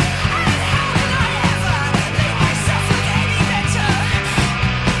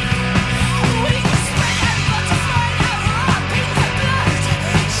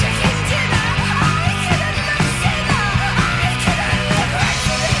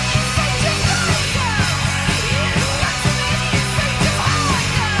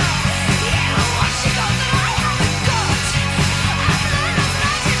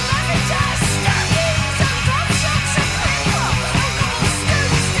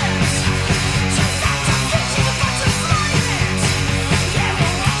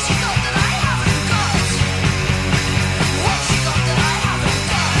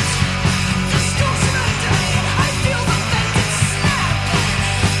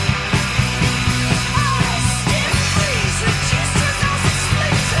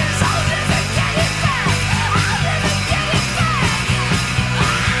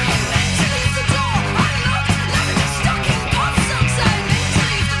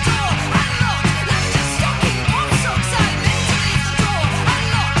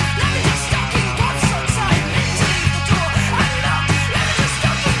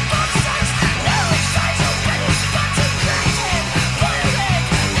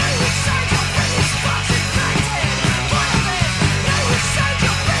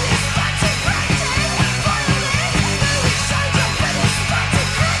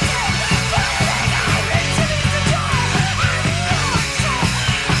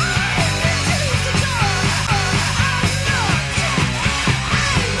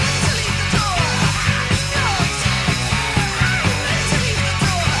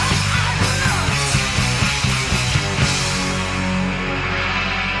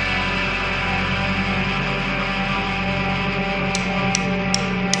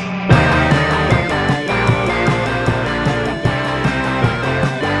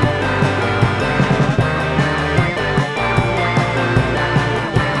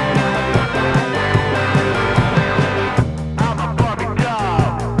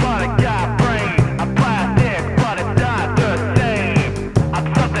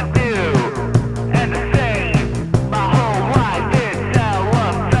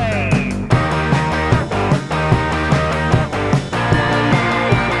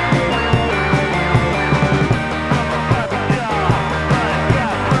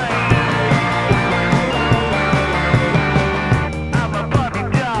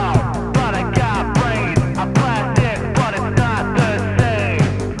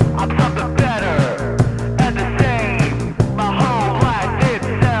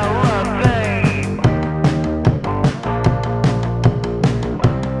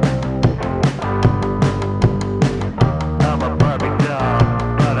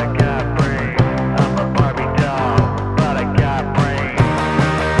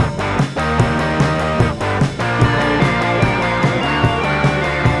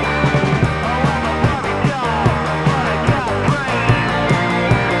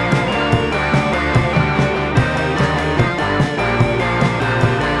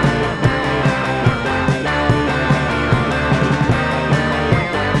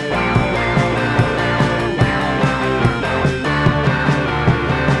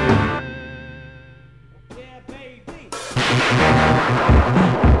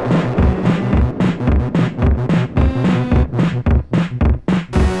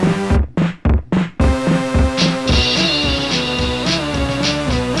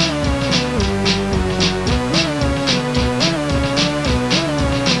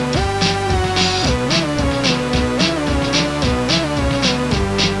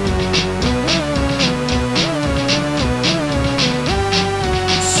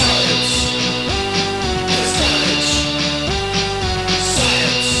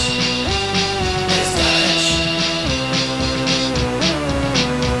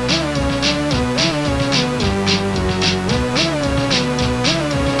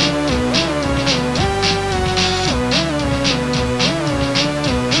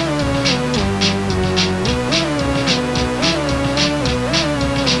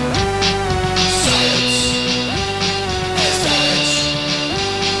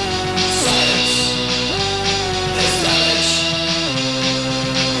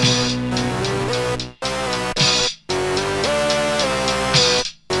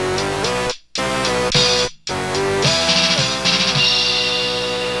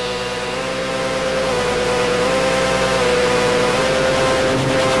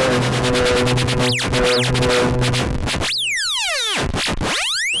 Yeah.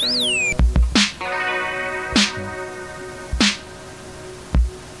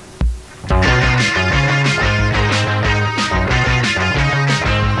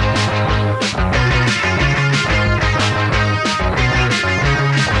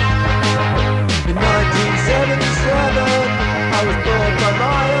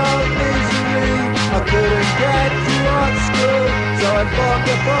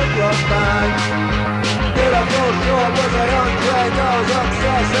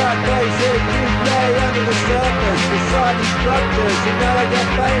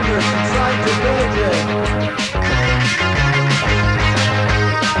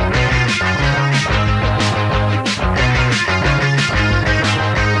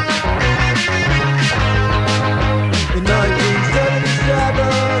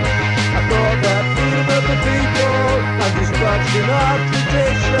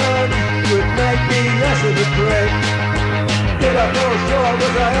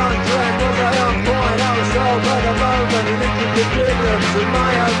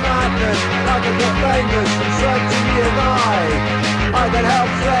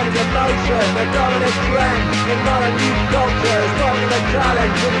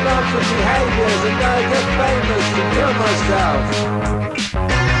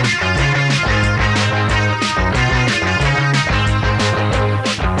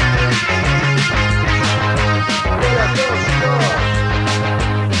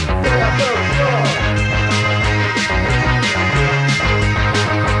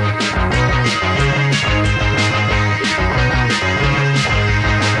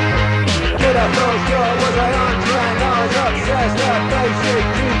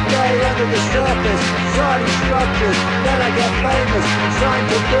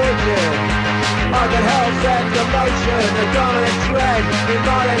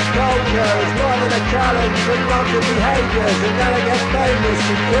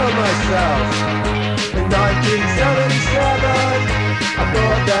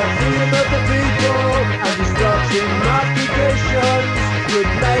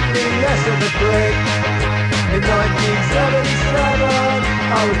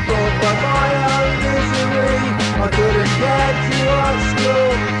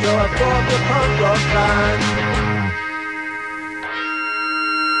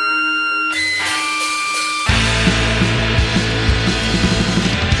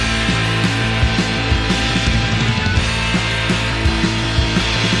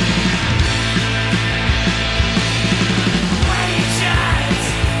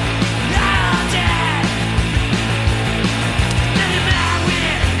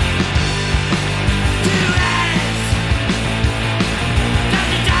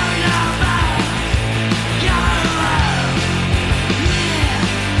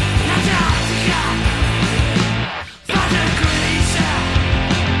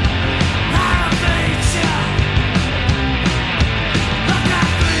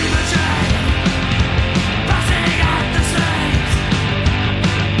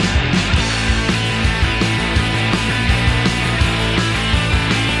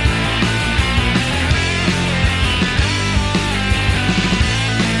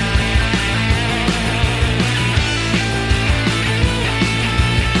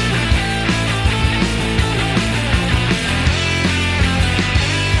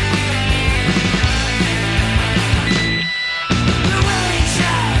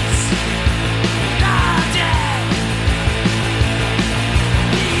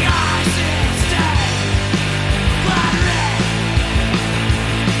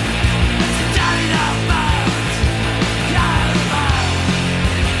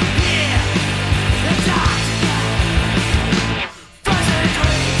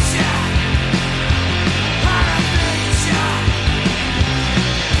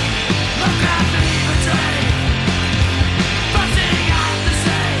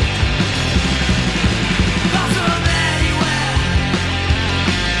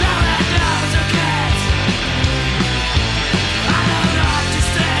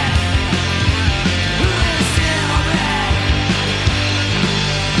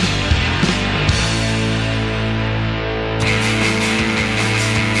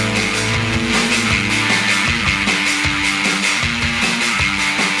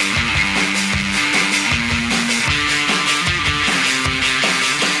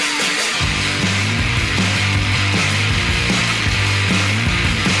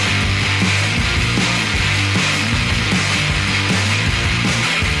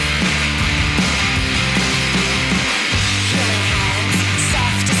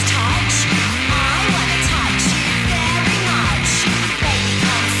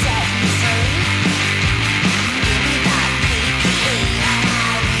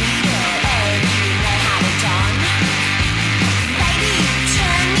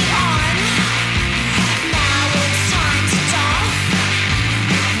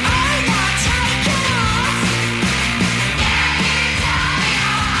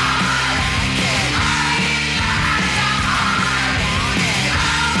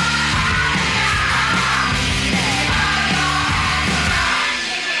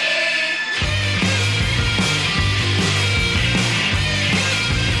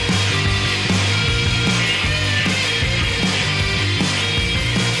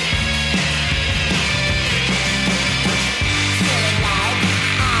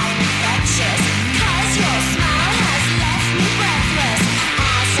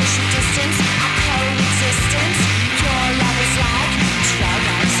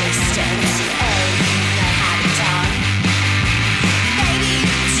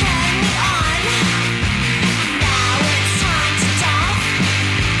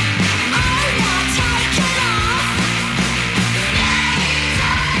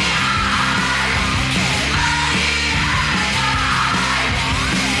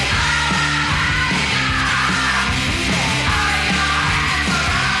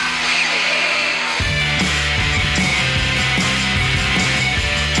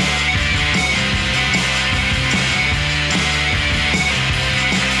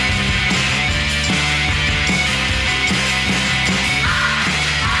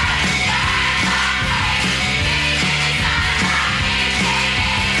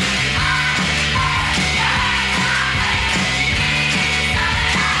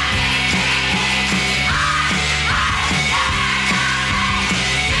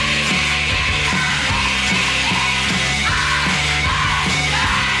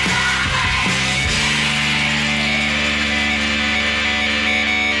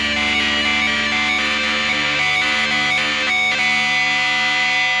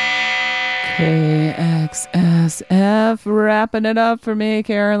 KXSF, wrapping it up for me,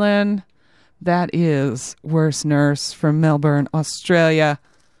 Carolyn. That is Würst Nürse from Melbourne, Australia.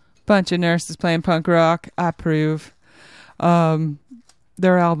 Bunch of nurses playing punk rock. I approve. Their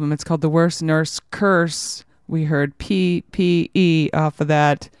album, it's called The Würst Nürse Curse. We heard PPE off of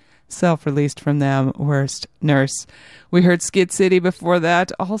that. Self-released from them, Würst Nürse. We heard Skid City before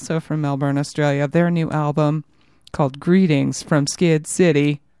that, also from Melbourne, Australia. Their new album called Greetings from Skid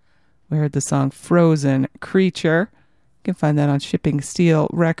City. We heard the song Frozen Creature. You can find that on Shipping Steel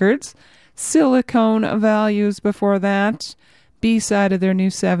Records. Silicone Values before that. B-side of their new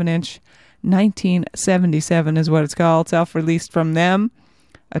 7-inch. 1977 is what it's called. Self-released from them.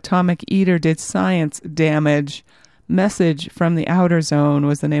 Atomic Eater did Science Damage. Message from the Outer Zone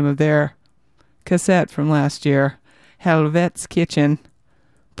was the name of their cassette from last year. Helvet's Kitchen.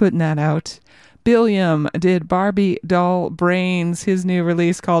 Putting that out. Billiam did Barbie Doll Brains, his new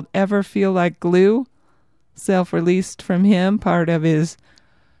release called Ever Feel Like Glue. Self-released from him, part of his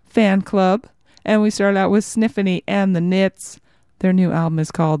fan club. And we start out with Sniffany and the Nits. Their new album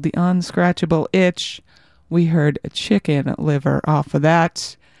is called The Unscratchable Itch. We heard Chicken Liver off of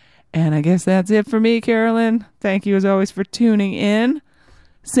that. And I guess that's it for me, Carolyn. Thank you as always for tuning in.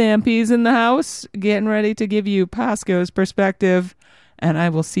 Sam P's in the house, getting ready to give you Pasco's perspective. And I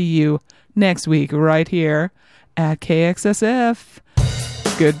will see you next week right here at KXSF.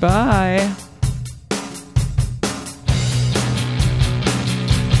 Goodbye.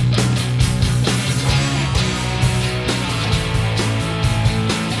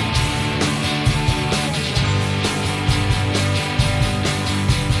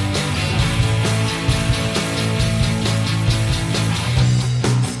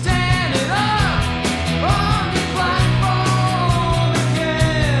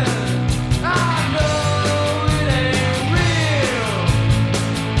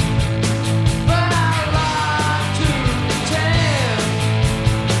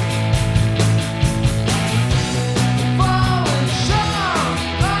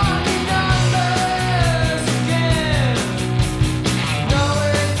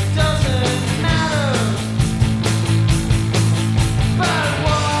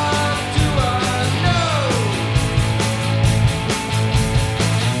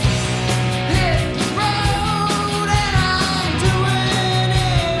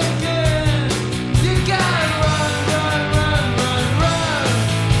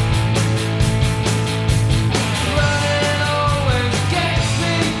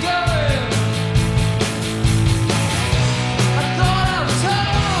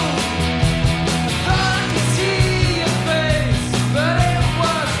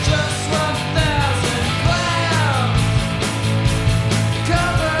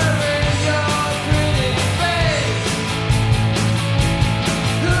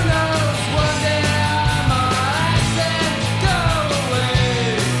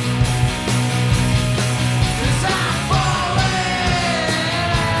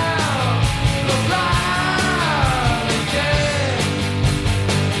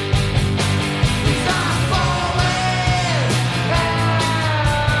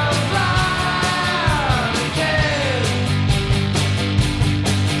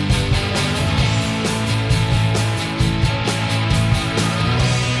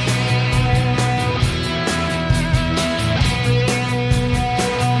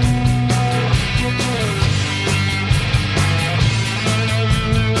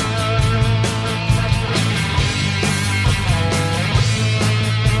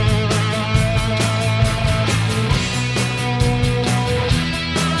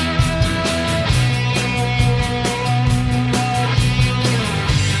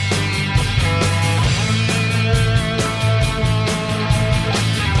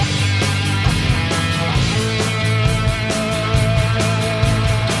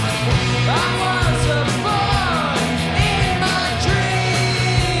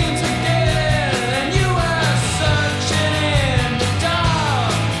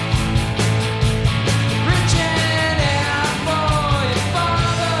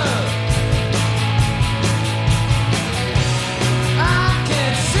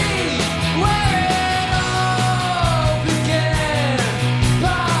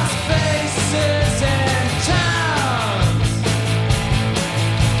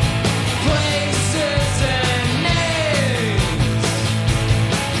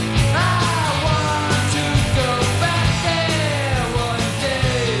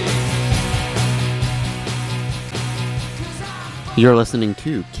 You're listening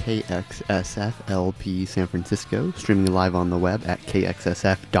to KXSF LP San Francisco, streaming live on the web at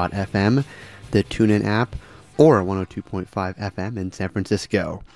kxsf.fm, the TuneIn app, or 102.5 FM in San Francisco.